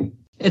M&Ms, really?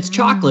 It's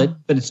chocolate,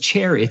 but it's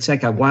cherry. It's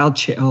like a wild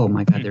cherry. Oh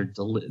my God,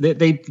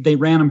 they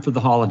ran them for the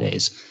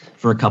holidays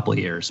for a couple of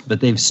years,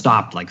 but they've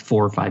stopped like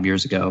 4 or 5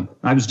 years ago.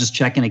 I was just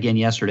checking again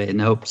yesterday.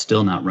 Nope,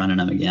 still not running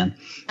them again.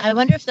 I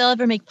wonder if they'll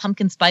ever make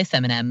pumpkin spice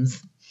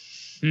M&Ms.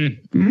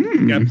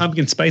 Got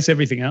pumpkin spice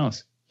everything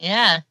else.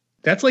 Yeah.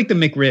 That's like the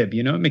McRib.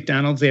 You know, at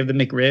McDonald's they have the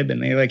McRib,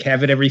 and they like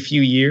have it every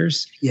few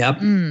years.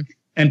 Yep.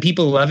 And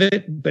people love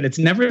it, but it's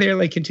never there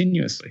like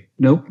continuously.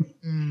 Nope.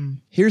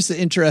 Here's the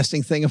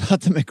interesting thing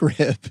about the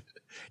McRib.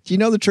 Do you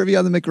know the trivia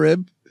on the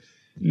McRib?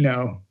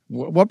 No.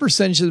 What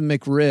percentage of the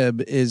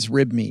McRib is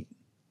rib meat?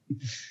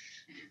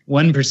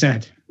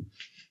 1%.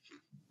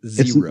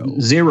 Zero.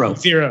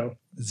 Zero.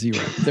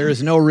 There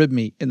is no rib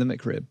meat in the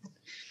McRib.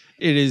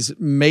 It is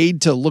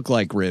made to look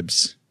like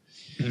ribs.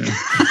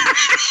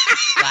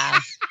 Wow.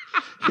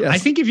 Yes. I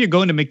think if you're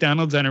going to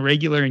McDonald's on a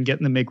regular and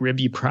getting the McRib,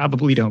 you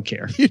probably don't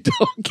care. You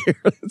don't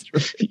care. That's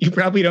right. You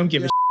probably don't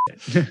give a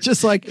shit.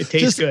 Just like it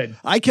tastes good.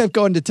 I kept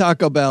going to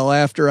Taco Bell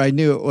after I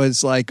knew it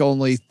was like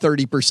only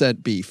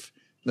 30% beef.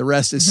 The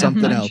rest is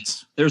something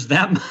else. There's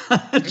that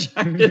much.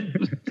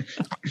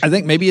 I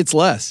think maybe it's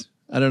less.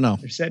 I don't know.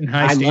 They're setting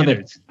high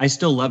standards. Love it. I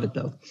still love it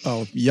though.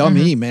 Oh,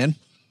 yummy, man.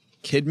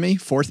 Kid me?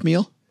 Fourth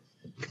meal?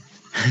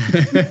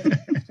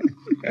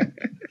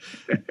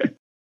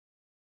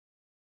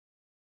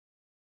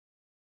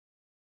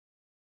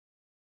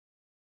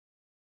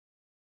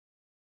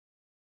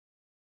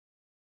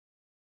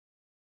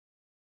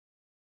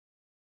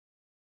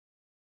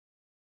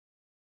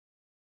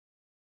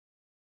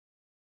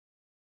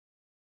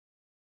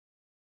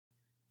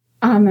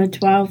 On the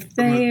 12th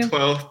day. On the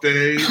 12th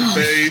day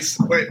base.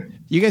 Wait.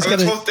 You guys got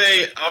the 12th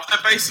day of the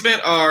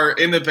basement or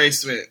in the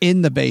basement?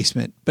 In the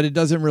basement, but it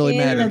doesn't really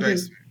matter.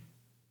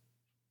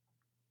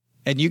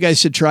 And you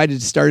guys should try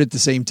to start at the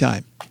same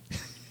time.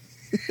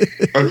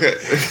 Okay.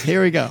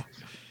 Here we go.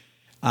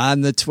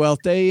 On the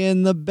 12th day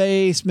in the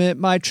basement,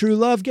 my true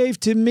love gave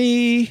to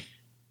me.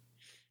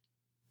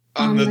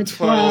 On the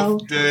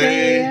 12th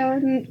day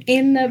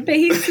in the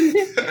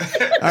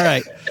basement. All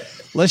right.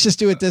 Let's just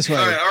do it this way.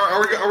 All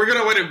right, are we going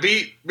to wait a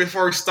beat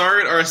before we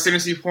start, or as soon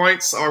as he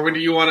points, or when do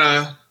you want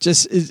to?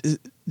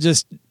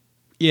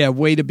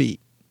 Wait a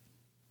beat.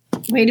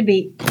 Wait a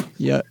beat.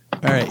 Yeah.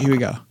 All right, here we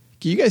go.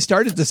 You guys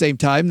started at the same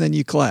time, then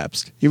you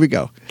collapsed. Here we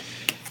go.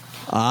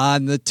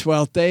 On the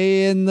 12th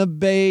day in the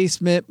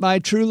basement, my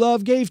true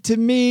love gave to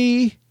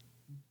me.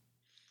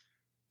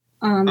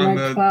 On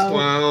the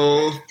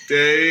 12th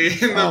day.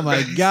 Oh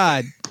my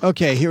God.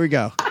 Okay, here we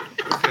go.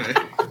 Okay.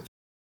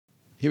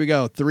 Here we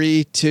go.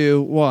 3,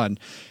 2, 1.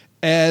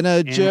 And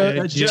a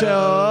Joe.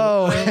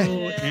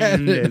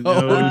 And an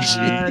OG.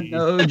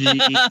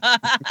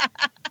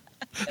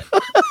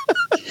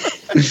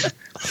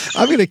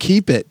 I'm going to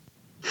keep it.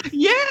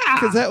 Yeah.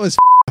 Because that was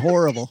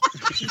horrible.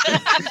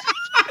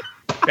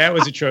 That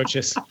was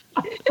atrocious.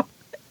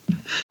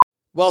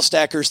 Well,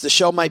 Stackers, the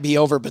show might be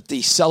over, but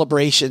the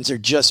celebrations are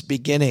just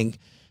beginning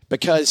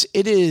because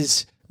it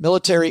is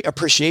Military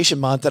Appreciation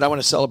Month, and I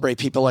want to celebrate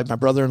people like my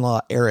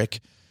brother-in-law, Eric,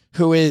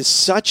 who is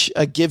such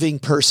a giving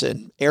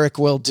person. Eric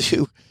will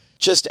do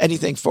just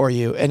anything for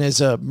you. And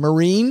as a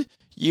Marine,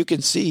 you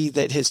can see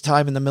that his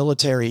time in the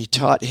military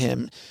taught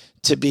him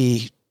to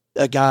be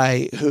a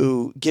guy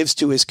who gives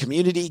to his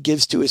community,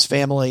 gives to his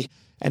family,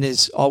 and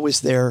is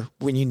always there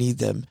when you need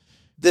them.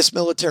 This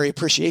Military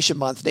Appreciation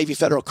Month, Navy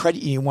Federal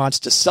Credit Union wants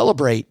to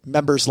celebrate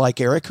members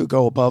like Eric who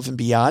go above and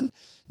beyond.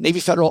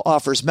 Navy Federal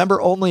offers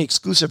member-only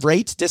exclusive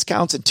rates,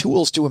 discounts, and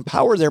tools to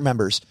empower their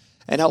members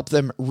and help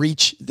them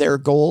reach their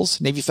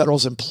goals. Navy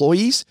Federal's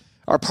employees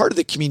are part of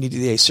the community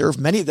they serve.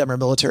 Many of them are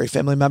military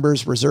family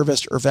members,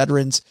 reservists, or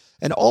veterans,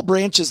 and all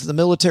branches of the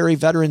military,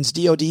 veterans,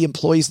 DOD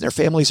employees, and their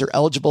families are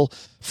eligible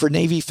for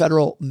Navy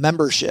Federal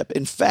membership.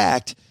 In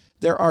fact,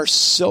 there are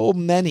so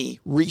many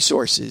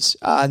resources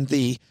on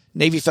the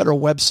Navy Federal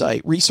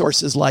website,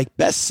 resources like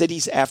Best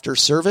Cities After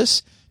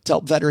Service to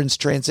help veterans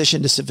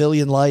transition to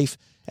civilian life,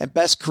 and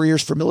Best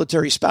Careers for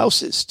Military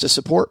Spouses to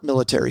support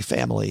military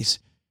families.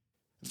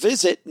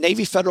 Visit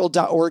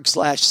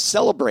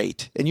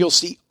NavyFederal.org/celebrate, and you'll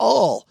see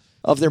all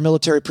of their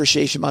Military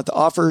Appreciation Month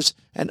offers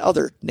and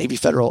other Navy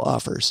Federal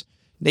offers.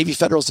 Navy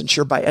Federal is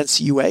insured by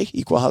NCUA,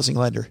 Equal Housing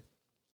Lender.